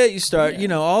little bit. You start,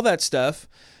 all that stuff,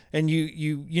 and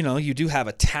you do have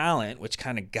a talent, which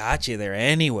kind of got you there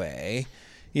anyway.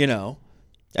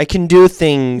 I can do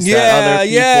things. That other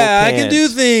people can't. I can do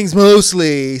things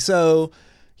mostly. So,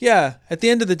 yeah, at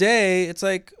the end of the day, it's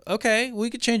like, okay,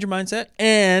 we could change your mindset,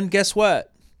 and guess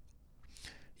what?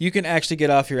 You can actually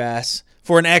get off your ass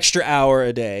for an extra hour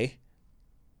a day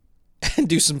and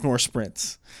do some more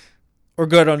sprints or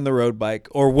go on the road bike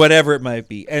or whatever it might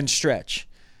be and stretch,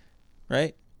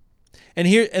 right? And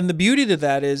the beauty to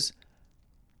that is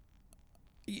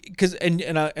because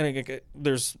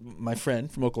there's my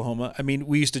friend from Oklahoma. I mean,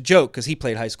 we used to joke because he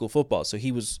played high school football, so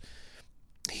he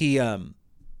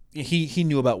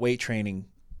knew about weight training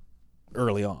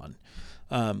early on,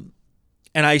 and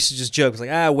I used to just joke,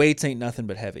 like, weights ain't nothing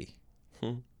but heavy,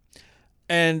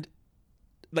 and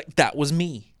like that was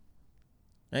me,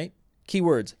 right?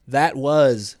 Keywords. That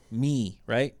was me,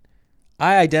 right?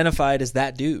 I identified as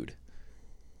that dude,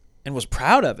 and was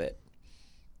proud of it,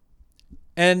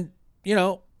 and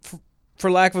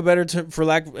for lack of a better term,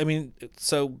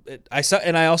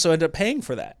 I also ended up paying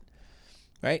for that,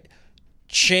 right?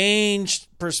 Changed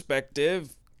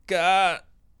perspective, got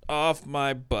off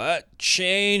my butt,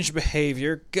 changed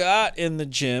behavior, got in the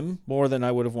gym more than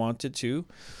I would have wanted to,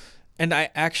 and I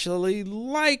actually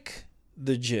like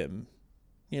the gym,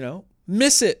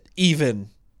 miss it even,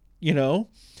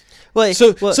 Well,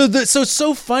 so it's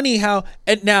so funny how,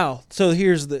 and now, so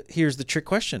here's the trick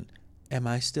question. Am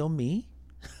I still me?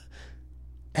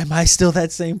 Am I still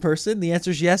that same person? The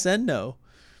answer is yes and no,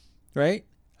 right?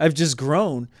 I've just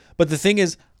grown. But the thing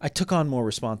is, I took on more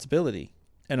responsibility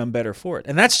and I'm better for it.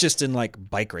 And that's just in like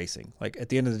bike racing. Like at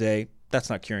the end of the day, that's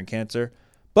not curing cancer.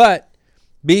 But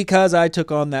because I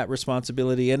took on that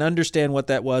responsibility and understand what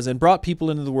that was and brought people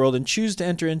into the world and choose to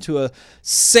enter into a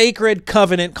sacred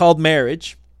covenant called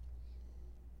marriage,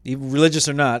 even religious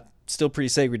or not, still pretty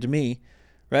sacred to me,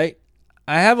 right?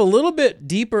 I have a little bit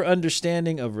deeper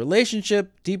understanding of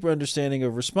relationship, deeper understanding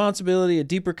of responsibility, a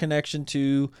deeper connection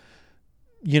to,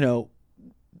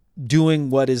 doing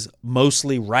what is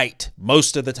mostly right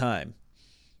most of the time.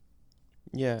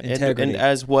 Yeah, and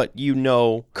as what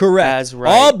correct, as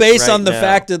right, all based on the now.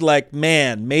 fact that, like,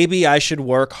 man, maybe I should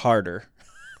work harder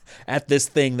at this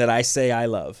thing that I say I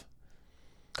love,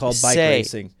 called bike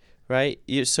racing. Right.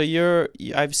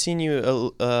 I've seen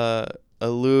you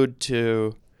allude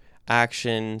to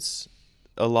actions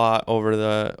a lot over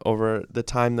the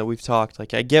time that we've talked.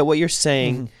 Like, I get what you're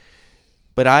saying,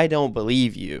 but I don't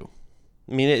believe you.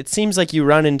 I mean, it seems like you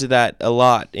run into that a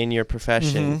lot in your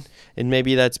profession, and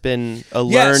maybe that's been a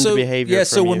learned behavior. Yeah. From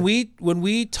So you. when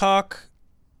we talk,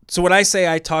 so when I say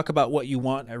I talk about what you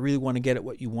want, I really want to get at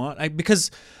what you want.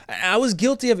 Because I was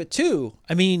guilty of it too.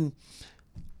 I mean,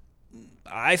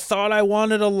 I thought I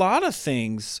wanted a lot of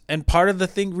things, and part of the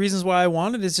reasons why I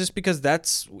wanted is just because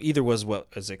that's either was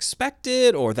what was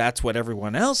expected or that's what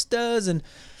everyone else does, and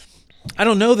I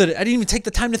don't know that I didn't even take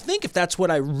the time to think if that's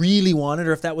what I really wanted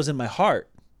or if that was in my heart.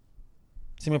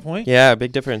 See my point? Yeah,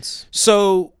 big difference.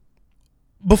 So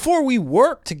before we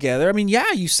work together, I mean,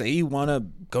 yeah, you say you want to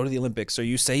go to the Olympics or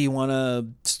you say you want to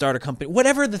start a company,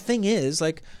 whatever the thing is,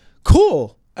 like,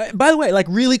 cool. By the way, like,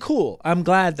 really cool. I'm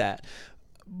glad that.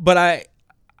 But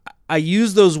I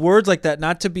use those words like that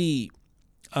not to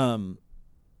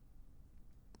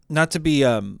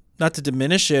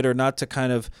diminish it or not to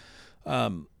kind of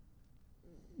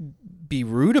be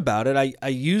rude about it. I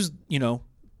use,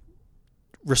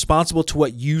 responsible to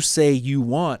what you say you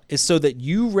want is so that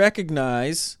you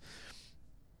recognize,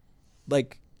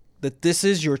 like, that this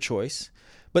is your choice.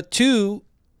 But two,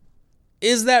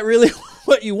 is that really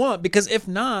what you want? Because if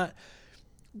not,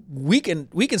 we can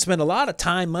spend a lot of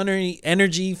time, money,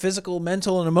 energy, physical,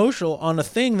 mental, and emotional on a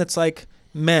thing that's like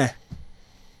meh.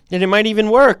 And it might even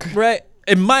work. Right.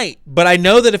 It might. But I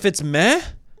know that if it's meh,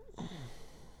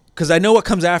 because I know what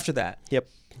comes after that. Yep.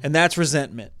 And that's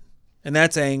resentment. And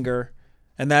that's anger.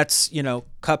 And that's,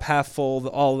 cup half full,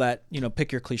 all that,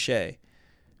 pick your cliche.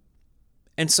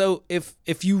 And so if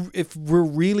we're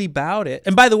really about it,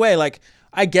 and by the way, like,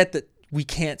 I get that we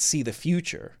can't see the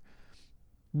future.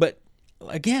 But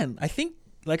again, I think,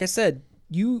 like I said,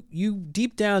 you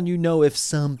deep down, if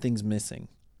something's missing,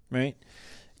 right?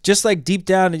 Just like deep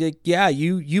down, yeah,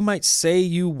 you might say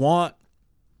you want,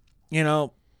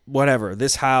 whatever,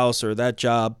 this house or that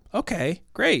job. Okay,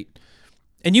 great.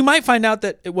 And you might find out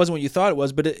that it wasn't what you thought it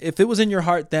was, but if it was in your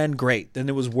heart, then great, then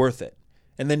it was worth it.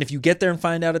 And then if you get there and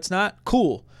find out it's not,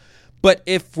 cool. But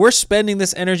if we're spending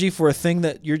this energy for a thing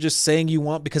that you're just saying you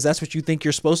want because that's what you think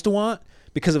you're supposed to want,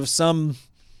 because of some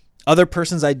other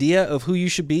person's idea of who you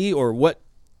should be or what,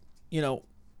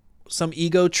 some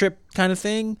ego trip kind of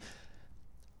thing,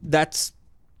 that's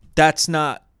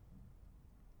not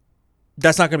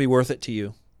going to be worth it to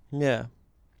you. Yeah.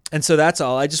 And so that's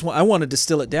all. I want to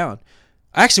distill it down.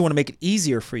 I actually want to make it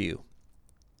easier for you.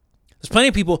 There's plenty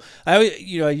of people.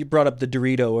 You brought up the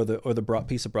Dorito or the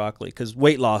piece of broccoli, because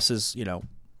weight loss is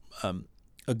a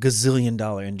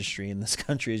gazillion-dollar industry in this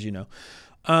country, as you know.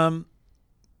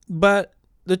 But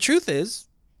the truth is,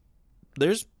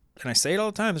 and I say it all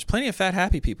the time, there's plenty of fat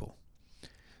happy people.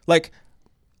 Like,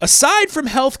 aside from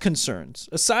health concerns,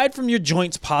 aside from your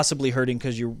joints possibly hurting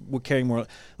because you're carrying more,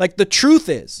 like, the truth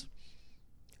is,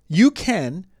 you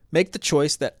can make the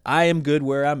choice that I am good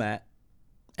where I'm at,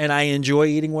 and I enjoy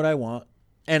eating what I want,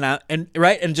 and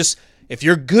just if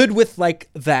you're good with like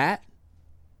that,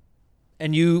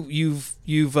 and you've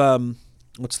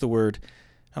what's the word?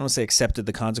 I don't want to say accepted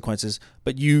the consequences,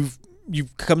 but you've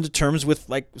come to terms with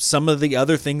like some of the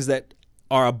other things that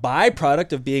are a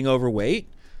byproduct of being overweight,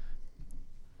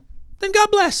 then God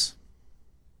bless.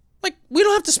 Like, we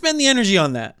don't have to spend the energy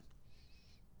on that.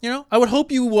 I would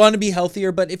hope you want to be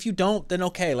healthier, but if you don't, then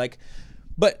okay. Like,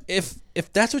 but if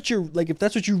that's what you're like, if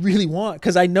that's what you really want,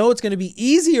 because I know it's going to be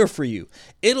easier for you.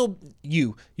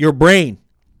 Your brain,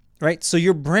 right? So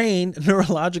your brain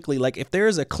neurologically, like, if there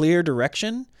is a clear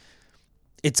direction,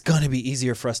 it's going to be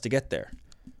easier for us to get there.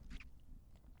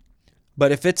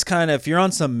 But if you're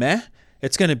on some meh,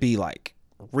 it's going to be like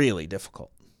really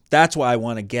difficult. That's why I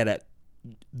want to get at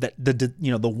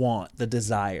the want, the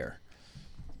desire.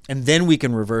 And then we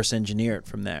can reverse engineer it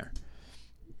from there.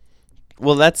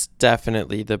 Well, that's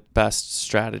definitely the best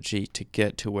strategy to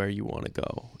get to where you want to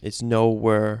go. It's know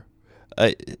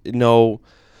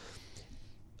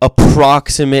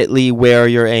approximately where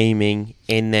you're aiming,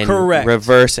 and then Correct.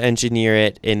 Reverse engineer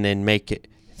it, and then make it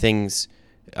things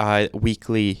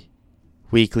weekly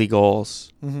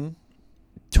goals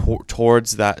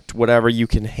towards that, whatever you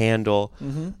can handle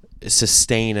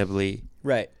sustainably.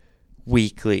 Right.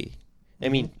 Weekly. I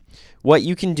mean, what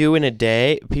you can do in a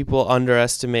day, people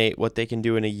underestimate what they can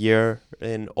do in a year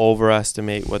and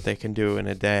overestimate what they can do in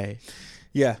a day.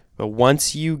 Yeah. But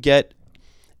once you get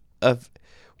a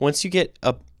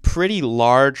pretty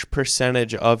large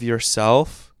percentage of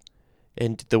yourself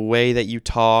and the way that you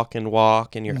talk and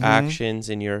walk and your actions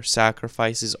and your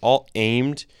sacrifices all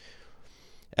aimed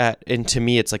at, and to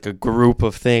me it's like a group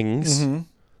of things,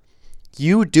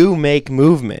 you do make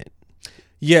movement.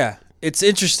 Yeah. It's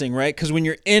interesting, right? Because when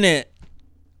you're in it,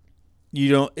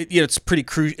 it's pretty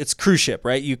it's cruise ship,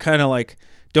 right? You kind of like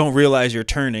don't realize you're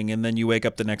turning, and then you wake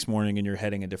up the next morning and you're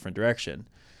heading a different direction.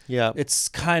 Yeah. It's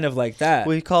kind of like that.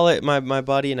 We call it, my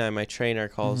buddy and I, my trainer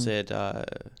calls it the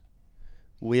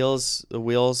wheels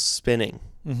spinning.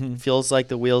 Feels like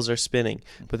the wheels are spinning.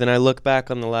 But then I look back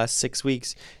on the last 6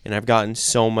 weeks and I've gotten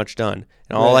so much done.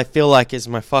 And all I feel like is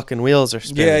my fucking wheels are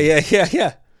spinning.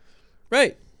 Yeah.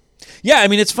 Right. Yeah, I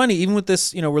mean, it's funny, even with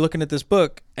this, we're looking at this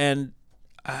book, and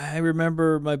I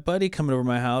remember my buddy coming over to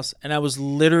my house, and I was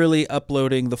literally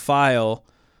uploading the file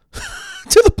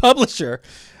to the publisher,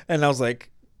 and I was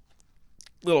like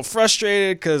a little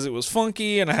frustrated because it was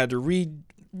funky, and I had to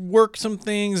rework some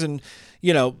things, and,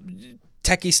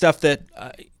 techie stuff that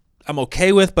I'm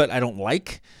okay with, but I don't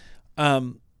like.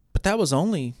 But that was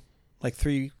only like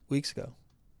 3 weeks ago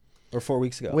or 4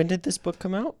 weeks ago. When did this book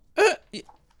come out?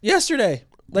 Yesterday.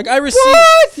 Like, I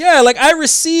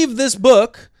received this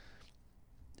book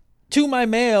to my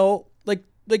mail like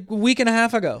a week and a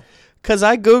half ago. Because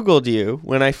I Googled you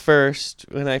when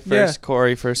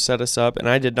Corey first set us up, and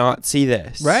I did not see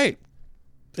this. Right.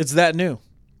 It's that new.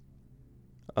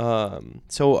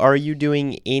 So are you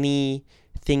doing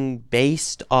anything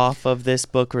based off of this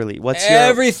book release?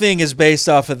 Everything is based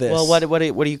off of this. Well, what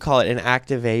do you call it? An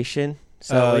activation?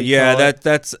 So that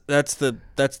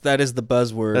is the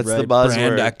buzzword. That's right? the buzzword.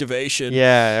 Brand activation.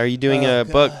 Yeah. Are you doing a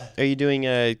book? Are you doing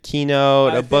a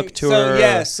keynote, book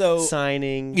tour?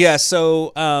 Signing. Yeah.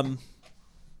 So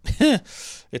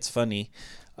it's funny.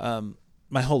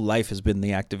 My whole life has been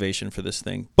the activation for this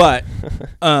thing, but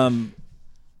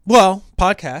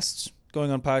podcasts. Going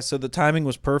on podcasts, so the timing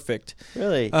was perfect.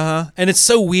 Really? And it's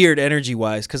so weird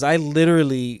energy-wise, because I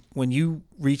literally, when you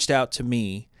reached out to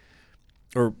me,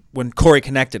 or when Corey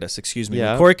connected us,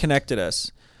 when Corey connected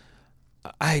us,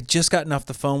 I had just gotten off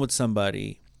the phone with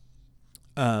somebody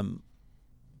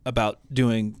about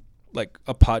doing like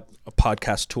a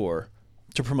podcast tour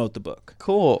to promote the book.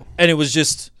 Cool. And it was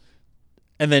just,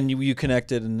 and then you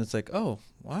connected, and it's like, oh,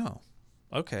 wow.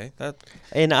 Okay.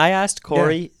 And I asked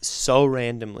Corey so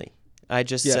randomly. I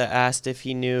just asked if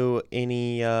he knew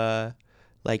any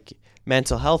like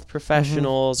mental health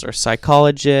professionals or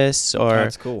psychologists or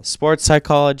sports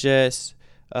psychologists,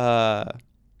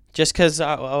 just because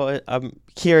I'm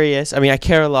curious. I mean, I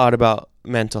care a lot about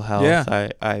mental health. Yeah.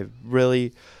 I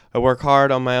work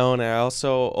hard on my own. I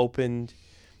also opened,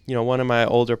 one of my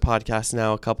older podcasts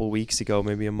now a couple weeks ago,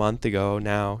 maybe a month ago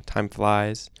now. Time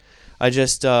flies. I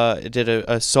just did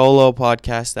a solo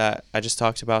podcast that I just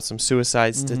talked about some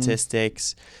suicide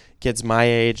statistics. Kids my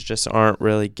age just aren't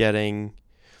really getting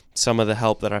some of the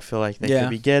help that I feel like they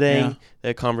could be getting. Yeah.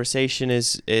 The conversation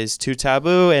is too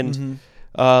taboo. And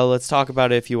let's talk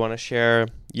about it. If you want to share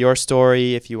your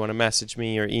story, if you want to message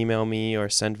me or email me or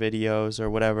send videos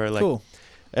or whatever. Cool.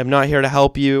 I'm not here to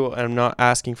help you. I'm not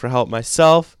asking for help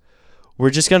myself. We're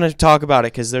just going to talk about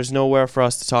it because there's nowhere for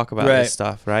us to talk about this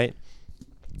stuff, right?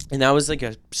 And that was like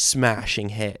a smashing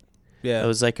hit. Yeah. It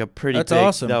was like a pretty big,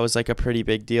 awesome. That was like a pretty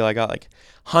big deal. I got like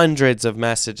hundreds of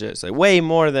messages, like way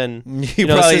more than you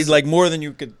probably like more than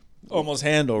you could almost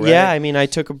handle, right? Yeah, I mean, I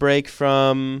took a break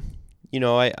from,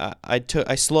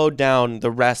 I slowed down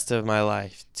the rest of my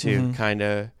life to kind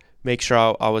of make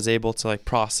sure I was able to like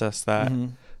process that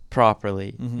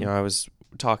properly. I was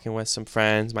talking with some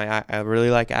friends. I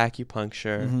really like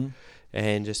acupuncture,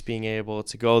 and just being able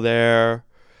to go there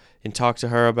and talk to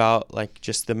her about like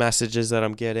just the messages that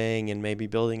I'm getting and maybe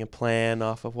building a plan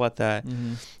off of what that,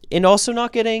 and also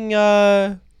not getting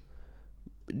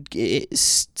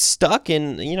stuck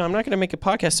in, I'm not going to make a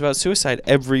podcast about suicide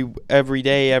every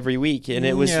day, every week. And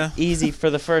it was easy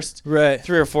for the first 3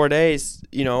 or 4 days,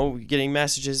 getting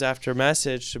messages after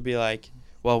message to be like,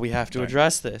 well, we have to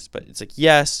address this, but it's like,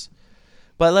 yes,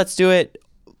 but let's do it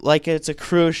like it's a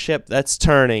cruise ship that's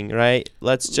turning, right?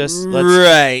 Let's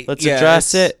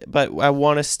address it, but I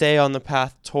want to stay on the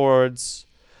path towards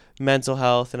mental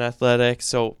health and athletics.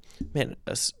 So, man,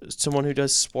 someone who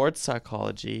does sports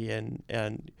psychology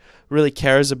and really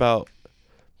cares about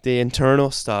the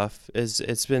internal stuff,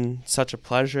 it's been such a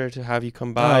pleasure to have you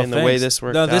come by and the way this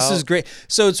worked out. No, this is great.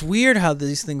 So it's weird how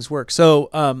these things work. So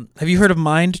have you heard of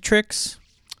Mind Tricks?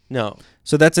 No.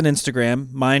 So that's an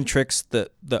Instagram. Mind Tricks, the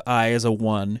I is a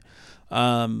 1.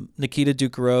 Nikita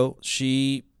Ducaro,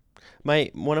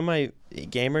 one of my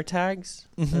gamer tags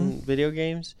in video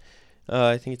games,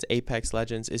 I think it's Apex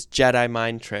Legends, is Jedi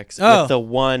Mind Tricks. With the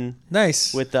 1.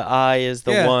 Nice. With the I is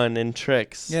the 1 in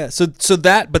tricks. Yeah. So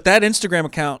that Instagram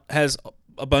account has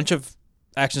a bunch of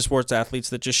action sports athletes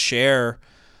that just share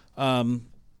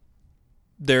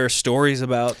their stories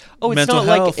about mental health. It's not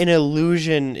like an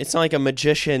illusion. It's not like a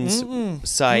magician's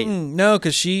site. No,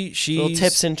 because she's little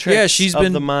tips and tricks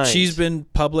of the mind. She's been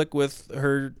public with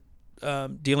her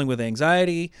dealing with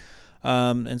anxiety,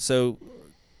 and so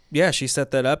she set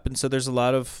that up. And so there's a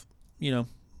lot of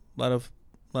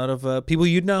people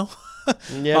you'd know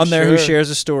on there who shares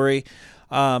a story.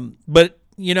 But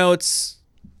there's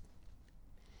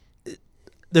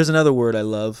another word I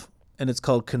love, and it's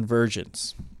called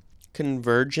convergence.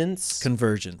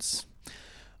 Convergence.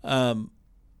 And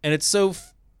it's so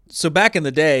back in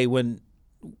the day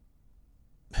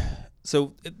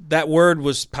so that word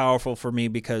was powerful for me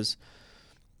because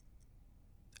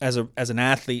as an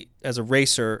athlete, as a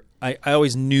racer, I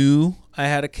always knew I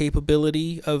had a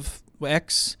capability of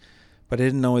X, but I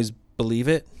didn't always believe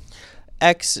it.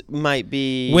 X might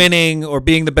be winning or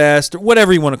being the best or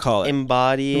whatever you want to call it.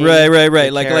 Embodying.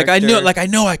 Right. Like I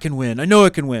know I can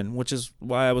win, which is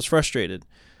why I was frustrated.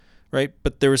 Right.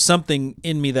 But there was something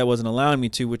in me that wasn't allowing me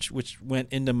to, which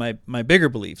went into my bigger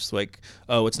beliefs, like,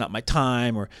 oh, it's not my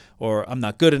time, or I'm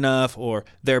not good enough, or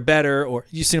they're better, or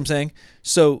you see what I'm saying?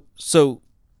 So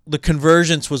the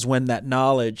convergence was when that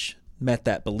knowledge met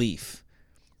that belief.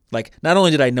 Like, not only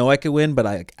did I know I could win, but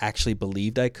I actually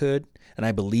believed I could. And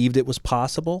I believed it was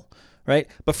possible, right?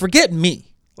 But forget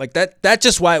me. Like that's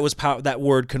just why it was that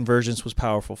word convergence was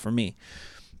powerful for me.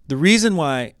 The reason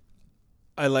why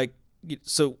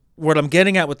so what I'm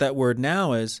getting at with that word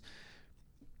now is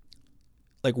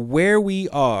like where we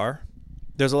are,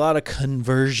 there's a lot of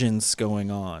convergence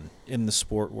going on in the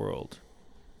sport world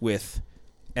with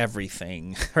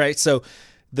everything, right? So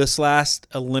this last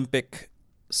Olympic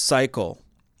cycle,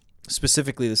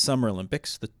 specifically the Summer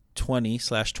Olympics, the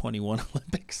 20/21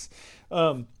 Olympics,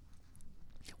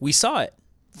 we saw it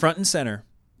front and center.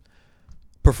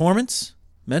 Performance,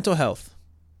 mental health,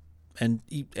 and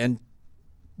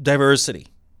diversity.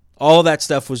 All that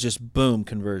stuff was just boom,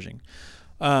 converging.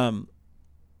 And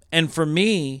for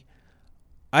me,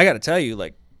 I got to tell you,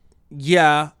 like,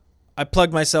 yeah, I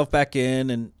plugged myself back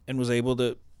in and was able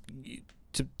to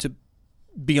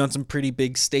be on some pretty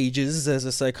big stages as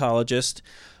a psychologist.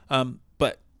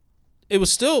 But it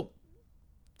was still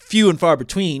few and far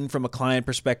between from a client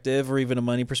perspective or even a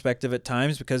money perspective at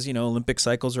times because, Olympic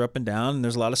cycles are up and down and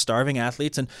there's a lot of starving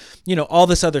athletes and, all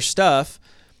this other stuff.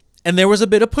 And there was a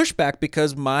bit of pushback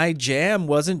because my jam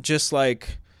wasn't just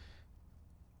like,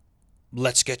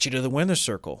 let's get you to the winner's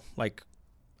circle. Like,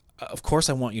 of course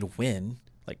I want you to win.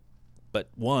 Like, but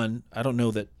one, I don't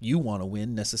know that you want to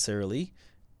win necessarily,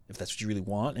 if that's what you really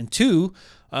want. And two,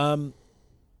 I'm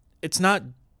not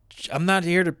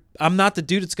the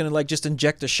dude that's going to like just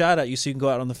inject a shot at you so you can go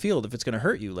out on the field if it's going to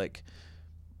hurt you. Like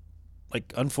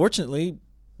unfortunately,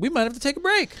 we might have to take a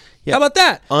break. Yep. How about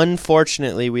that?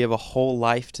 Unfortunately, we have a whole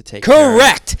life to take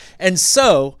Correct. Care of. And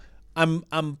so I'm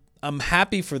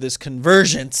happy for this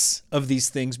convergence of these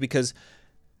things because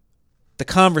the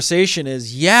conversation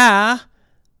is,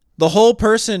 the whole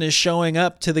person is showing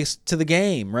up to the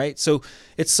game, right? So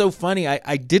it's so funny.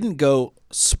 I didn't go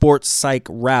sports psych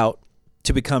route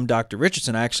to become Dr.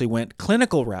 Richardson. I actually went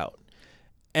clinical route.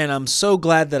 And I'm so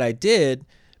glad that I did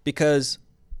because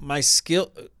my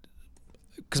skill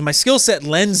set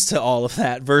lends to all of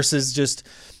that versus just,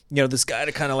 this guy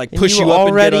to kind of like push you up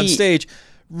and get on stage.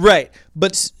 Right.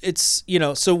 But it's,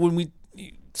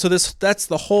 that's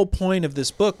the whole point of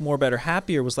this book, More, Better,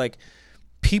 Happier, was like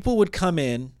people would come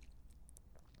in,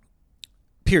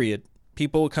 period.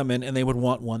 People would come in and they would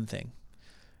want one thing.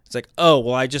 It's like, oh,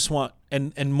 well, I just want,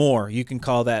 and more. You can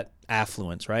call that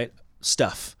affluence, right?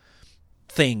 Stuff,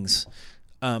 things,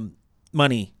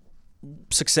 money,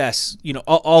 success,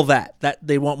 all that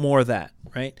they want more of that,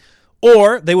 right?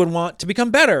 Or they would want to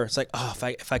become better. It's like, oh,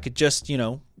 if I could just,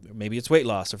 maybe it's weight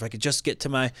loss, or if I could just get to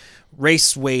my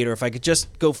race weight, or if I could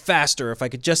just go faster, or if I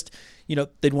could just,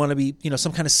 they'd want to be,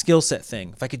 some kind of skill set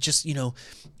thing. If I could just,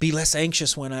 be less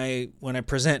anxious when I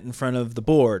present in front of the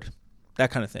board,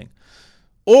 that kind of thing.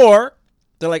 Or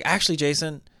they're like, actually,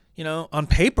 Jason, on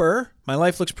paper, my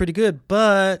life looks pretty good,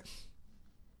 but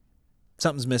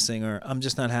something's missing, or I'm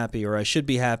just not happy, or I should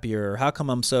be happier, or how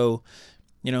come I'm so,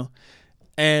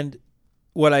 And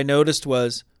what I noticed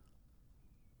was,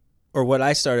 or what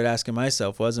I started asking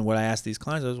myself was, and what I asked these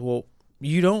clients was, well,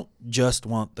 you don't just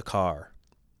want the car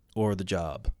or the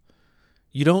job.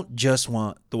 You don't just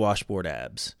want the washboard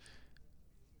abs.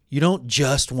 You don't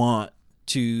just want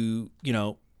to,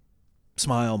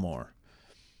 smile more,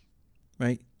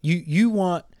 right? You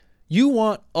want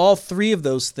all three of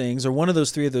those things, or one of those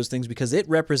three of those things, because it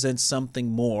represents something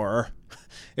more.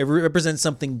 It represents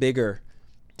something bigger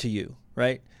to you,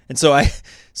 right? And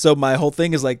so my whole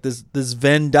thing is like this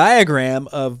Venn diagram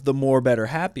of the more, better,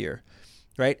 happier,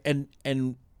 right?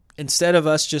 And instead of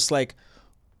us just like,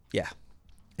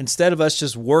 instead of us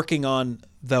just working on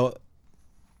the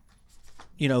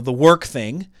work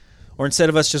thing, or instead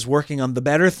of us just working on the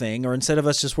better thing, or instead of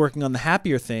us just working on the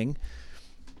happier thing,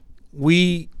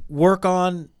 we work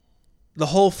on the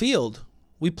whole field.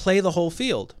 We play the whole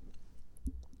field.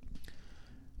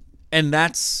 And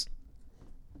that's,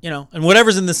 and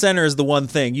whatever's in the center is the one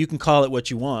thing. You can call it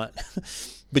what you want,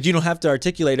 but you don't have to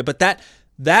articulate it. But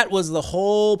that was the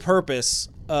whole purpose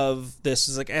of this.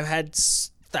 Is like, I've had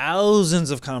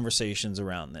thousands of conversations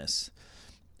around this.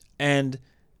 And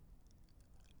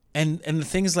the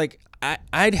thing is, like,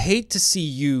 I'd hate to see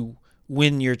you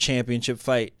win your championship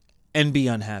fight and be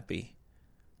unhappy.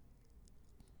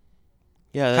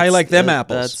 Yeah, how you like them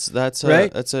apples? That's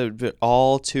right? That's a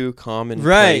all too common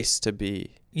place to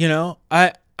be.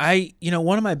 I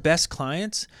one of my best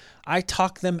clients, I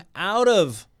talked them out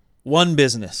of one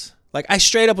business. Like, I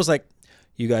straight up was like,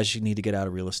 you guys need to get out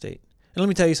of real estate. And let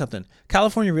me tell you something.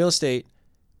 California real estate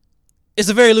is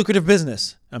a very lucrative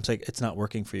business. I'm like, it's not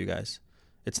working for you guys.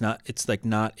 It's not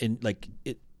in, like,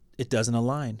 it doesn't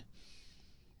align.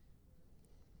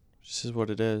 This is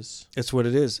what it is. It's what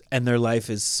it is. And their life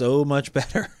is so much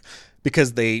better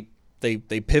because they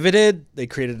pivoted, they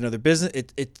created another business.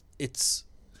 It's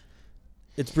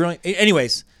brilliant.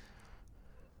 Anyways,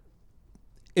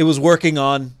 it was working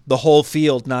on the whole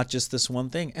field, not just this one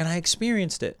thing. And I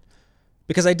experienced it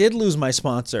because I did lose my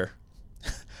sponsor.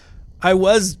 I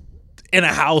was in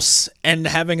a house and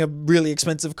having a really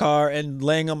expensive car and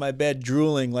laying on my bed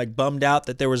drooling, like bummed out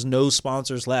that there was no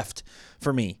sponsors left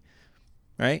for me,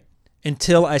 right?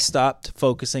 Until I stopped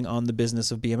focusing on the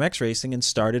business of BMX racing and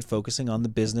started focusing on the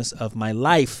business of my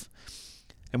life.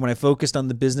 And when I focused on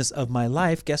the business of my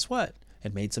life, guess what?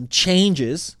 It made some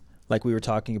changes, like we were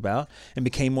talking about, and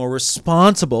became more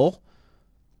responsible.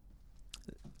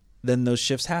 Then those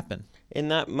shifts happen. And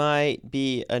that might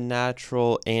be a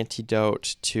natural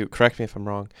antidote to, correct me if I'm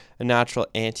wrong, a natural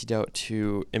antidote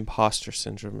to imposter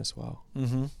syndrome as well.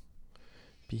 Mm-hmm.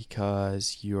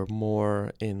 Because you're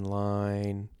more in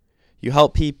line. You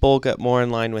help people get more in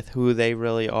line with who they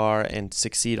really are and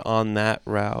succeed on that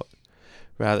route.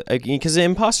 Rather, because the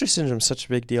imposter syndrome is such a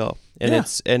big deal. And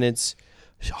it's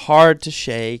hard to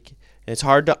shake. It's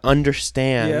hard to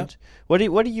understand. Yeah. What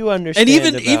do you understand?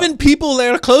 And even people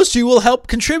that are close to you will help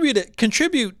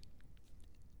contribute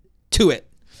to it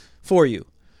for you.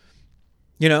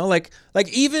 You know, like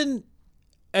even,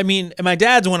 I mean, my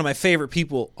dad's one of my favorite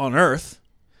people on earth,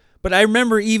 but I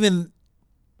remember even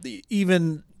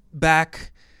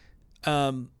back,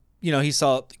 you know, he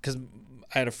saw, because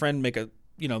I had a friend make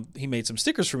he made some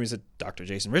stickers for me. He said, Dr.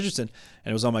 Jason Richardson,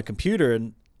 and it was on my computer,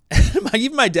 and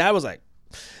even my dad was like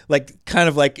kind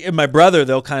of like, and my brother,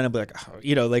 they'll kind of be like, oh,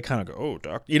 you know, they kind of go, oh,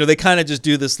 doc, you know, they kind of just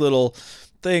do this little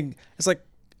thing. It's like,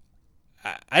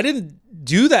 I didn't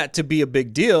do that to be a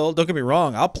big deal. Don't get me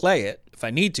wrong. I'll play it if I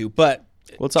need to, but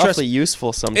it's awfully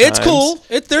useful sometimes. It's cool.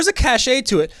 There's a cachet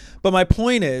to it. But my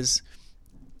point is,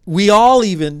 we all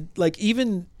even,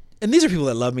 and these are people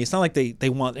that love me. It's not like they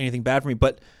want anything bad for me,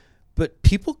 but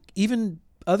people, even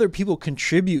other people,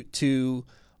 contribute to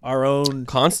our own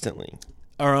constantly.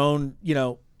 Our own, you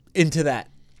know, into that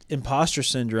imposter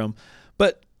syndrome.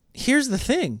 But here's the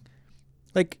thing.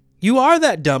 Like, you are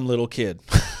that dumb little kid.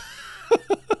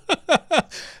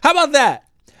 How about that?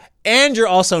 And you're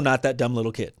also not that dumb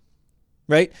little kid.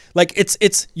 Right? Like,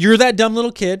 it's you're that dumb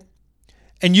little kid,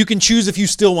 and you can choose if you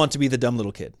still want to be the dumb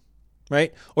little kid.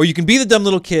 Right? Or you can be the dumb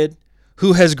little kid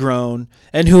who has grown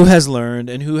and who has learned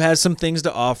and who has some things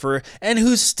to offer and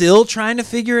who's still trying to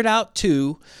figure it out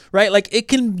too, right? Like,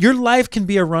 your life can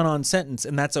be a run-on sentence,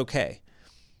 and that's okay.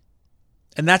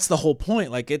 And that's the whole point.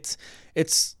 Like, it's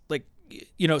like,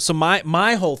 you know, so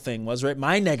my whole thing was, right,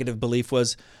 my negative belief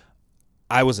was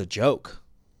I was a joke.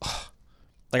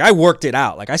 Like, I worked it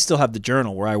out. Like, I still have the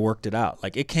journal where I worked it out.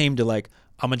 Like, it came to, like,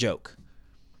 I'm a joke.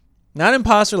 Not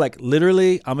imposter, like,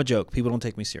 literally, I'm a joke. People don't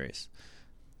take me serious.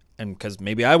 And because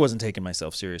maybe I wasn't taking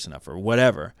myself serious enough or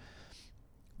whatever.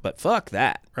 But fuck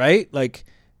that, right? Like,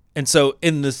 and so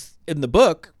in the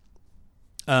book,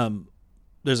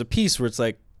 there's a piece where it's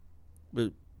like,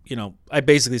 you know, I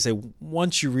basically say,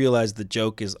 once you realize the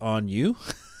joke is on you,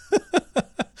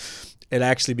 it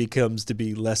actually becomes to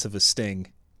be less of a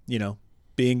sting. You know,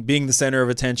 being the center of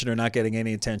attention or not getting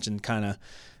any attention kind of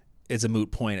is a moot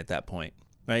point at that point,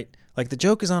 right? Like, the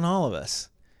joke is on all of us.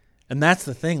 And that's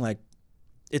the thing, like,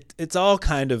 it's all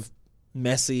kind of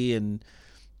messy and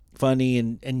funny,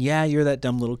 and yeah, you're that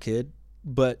dumb little kid,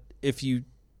 but if you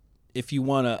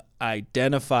want to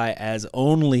identify as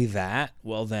only that,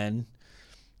 well then,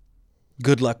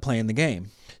 good luck playing the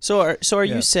game. So are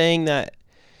you saying that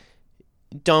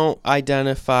don't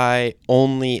identify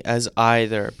only as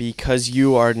either because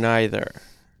you are neither?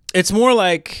 It's more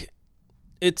like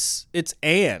it's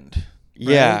and.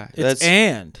 Right? Yeah, it's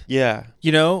and. Yeah.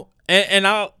 You know, and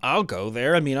I'll go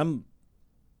there. I mean,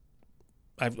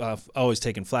 I've always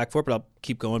taken flack for it, but I'll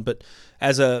keep going. But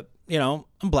as I'm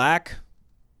black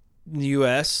in the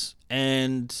U.S.,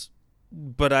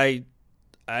 but I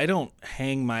don't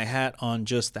hang my hat on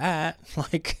just that.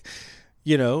 Like,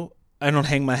 you know, I don't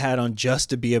hang my hat on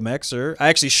just a BMXer. I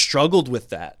actually struggled with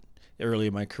that early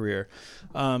in my career.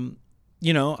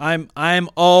 You know, I'm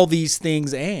all these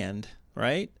things and,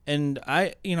 right? And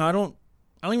I don't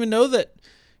even know that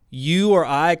you or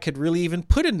I could really even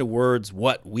put into words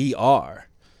what we are.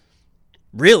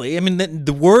 Really, I mean,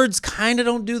 the words kind of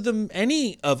don't do them,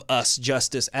 any of us,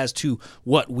 justice as to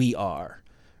what we are,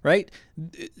 right?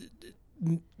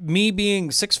 Me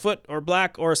being 6 foot or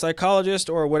black or a psychologist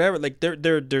or whatever, like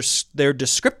they're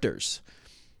descriptors.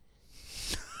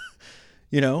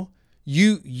 You know,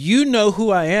 you know who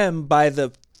I am by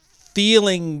the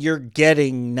feeling you're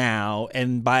getting now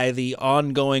and by the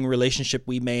ongoing relationship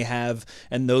we may have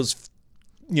and those,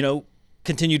 you know,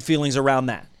 continued feelings around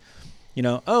that. You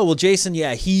know, oh, well, Jason,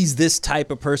 yeah, he's this type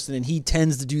of person and he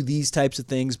tends to do these types of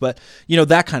things, but, you know,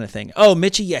 that kind of thing. Oh,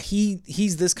 Mitchie, yeah,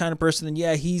 he's this kind of person and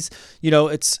yeah, he's, you know,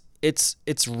 it's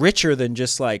it's richer than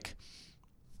just like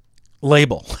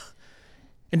label.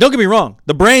 And don't get me wrong,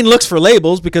 the brain looks for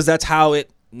labels because that's how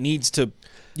it needs to,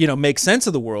 make sense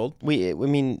of the world. I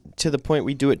mean, to the point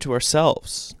we do it to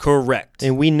ourselves. Correct.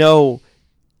 And we know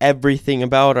everything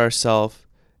about ourselves,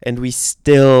 and we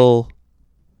still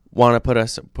want to put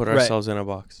ourselves in a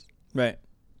box. Right.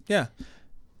 Yeah.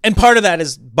 And part of that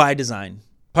is by design.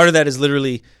 Part of that is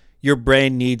literally your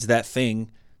brain needs that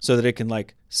thing so that it can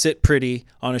like sit pretty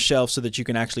on a shelf so that you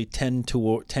can actually tend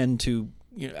to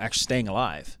actually staying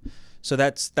alive. So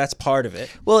that's part of it.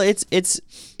 Well,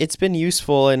 it's been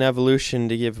useful in evolution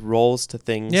to give roles to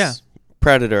things. Yeah.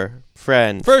 Predator,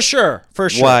 friend. For sure.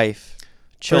 Wife,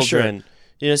 children.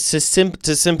 To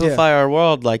simplify our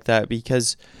world like that,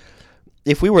 because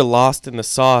if we were lost in the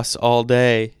sauce all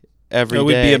day, every day,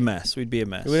 we'd be a mess. We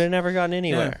would have never gotten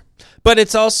anywhere. Yeah. But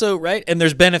it's also, right, and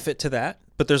there's benefit to that,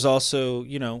 but there's also,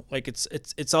 like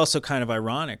it's also kind of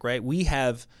ironic, right? We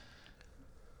have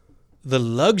the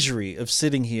luxury of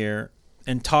sitting here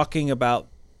and talking about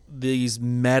these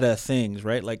meta things,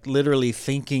 right? Like literally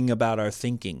thinking about our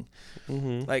thinking.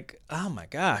 Mm-hmm. Like, oh my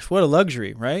gosh, what a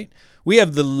luxury, right? We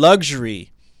have the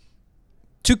luxury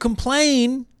to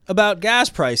complain about gas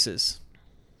prices.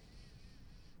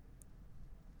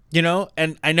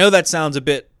 And I know that sounds a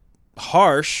bit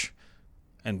harsh,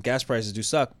 and gas prices do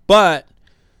suck, but,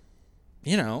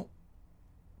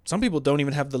 some people don't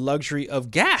even have the luxury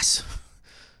of gas.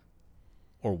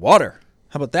 Or water.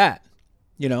 How about that?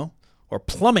 Or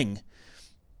plumbing.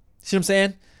 See what I'm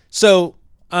saying? So,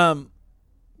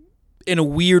 in a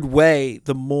weird way,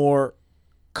 the more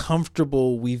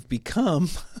comfortable we've become,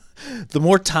 the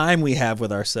more time we have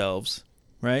with ourselves,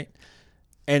 right?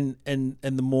 And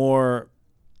the more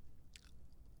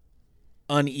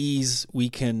unease we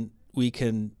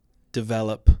can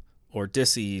develop, or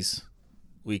dis-ease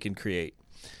we can create.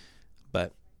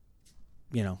 But,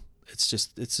 it's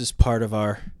just part of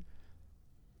our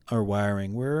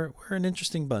wiring. We're an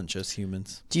interesting bunch as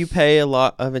humans. Do you pay a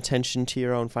lot of attention to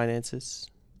your own finances?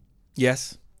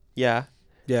 Yes. Yeah.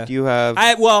 Yeah. Do you have?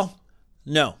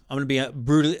 No. I'm gonna be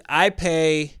brutally. I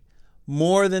pay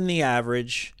more than the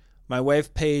average. My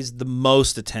wife pays the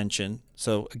most attention.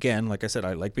 So again, like I said,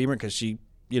 I like Beamer because she,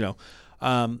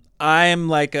 I'm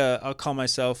like I'll call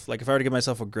myself, like if I were to give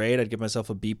myself a grade, I'd give myself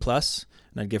a B+, and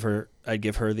I'd give her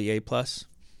the A+.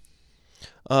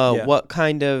 Yeah. What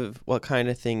kind of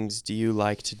things do you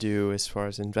like to do as far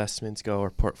as investments go,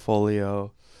 or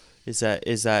portfolio? Is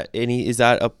that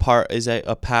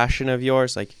a passion of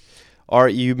yours? Like, or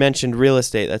you mentioned real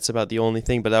estate. That's about the only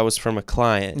thing, but that was from a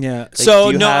client. Yeah. Like,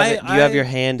 so do you have your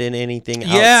hand in anything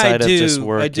outside of just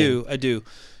working? I do.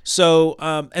 So,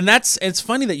 and it's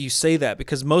funny that you say that,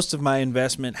 because most of my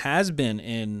investment has been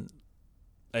in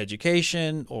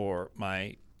education or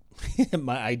my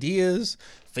ideas,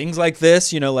 things like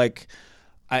this. Like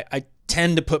I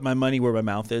tend to put my money where my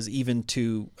mouth is, even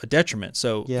to a detriment.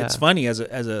 So It's funny as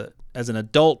an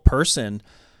adult person,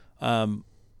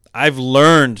 I've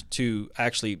learned to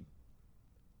actually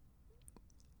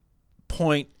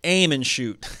point, aim, and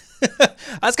shoot. I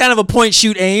was kind of a point,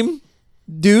 shoot, aim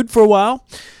dude for a while,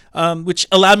 which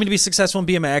allowed me to be successful in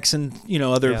BMX and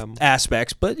other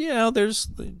aspects. But there's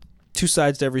two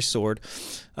sides to every sword,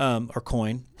 or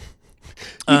coin.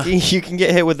 You can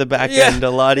get hit with the back end a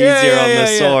lot easier on the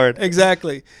sword.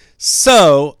 Exactly.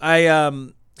 So I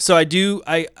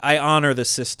honor the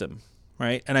system,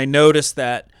 right? And I noticed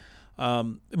that,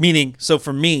 meaning, so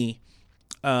for me,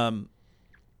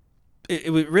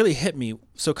 it really hit me.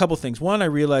 So a couple things. One, I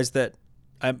realized that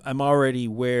I'm already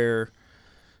where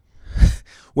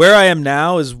I am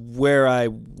now is where I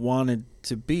wanted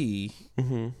to be.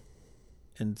 Mm-hmm.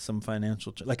 In some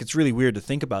financial, like, it's really weird to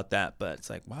think about that, but it's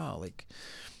like, wow, like,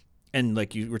 and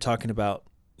like you were talking about,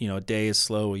 a day is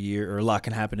slow, a year, or a lot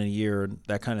can happen in a year, or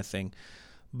that kind of thing.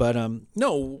 But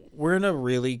no, we're in a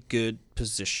really good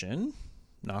position.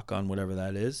 Knock on whatever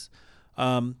that is.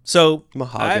 So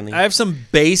mahogany. I have some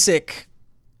basic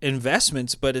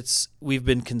investments, but we've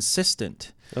been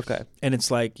consistent. Okay. And it's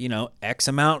like, X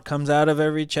amount comes out of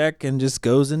every check and just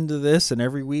goes into this, and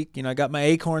every week, I got my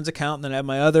Acorns account, and then I have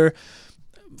my other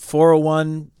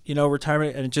 401,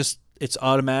 retirement, and it's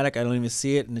automatic. I don't even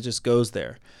see it, and it just goes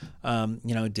there.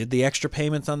 Did the extra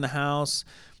payments on the house.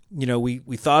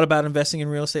 We thought about investing in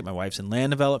real estate. My wife's in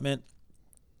land development,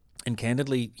 and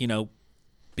candidly,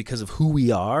 because of who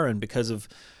we are, and because of,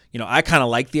 I kind of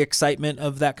like the excitement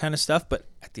of that kind of stuff. But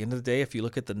at the end of the day, if you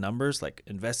look at the numbers, like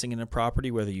investing in a property,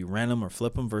 whether you rent them or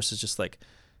flip them, versus just like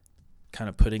kind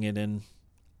of putting it in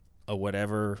a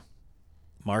whatever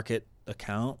market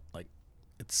account, like,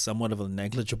 it's somewhat of a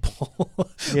negligible.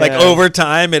 Like over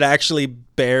time, it actually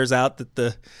bears out that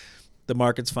the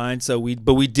market's fine. So we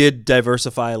did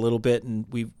diversify a little bit, and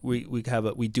we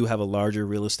do have a larger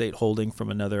real estate holding from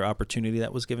another opportunity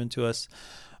that was given to us.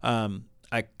 I'm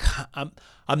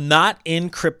not in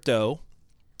crypto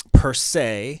per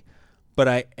se, but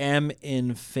I am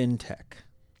in fintech.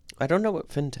 I don't know what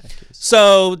fintech is.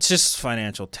 So it's just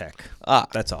financial tech.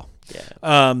 That's all.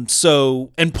 Yeah.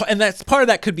 So and that's part of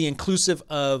that could be inclusive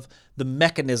of the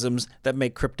mechanisms that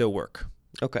make crypto work.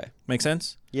 Okay. Make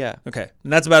sense? Yeah. Okay.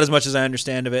 And that's about as much as I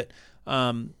understand of it.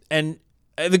 And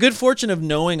the good fortune of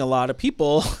knowing a lot of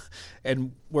people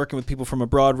and working with people from a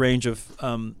broad range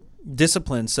of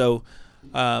disciplines. So,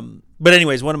 but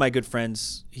anyways, one of my good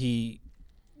friends, he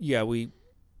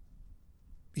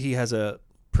has a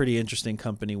pretty interesting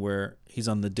company where he's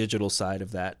on the digital side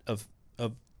of that of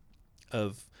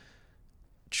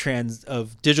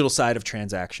digital side of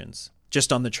transactions,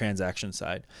 just on the transaction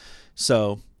side.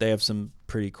 So they have some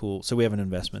pretty cool. So we have an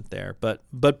investment there, but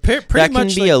pretty that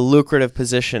much can be a lucrative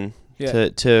position. Yeah.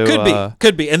 To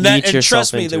could be, and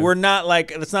trust me into. that we're not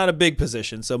like it's not a big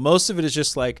position. So most of it is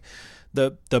just like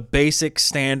the basic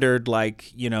standard,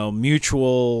 like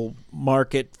mutual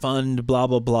market fund, blah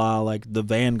blah blah, like the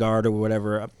Vanguard or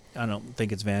whatever. I don't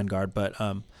think it's Vanguard, but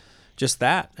just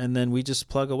that, and then we just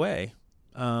plug away.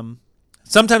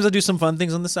 Sometimes I do some fun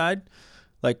things on the side,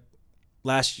 like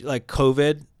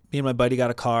COVID. Me and my buddy got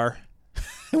a car,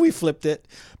 and we flipped it.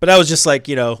 But I was just like,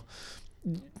 a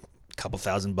couple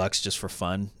 $1,000 just for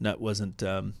fun. That wasn't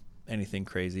anything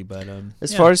crazy. But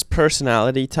as far as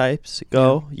personality types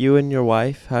go, you and your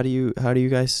wife, how do you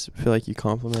guys feel like you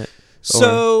complement?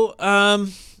 So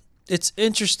it's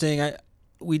interesting.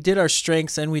 We did our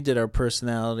strengths and we did our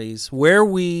personalities. Where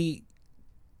we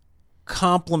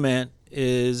complement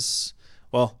is.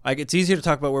 Well, it's easier to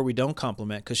talk about where we don't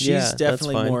compliment because she's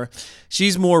definitely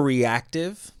she's more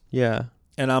reactive. Yeah.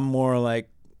 And I'm more like,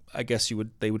 I guess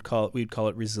we'd call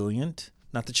it resilient.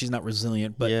 Not that she's not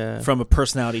resilient, but from a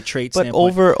personality trait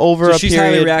standpoint. But over a she's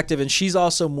period, highly reactive, and she's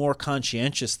also more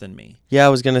conscientious than me. Yeah, I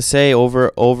was going to say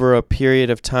over a period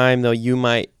of time, though, you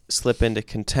might slip into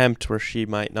contempt where she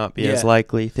might not be as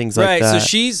likely, things like that.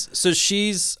 Right, so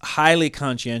she's highly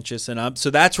conscientious, and so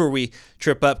that's where we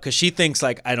trip up because she thinks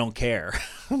like I don't care.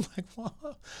 I'm like,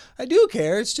 well, I do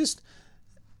care. It's just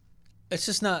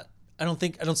not. I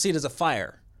don't see it as a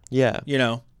fire. Yeah,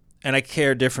 and I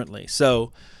care differently.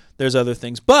 So there's other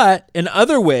things, but in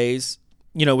other ways,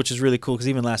 which is really cool because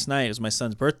even last night, it was my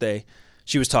son's birthday.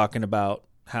 She was talking about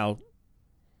how.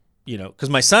 Because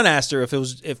my son asked her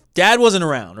if Dad wasn't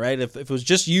around, right? If it was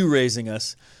just you raising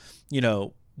us,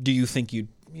 do you think you'd?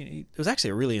 It was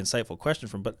actually a really insightful question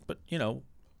from, but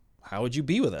how would you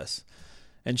be with us?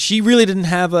 And she really didn't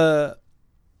have a,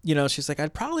 she's like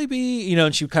I'd probably be,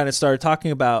 and she kind of started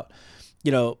talking about,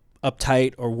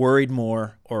 uptight or worried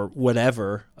more or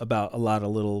whatever about a lot of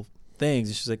little things.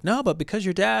 And she's like, no, but because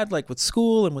your dad, like with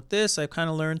school and with this, I've kind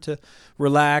of learned to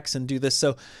relax and do this.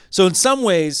 So in some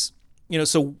ways,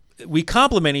 so. We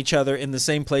complement each other in the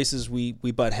same places we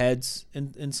butt heads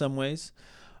in some ways.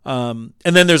 And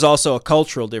then there's also a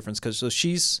cultural difference because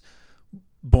she's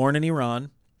born in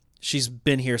Iran. She's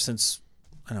been here since,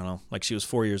 I don't know, like she was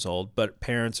 4 years old, but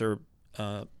parents are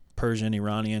Persian,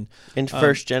 Iranian. In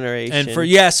first generation.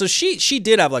 And so she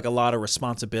did have like a lot of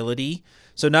responsibility.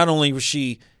 So not only was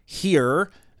she here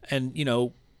and,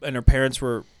 and her parents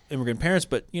were immigrant parents,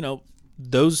 but,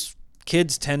 those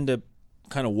kids tend to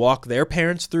kind of walk their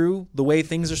parents through the way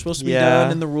things are supposed to be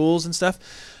done and the rules and stuff.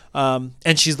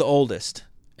 And she's the oldest.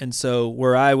 And so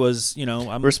where I was,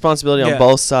 I'm responsibility on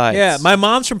both sides. Yeah. My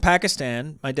mom's from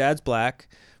Pakistan. My dad's black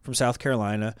from South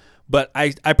Carolina. But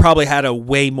I probably had a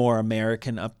way more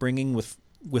American upbringing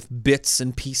with bits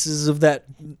and pieces of that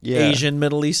Asian,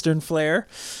 Middle Eastern flair.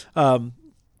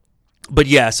 But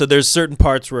so there's certain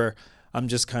parts where I'm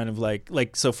just kind of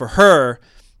like so for her,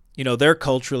 they're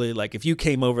culturally like if you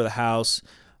came over the house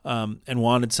and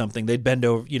wanted something, they'd bend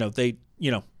over.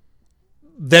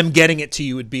 Them getting it to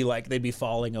you would be like they'd be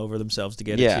falling over themselves to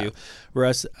get it to you.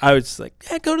 Whereas I was like,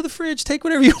 go to the fridge, take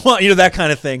whatever you want, that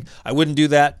kind of thing. I wouldn't do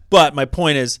that. But my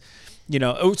point is,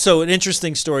 so an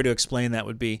interesting story to explain that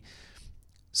would be,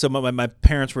 so my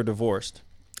parents were divorced,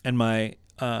 and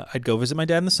I'd go visit my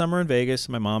dad in the summer in Vegas,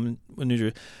 my mom in New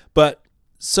Jersey. But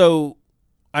so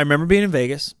I remember being in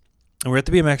Vegas. And we're at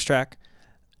the BMX track,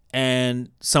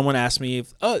 and someone asked me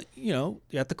if, you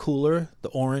got the cooler, the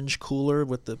orange cooler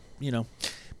with the,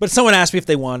 but someone asked me if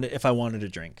I wanted a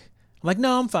drink. I'm like,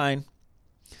 no, I'm fine.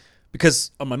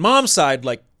 Because on my mom's side,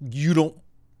 like, you don't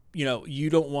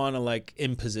want to like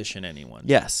imposition anyone.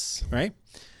 Yes. Right.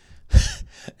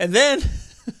 And then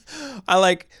I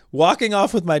like walking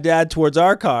off with my dad towards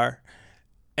our car,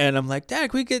 and I'm like,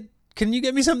 Dad, can you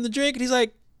get me something to drink?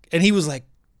 And he was like,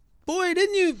 boy,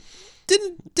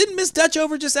 didn't Miss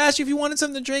Dutchover just ask you if you wanted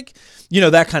something to drink?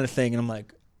 That kind of thing. And I'm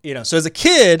like, so as a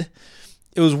kid,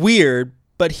 it was weird,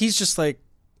 but he's just like,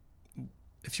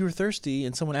 if you were thirsty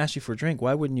and someone asked you for a drink,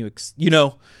 why wouldn't you,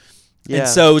 Yeah. And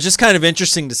so it was just kind of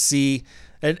interesting to see.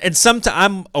 And sometimes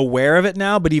I'm aware of it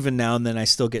now, but even now and then I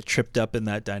still get tripped up in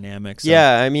that dynamic. So,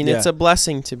 it's a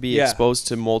blessing to be exposed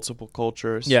to multiple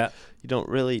cultures. Yeah.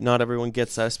 Not everyone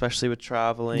gets that, especially with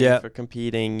traveling for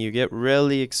competing. You get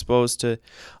really exposed to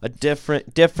a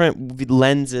different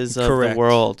lenses of the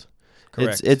world.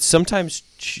 Correct. It's sometimes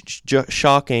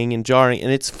shocking and jarring,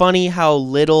 and it's funny how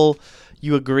little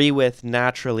you agree with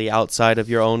naturally outside of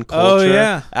your own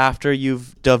culture after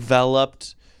you've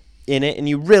developed in it and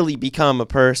you really become a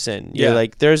person. You're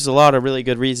like, there's a lot of really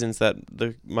good reasons that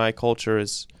my culture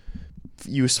is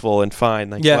useful and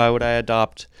fine. Like, why would I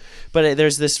adopt? But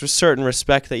there's this certain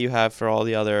respect that you have for all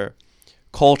the other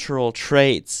cultural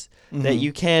traits that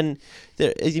you can.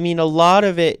 I mean, a lot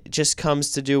of it just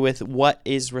comes to do with what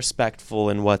is respectful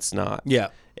and what's not. Yeah.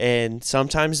 And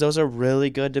sometimes those are really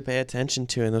good to pay attention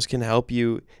to, and those can help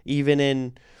you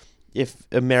even if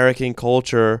American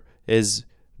culture is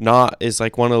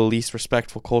like one of the least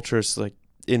respectful cultures like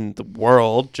in the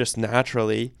world, just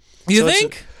naturally. You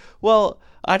think? Well,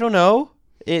 I don't know.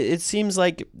 It seems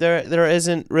like there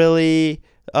isn't really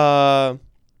like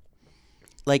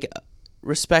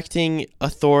respecting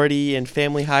authority and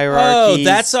family hierarchies. Oh,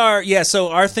 that's so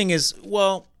our thing is,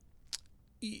 well,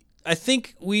 I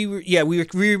think we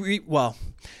well,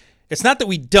 it's not that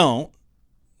we don't.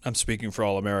 I'm speaking for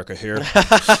all America here.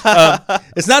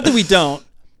 It's not that we don't,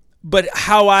 but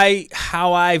how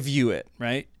I view it,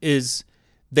 right, is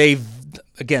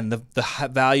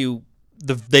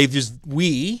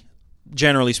we,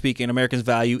 generally speaking, Americans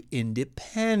value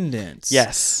independence.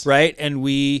 Yes. Right? And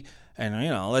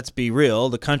let's be real,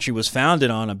 the country was founded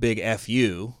on a big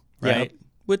FU, right? Yep.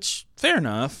 Which, fair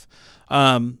enough.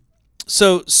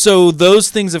 So those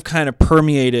things have kind of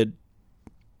permeated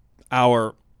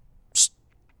our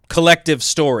collective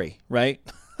story, right,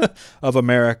 of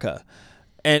America,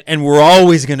 and we're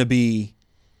always going to be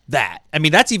that. I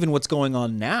mean, that's even what's going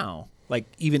on now. Like,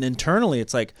 even internally,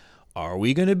 it's like, are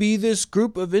we going to be this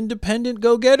group of independent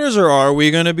go-getters, or are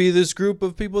we going to be this group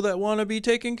of people that want to be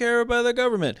taken care of by the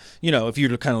government? If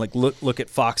you kind of like look at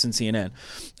Fox and CNN,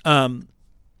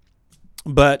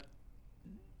 but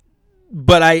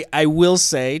I will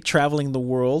say, traveling the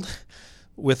world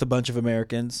with a bunch of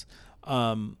Americans,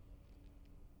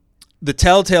 the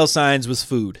telltale signs was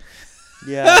food.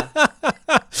 Yeah.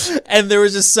 And there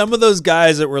was just some of those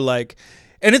guys that were like,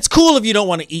 and it's cool if you don't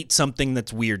want to eat something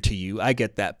that's weird to you. I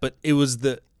get that. But it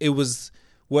was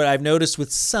what I've noticed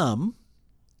with some,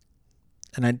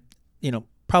 and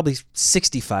probably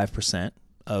 65%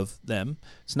 of them.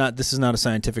 This is not a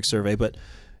scientific survey, but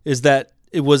is that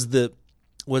it was the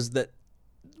I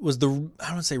don't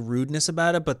want to say rudeness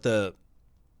about it, but the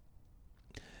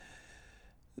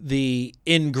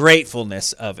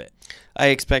ingratefulness of it. I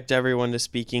expect everyone to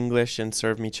speak English and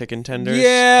serve me chicken tenders.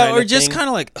 Yeah, or just kind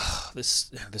of like,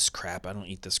 this crap. I don't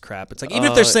eat this crap. It's like, even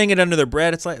if they're saying it under their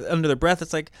breath,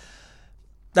 it's like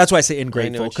that's why I say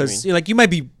ingrateful, because you might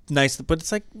be nice, but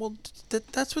it's like, well,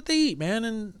 that's what they eat, man,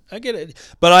 and I get it.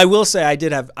 But I will say,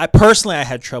 I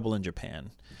had trouble in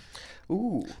Japan.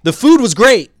 Ooh, the food was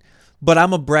great, but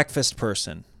I'm a breakfast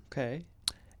person. Okay,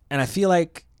 and I feel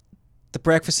like the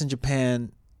breakfast in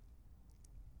Japan,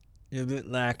 a bit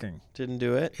lacking. Didn't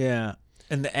do it. Yeah,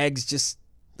 and the eggs just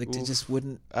they just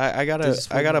wouldn't. I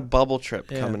got a bubble trip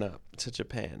coming up to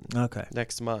Japan. Okay,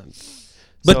 next month.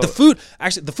 But the food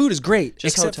is great,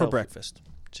 just except for breakfast.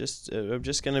 I'm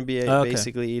just gonna be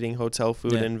basically eating hotel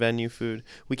food and venue food.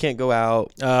 We can't go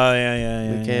out. Oh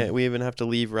yeah. We can't. We even have to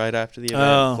leave right after the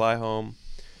event, fly home.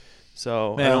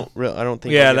 So I don't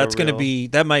think. Yeah, that's gonna be.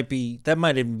 That might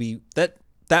even be that.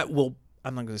 That will.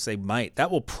 I'm not gonna say might.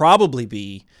 That will probably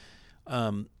be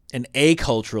an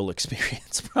acultural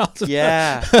experience. Probably.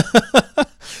 Yeah.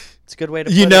 It's a good way to.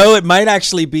 Put it. It might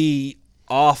actually be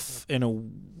off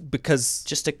because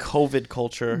just a COVID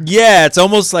culture. Yeah, it's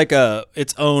almost like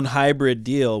its own hybrid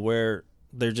deal where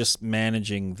they're just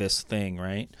managing this thing,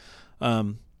 right?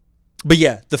 But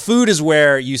yeah, the food is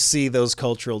where you see those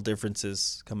cultural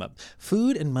differences come up.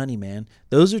 Food and money, man.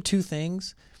 Those are two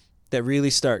things that really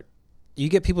start. You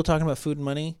get people talking about food and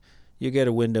money, you get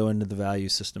a window into the value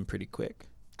system pretty quick.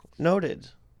 Noted.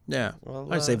 Yeah. Well,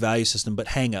 I'd say value system, but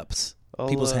hang-ups.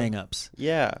 People's hang-ups.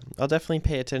 Yeah, I'll definitely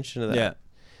pay attention to that.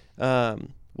 Yeah.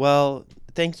 Well,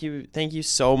 thank you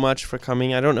so much for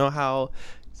coming. I don't know how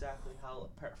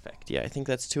Yeah, I think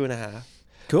that's 2.5.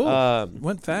 Cool.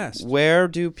 Went fast. Where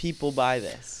do people buy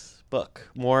this book?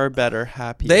 More, Better,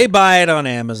 Happier. They buy it on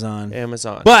Amazon.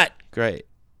 But great.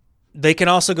 They can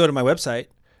also go to my website,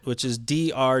 which is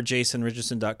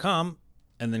drjasonrichardson.com,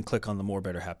 and then click on the More,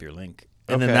 Better, Happier link.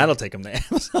 And then that'll take them to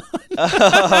Amazon.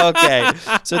 Okay.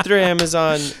 So through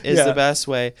Amazon is the best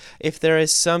way. If there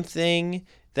is something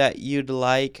that you'd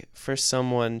like for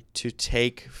someone to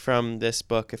take from this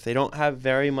book, if they don't have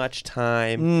very much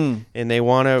time and they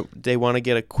want to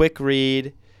get a quick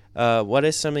read, what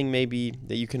is something maybe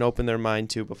that you can open their mind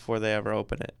to before they ever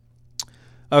open it?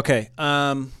 Okay.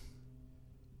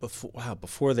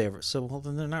 Before they ever. So, well,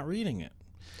 then they're not reading it.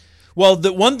 Well,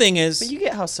 the one thing is, but you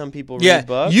get how some people read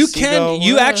books.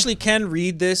 You actually can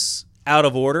read this out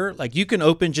of order. Like, you can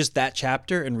open just that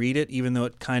chapter and read it, even though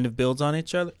it kind of builds on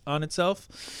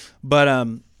itself. But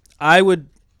I would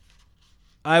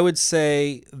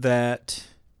say that.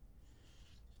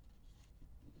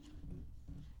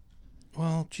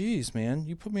 Well, geez, man,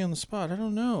 you put me on the spot. I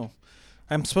don't know.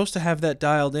 I'm supposed to have that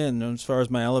dialed in as far as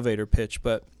my elevator pitch,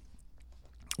 but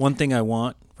one thing I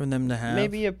want for them to have,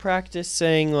 maybe a practice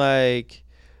saying like,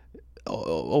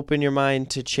 open your mind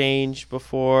to change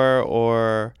before,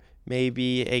 or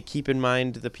maybe keep in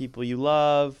mind the people you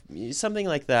love, something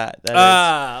like that.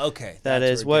 Okay. That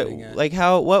is what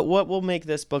will make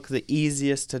this book the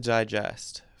easiest to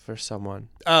digest for someone.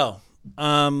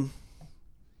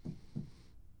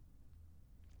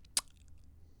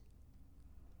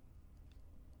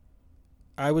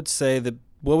 I would say that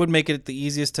what would make it the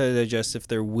easiest to digest if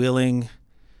they're willing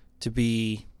to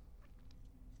be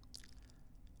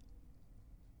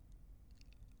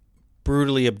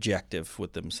brutally objective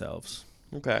with themselves.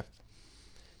 Okay.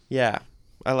 Yeah,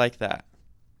 I like that.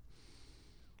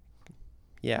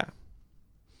 Yeah.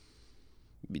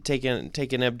 Take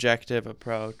an objective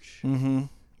approach. Mm-hmm.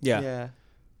 Yeah. Yeah.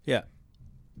 Yeah.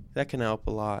 That can help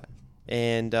a lot.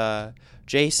 And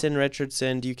Jason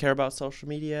Richardson, do you care about social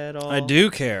media at all? I do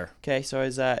care. Okay, so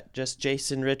is that just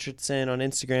Jason Richardson on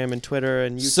Instagram and Twitter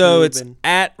and YouTube? So it's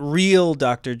at real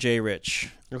Dr. J. Rich.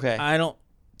 Okay. I don't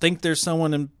think there's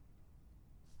someone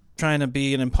trying to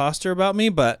be an imposter about me,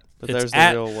 but there's the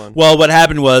real one. Well, what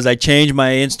happened was I changed my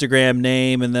Instagram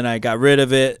name, and then I got rid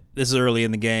of it. This is early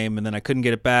in the game, and then I couldn't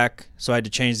get it back, so I had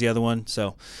to change the other one.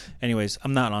 So anyways,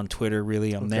 I'm not on Twitter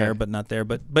really. I'm there, but not there.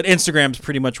 But Instagram's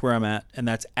pretty much where I'm at, and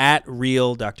that's at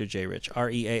real Dr. J. Rich,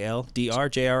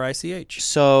 RealDrJRich.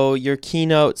 So your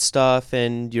keynote stuff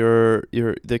and your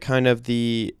the kind of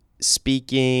the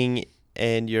speaking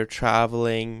and your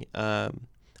traveling, are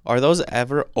those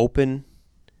ever open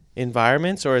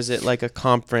environments, or is it like a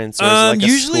conference, or is it like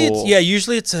usually a school?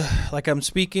 Usually it's like I'm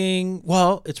speaking.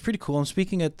 Well, it's pretty cool. I'm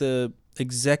speaking at the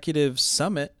executive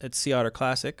summit at Sea Otter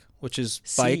Classic, which is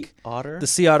bike. The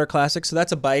Sea Otter Classic. So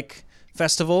that's a bike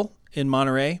festival in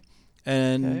Monterey.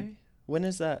 And when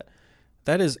is that?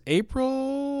 That is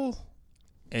April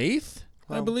 8th,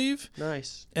 I believe.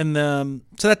 Nice. And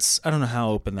so that's, I don't know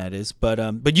how open that is, but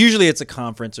usually it's a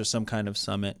conference or some kind of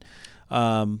summit.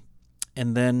 And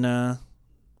then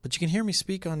but you can hear me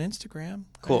speak on Instagram.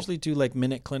 Cool. I usually do like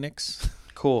minute clinics.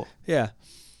 Cool. Yeah.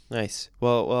 Nice.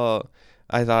 Well,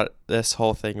 I thought this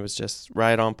whole thing was just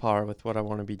right on par with what I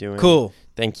want to be doing. Cool.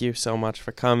 Thank you so much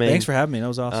for coming. Thanks for having me. That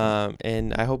was awesome.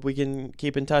 And I hope we can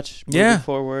keep in touch moving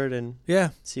forward and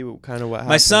see what happens.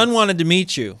 My son wanted to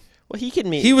meet you. Well, he can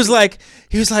meet. He was like,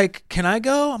 can I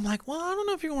go? I'm like, well, I don't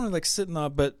know if you want to like sit in the,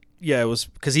 but yeah, it was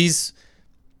because he's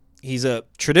a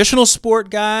traditional sport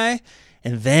guy.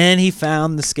 And then he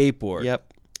found the skateboard.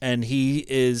 Yep. And he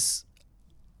is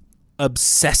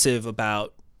obsessive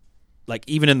about, like,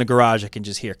 even in the garage, I can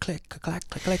just hear click, clack,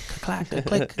 click, click, clack, click,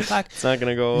 click, clack. It's not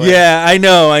gonna go away. Yeah, I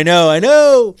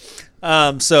know.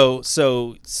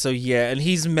 So yeah, and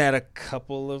he's met a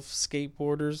couple of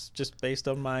skateboarders just based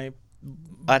on my.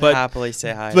 I'd happily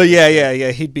say hi. But yeah,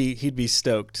 he'd be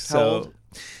stoked. How old?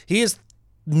 He is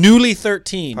newly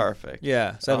 13. Perfect.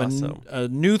 Yeah. So awesome. I have a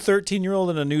new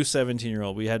 13-year-old and a new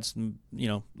 17-year-old. We had some,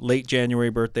 late January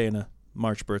birthday and a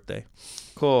March birthday.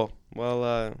 Cool.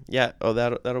 Well, yeah. Oh,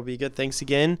 that'll be good. Thanks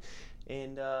again.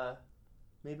 And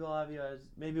maybe I'll have you guys.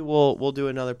 Maybe we'll do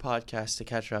another podcast to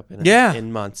catch up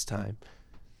in months' time.